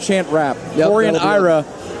 the Warchant rap. Yep, Corey and Ira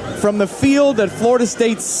from the field that Florida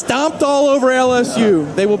State stomped all over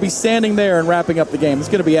LSU. They will be standing there and wrapping up the game. It's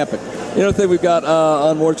going to be epic. You know the thing we've got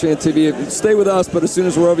on Warchant TV, stay with us, but as soon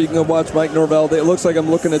as we're over, you can go watch Mike Norvell. It looks like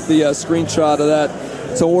I'm looking at the screenshot of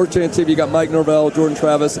that. So Warchant TV, you got Mike Norvell, Jordan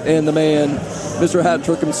Travis, and the man, Mr. Hat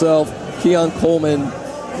Trick himself, Keon Coleman,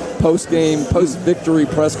 post-game, post-victory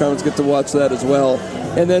press conference. Get to watch that as well.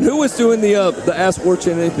 And then who was doing the Ask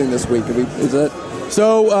Warchant Anything this week? Is that...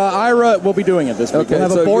 So Ira will be doing it this week. Okay, we'll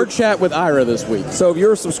have a board chat with Ira this week. So if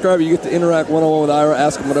you're a subscriber, you get to interact one-on-one with Ira,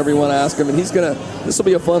 ask him whatever you want to ask him, and this will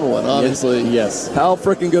be a fun one, honestly. Yes. How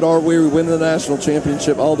freaking good are we? We win the national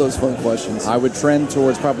championship, all those fun questions. I would trend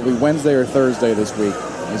towards probably Wednesday or Thursday this week.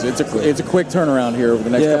 It's a quick turnaround here over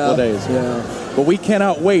the next couple of days. Yeah. But we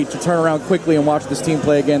cannot wait to turn around quickly and watch this team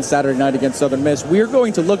play again Saturday night against Southern Miss. We are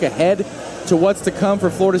going to look ahead to what's to come for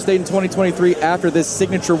Florida State in 2023 after this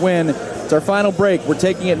signature win. It's our final break. We're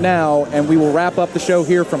taking it now, and we will wrap up the show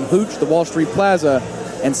here from Hooch, the Wall Street Plaza,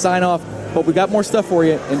 and sign off. But we got more stuff for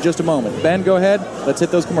you in just a moment. Ben, go ahead. Let's hit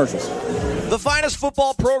those commercials. The finest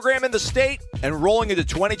football program in the state and rolling into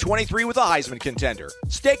 2023 with a Heisman contender.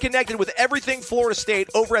 Stay connected with everything Florida State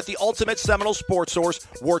over at the ultimate Seminole sports source,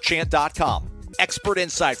 Warchant.com. Expert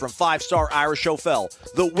insight from five-star Irish O'Fell,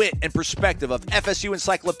 the wit and perspective of FSU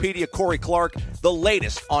encyclopedia Corey Clark, the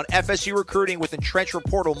latest on FSU recruiting with entrenched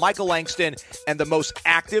reporter Michael Langston, and the most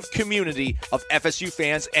active community of FSU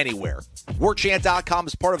fans anywhere. Warchant.com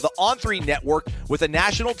is part of the On3 network with a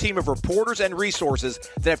national team of reporters and resources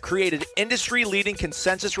that have created industry-leading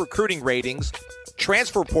consensus recruiting ratings,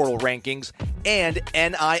 transfer portal rankings, and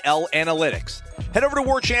NIL analytics. Head over to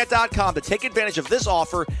Warchant.com to take advantage of this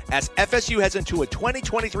offer as FSU heads into a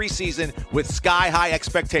 2023 season with sky-high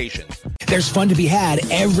expectations. There's fun to be had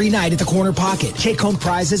every night at the Corner Pocket. Take-home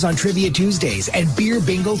prizes on Trivia Tuesdays and Beer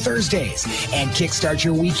Bingo Thursdays. And kickstart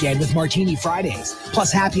your weekend with Martini Fridays.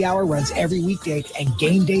 Plus, happy hour runs every weekday and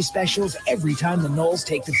game day specials every time the Noles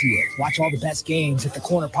take the field. Watch all the best games at the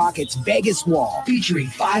Corner Pocket's Vegas Wall, featuring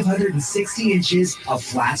 560 inches of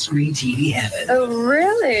flat-screen TV heaven. Oh,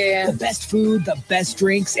 really? The best food, the best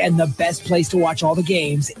drinks, and the best place to watch all the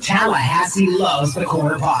games. Tallahassee loves the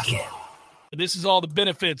Corner Pocket. This is all the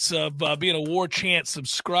benefits of being a Warchant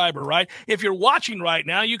subscriber, right? If you're watching right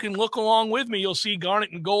now, you can look along with me. You'll see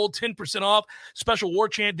Garnet and Gold 10% off, special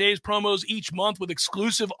Warchant Days promos each month with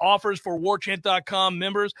exclusive offers for Warchant.com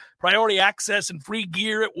members, priority access and free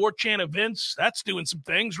gear at Warchant events. That's doing some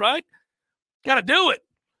things, right? Got to do it.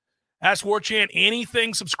 Ask Warchant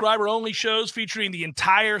Anything subscriber-only shows featuring the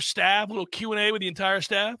entire staff, a little Q&A with the entire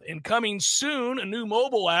staff, and coming soon, a new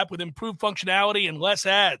mobile app with improved functionality and less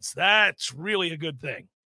ads. That's really a good thing.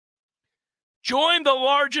 Join the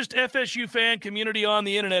largest FSU fan community on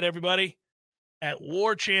the internet, everybody, at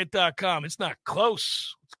Warchant.com. It's not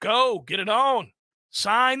close. Let's go. Get it on.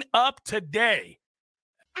 Sign up today.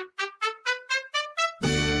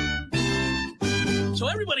 So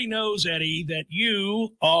everybody knows, Eddie, that you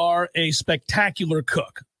are a spectacular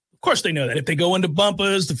cook. Of course they know that. If they go into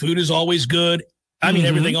Bumpa's, the food is always good. I mean,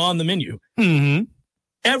 everything on the menu. Mm-hmm.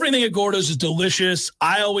 Everything at Gordo's is delicious.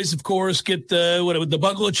 I always, of course, get the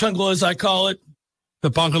bungalow chungla, as I call it. The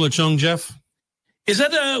bungalow chung, Jeff? Is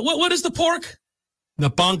that what is the pork? The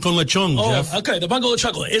bungalow chung, Jeff. Okay, the bungalow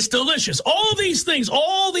chungla. It's delicious. All these things,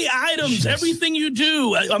 all the items, everything you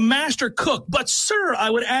do, a master cook. But, sir, I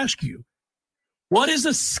would ask you, what is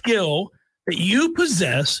a skill that you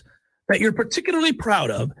possess that you're particularly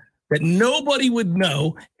proud of, that nobody would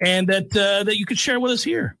know, and that you could share with us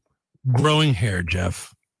here? Growing hair,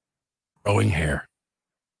 Jeff. Growing hair.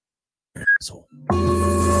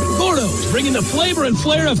 Gordo's, bringing the flavor and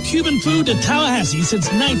flair of Cuban food to Tallahassee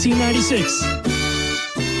since 1996.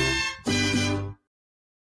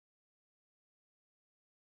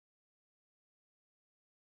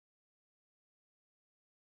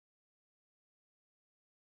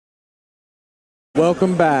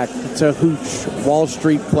 Welcome back to Hooch, Wall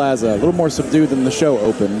Street Plaza. A little more subdued than the show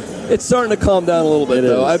opened. It's starting to calm down a little bit,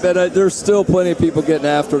 though. I bet there's still plenty of people getting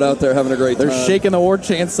after it out there having a great time. They're shaking the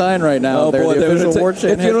Warchant sign right now. Oh, boy. The official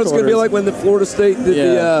Warchant you know what it's going to be like when the Florida State did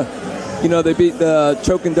they beat the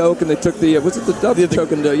Choke and Doke, and they took the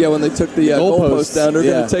Choke and Doke? Yeah, when they took the goalpost down, they're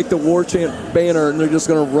going to take the Warchant banner and they're just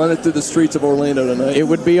going to run it through the streets of Orlando tonight. It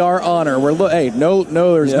would be our honor.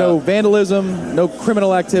 There's no vandalism, no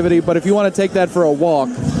criminal activity, but if you want to take that for a walk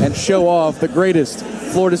and show off the greatest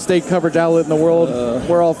Florida State coverage outlet in the world,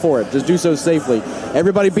 we're all for it. Just do so safely.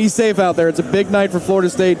 Everybody be safe out there. It's a big night for Florida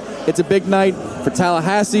State. It's a big night for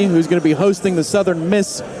Tallahassee, who's going to be hosting the Southern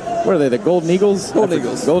Miss. What are they, the Golden Eagles? Golden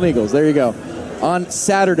Eagles. Golden Eagles, there you go. On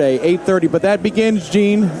Saturday, 8:30. But that begins,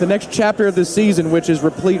 Gene, the next chapter of the season, which is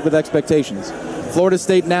replete with expectations. Florida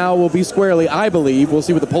State now will be squarely, I believe, we'll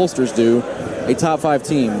see what the pollsters do, a top 5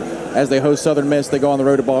 team. As they host Southern Miss, they go on the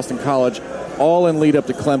road to Boston College, all in lead up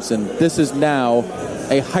to Clemson. This is now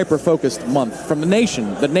a hyper-focused month from the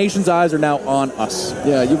nation. The nation's eyes are now on us.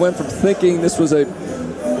 Yeah, you went from thinking this was a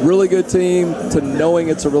really good team to knowing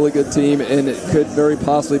it's a really good team, and it could very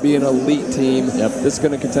possibly be an elite team that's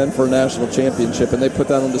going to contend for a national championship, and they put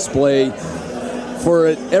that on display for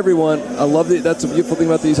everyone. I love that. That's a beautiful thing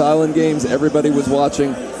about these Island games. Everybody was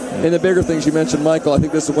watching. And the bigger things you mentioned, Michael, I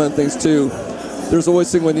think this is one of the things, too. There's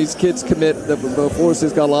always thing when these kids commit that Florida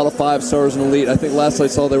State's got a lot of 5 stars in the elite. I think last I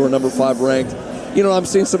saw they were number 5 ranked. I'm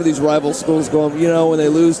seeing some of these rival schools going, when they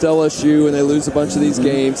lose to LSU and they lose a bunch of these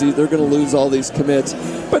games, they're going to lose all these commits.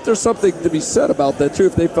 But there's something to be said about that, too.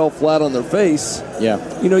 If they fell flat on their face,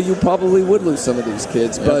 you probably would lose some of these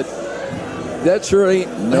kids. Yep. But that sure ain't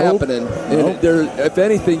happening. And if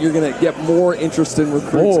anything, you're going to get more interest in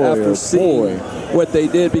recruits after seeing what they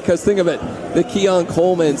did. Because think of it, the Keon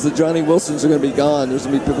Colemans, the Johnny Wilsons are going to be gone. There's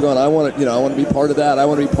going to be people going, I want to be part of that. I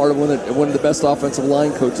want to be part of one of the best offensive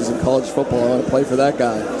line coaches in college football. I want to play for that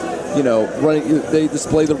guy. They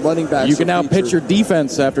display the running backs. You can now pitch your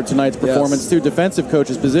defense after tonight's performance, too. Defensive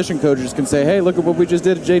coaches, position coaches can say, hey, look at what we just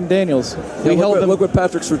did to Jaden Daniels. Look what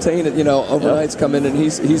Patrick Surtain, overnight's come in, and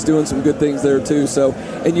he's doing some good things there, too. So,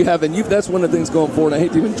 that's one of the things going forward. I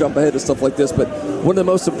hate to even jump ahead to stuff like this, but one of the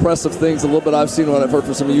most impressive things, a little bit I've seen, what I've heard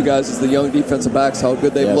from some of you guys, is the young defensive backs, how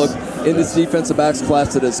good they've looked in this defensive backs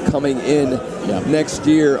class that is coming in next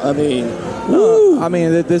year.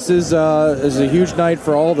 This is a huge night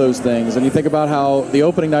for all those things. And you think about how the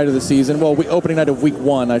opening night of the season, opening night of week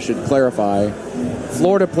 1, I should clarify,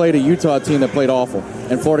 Florida played a Utah team that played awful.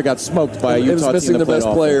 And Florida got smoked by a Utah team that played awful. Missing their best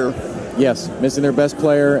player. Yes, missing their best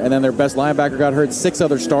player. And then their best linebacker got hurt. 6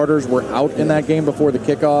 other starters were out in that game before the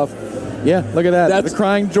kickoff. Yeah, look at that. The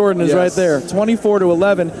crying Jordan is right there.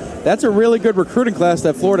 24-11. That's a really good recruiting class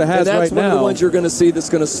that Florida has right now. That's one of the ones you're going to see that's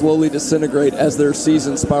going to slowly disintegrate as their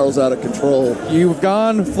season spirals out of control. You've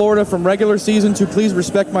gone, Florida, from regular season to please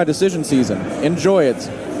respect my decision season. Enjoy it.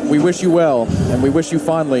 We wish you well, and we wish you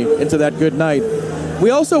fondly into that good night.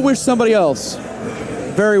 We also wish somebody else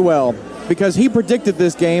very well, because he predicted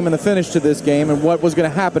this game and the finish to this game and what was going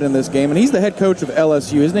to happen in this game. And he's the head coach of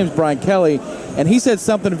LSU. His name's Brian Kelly, and he said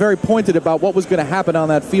something very pointed about what was going to happen on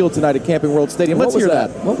that field tonight at Camping World Stadium. Let's hear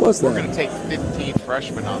that. What was that? We're going to take 15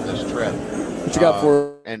 freshmen on this trip. What you got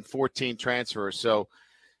for? And 14 transfers. So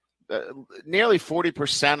nearly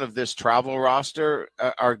 40% of this travel roster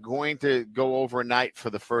are going to go overnight for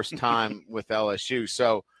the first time with LSU.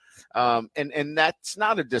 So, and that's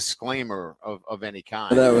not a disclaimer of any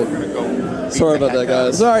kind. We're going to go. Sorry about that,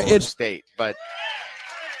 guys. Sorry, it's State, but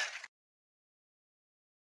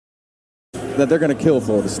that they're going to kill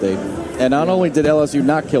Florida State. And not only did LSU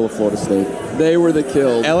not kill Florida State, they were the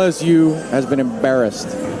kill. LSU has been embarrassed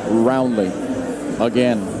roundly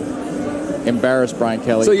again. Embarrassed Brian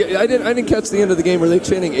Kelly. So I didn't catch the end of the game. Were they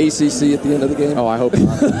chanting ACC at the end of the game? Oh, I hope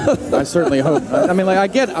not. I certainly hope. I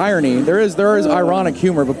get irony. There is ironic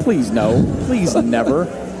humor, but please no, please never.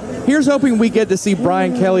 Here's hoping we get to see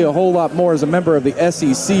Brian Kelly a whole lot more as a member of the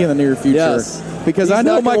SEC in the near future. Yes. Because He's I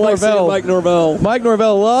know Mike Norvell. Mike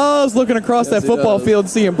Norvell loves looking across that football field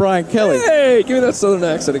and seeing Brian Kelly. Hey, give me that Southern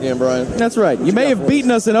accent again, Brian. That's right. You may have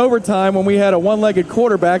beaten us in overtime when we had a one-legged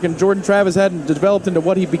quarterback and Jordan Travis hadn't developed into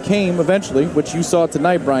what he became eventually, which you saw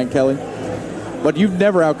tonight, Brian Kelly. But you've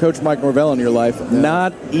never outcoached Mike Norvell in your life. No.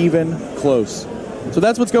 Not even close. So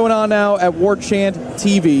that's what's going on now at Warchant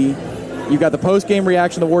TV. You've got the post-game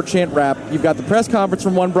reaction, the Warchant wrap. You've got the press conference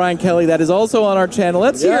from one Brian Kelly that is also on our channel.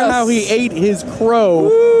 Let's hear how he ate his crow.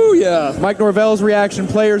 Ooh, yeah. Mike Norvell's reaction,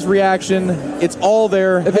 players' reaction. It's all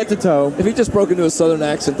there, head to toe. If he just broke into a Southern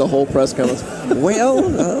accent the whole press conference,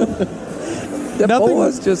 that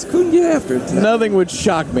boss just couldn't get after it tonight. Nothing would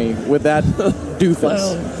shock me with that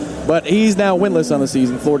doofus. But he's now winless on the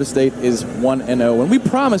season. Florida State is 1-0. And we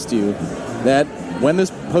promised you that when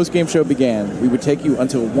this post-game show began, we would take you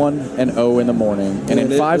until 1-0 in the morning. And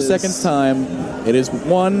in 5 seconds' time, it is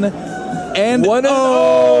 1-0 in the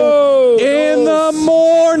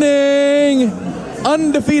morning.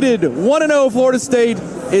 undefeated 1-0 Florida State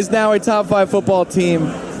is now a top 5 football team,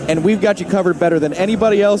 and we've got you covered better than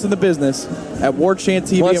anybody else in the business at Warchant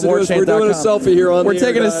TV and Warchant.com. We're doing a selfie here on We're the air,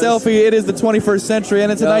 taking a guys. selfie. It is the 21st century,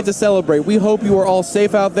 and it's a night to celebrate. We hope you are all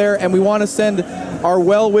safe out there, and we want to send our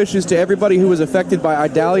well wishes to everybody who was affected by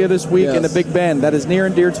Idalia this week in the Big Bend. That is near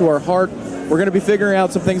and dear to our heart. We're going to be figuring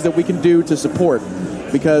out some things that we can do to support,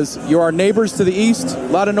 because you're our neighbors to the east. A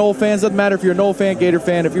lot of Noel fans. Doesn't matter if you're a Noel fan, Gator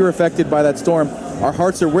fan. If you're affected by that storm, our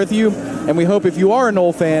hearts are with you, and we hope if you are a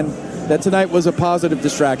Noel fan, that tonight was a positive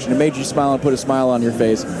distraction. It made you smile and put a smile on your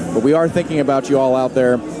face. But we are thinking about you all out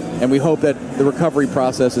there, and we hope that the recovery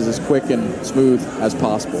process is as quick and smooth as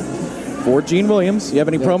possible. For Gene Williams, you have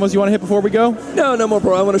any promos you want to hit before we go? No more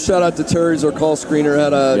pro. I want to shout out to Terry's our call screener.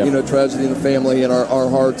 Had a tragedy in the family, and our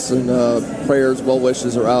hearts and prayers, well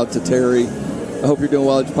wishes are out to Terry. I hope you're doing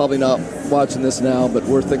well. He's probably not watching this now, but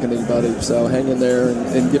we're thinking of you, buddy. So hang in there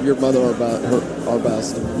and give your mother our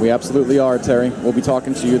best. We absolutely are, Terry. We'll be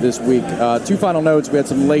talking to you this week. 2 final notes. We had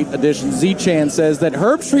some late additions. Z-Chan says that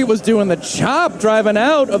Herb Street was doing the chop driving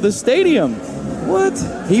out of the stadium. What?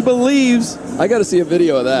 He believes. I got to see a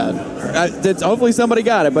video of that. Hopefully somebody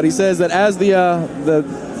got it, but he says that as the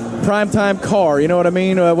primetime car, you know what I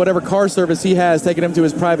mean? Whatever car service he has, taking him to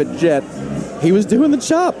his private jet, he was doing the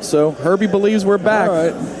chop. So Herbie believes we're back. All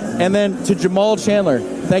right. And then to Jamal Chandler,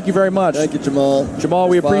 thank you very much. Thank you, Jamal. Jamal,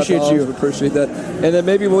 we appreciate you. We appreciate that. And then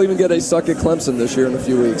maybe we'll even get a suck at Clemson this year in a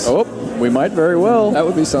few weeks. Oh, we might very well. That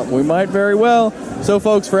would be something. We might very well. So,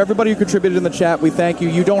 folks, for everybody who contributed in the chat, we thank you.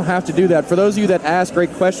 You don't have to do that. For those of you that asked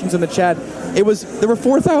great questions in the chat, there were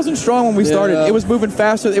 4,000 strong when we started. It was moving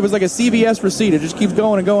faster. It was like a CVS receipt. It just keeps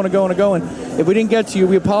going and going and going and going. If we didn't get to you,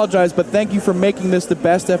 we apologize, but thank you for making this the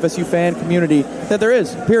best FSU fan community that there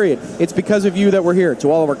is, period. It's because of you that we're here.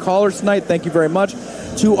 To all of our callers tonight, thank you very much.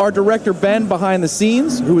 To our director, Ben, behind the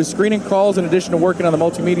scenes, who is screening calls in addition to working on the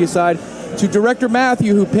multimedia side. To Director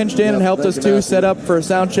Matthew, who pinched in and helped us, too, set up for a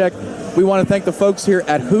sound check. We want to thank the folks here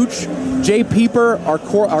at Hooch. Jay Pieper, our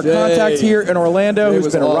contact here in Orlando,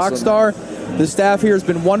 who's been a rock star. The staff here has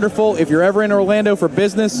been wonderful. If you're ever in Orlando for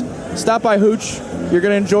business, stop by Hooch. You're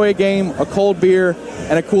going to enjoy a game, a cold beer,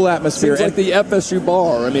 and a cool atmosphere. Seems like the FSU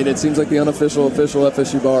bar. I mean, it seems like the unofficial, official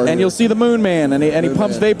FSU bar. And you'll see the Moon Man, and he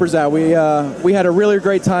pumps vapors out. We had a really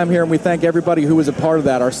great time here, and we thank everybody who was a part of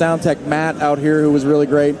that. Our sound tech, Matt, out here, who was really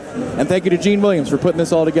great. And thank you to Gene Williams for putting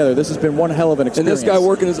this all together. This has been one hell of an experience. And this guy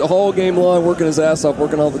working his whole game long, working his ass off,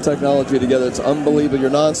 working all the technology together. It's unbelievable.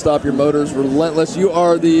 You're nonstop. Your motor's relentless. You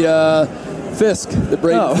are the Fisk, the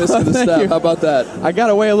brave Fisk of the staff. How about that? I got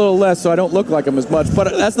away a little less, so I don't look like him as much.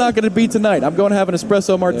 But that's not going to be tonight. I'm going to have an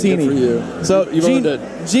espresso martini. Good for you.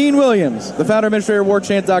 So Gene Williams, the founder and administrator of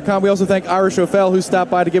Warchant.com. We also thank Irish O'Fell, who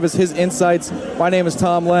stopped by to give us his insights. My name is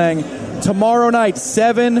Tom Lang. Tomorrow night,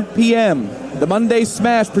 7 p.m., the Monday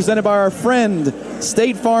Smash presented by our friend,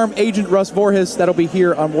 State Farm agent Russ Voorhis. That'll be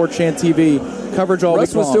here on Warchant TV. Coverage all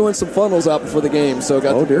week long. Russ was doing some funnels out before the game, so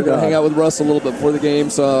got to hang out with Russ a little bit before the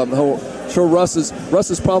game. So I'm sure Russ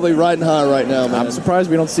is probably riding high right now, man. I'm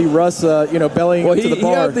surprised we don't see Russ, bellying up to the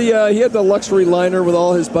bar. He had the luxury liner with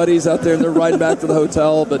all his buddies out there, and they're riding back to the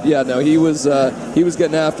hotel. But yeah, no, he was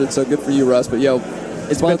getting after it. So good for you, Russ. But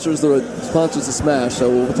sponsors the Smash, so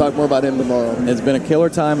we'll talk more about him tomorrow. It's been a killer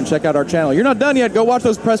time, and check out our channel. You're not done yet. Go watch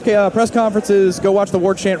those press conferences. Go watch the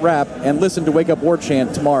Warchant rap, and listen to Wake Up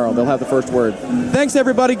Warchant tomorrow. They'll have the first word. Thanks,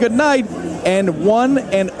 everybody. Good night, and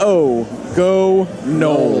 1-0. Go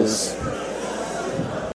Noles.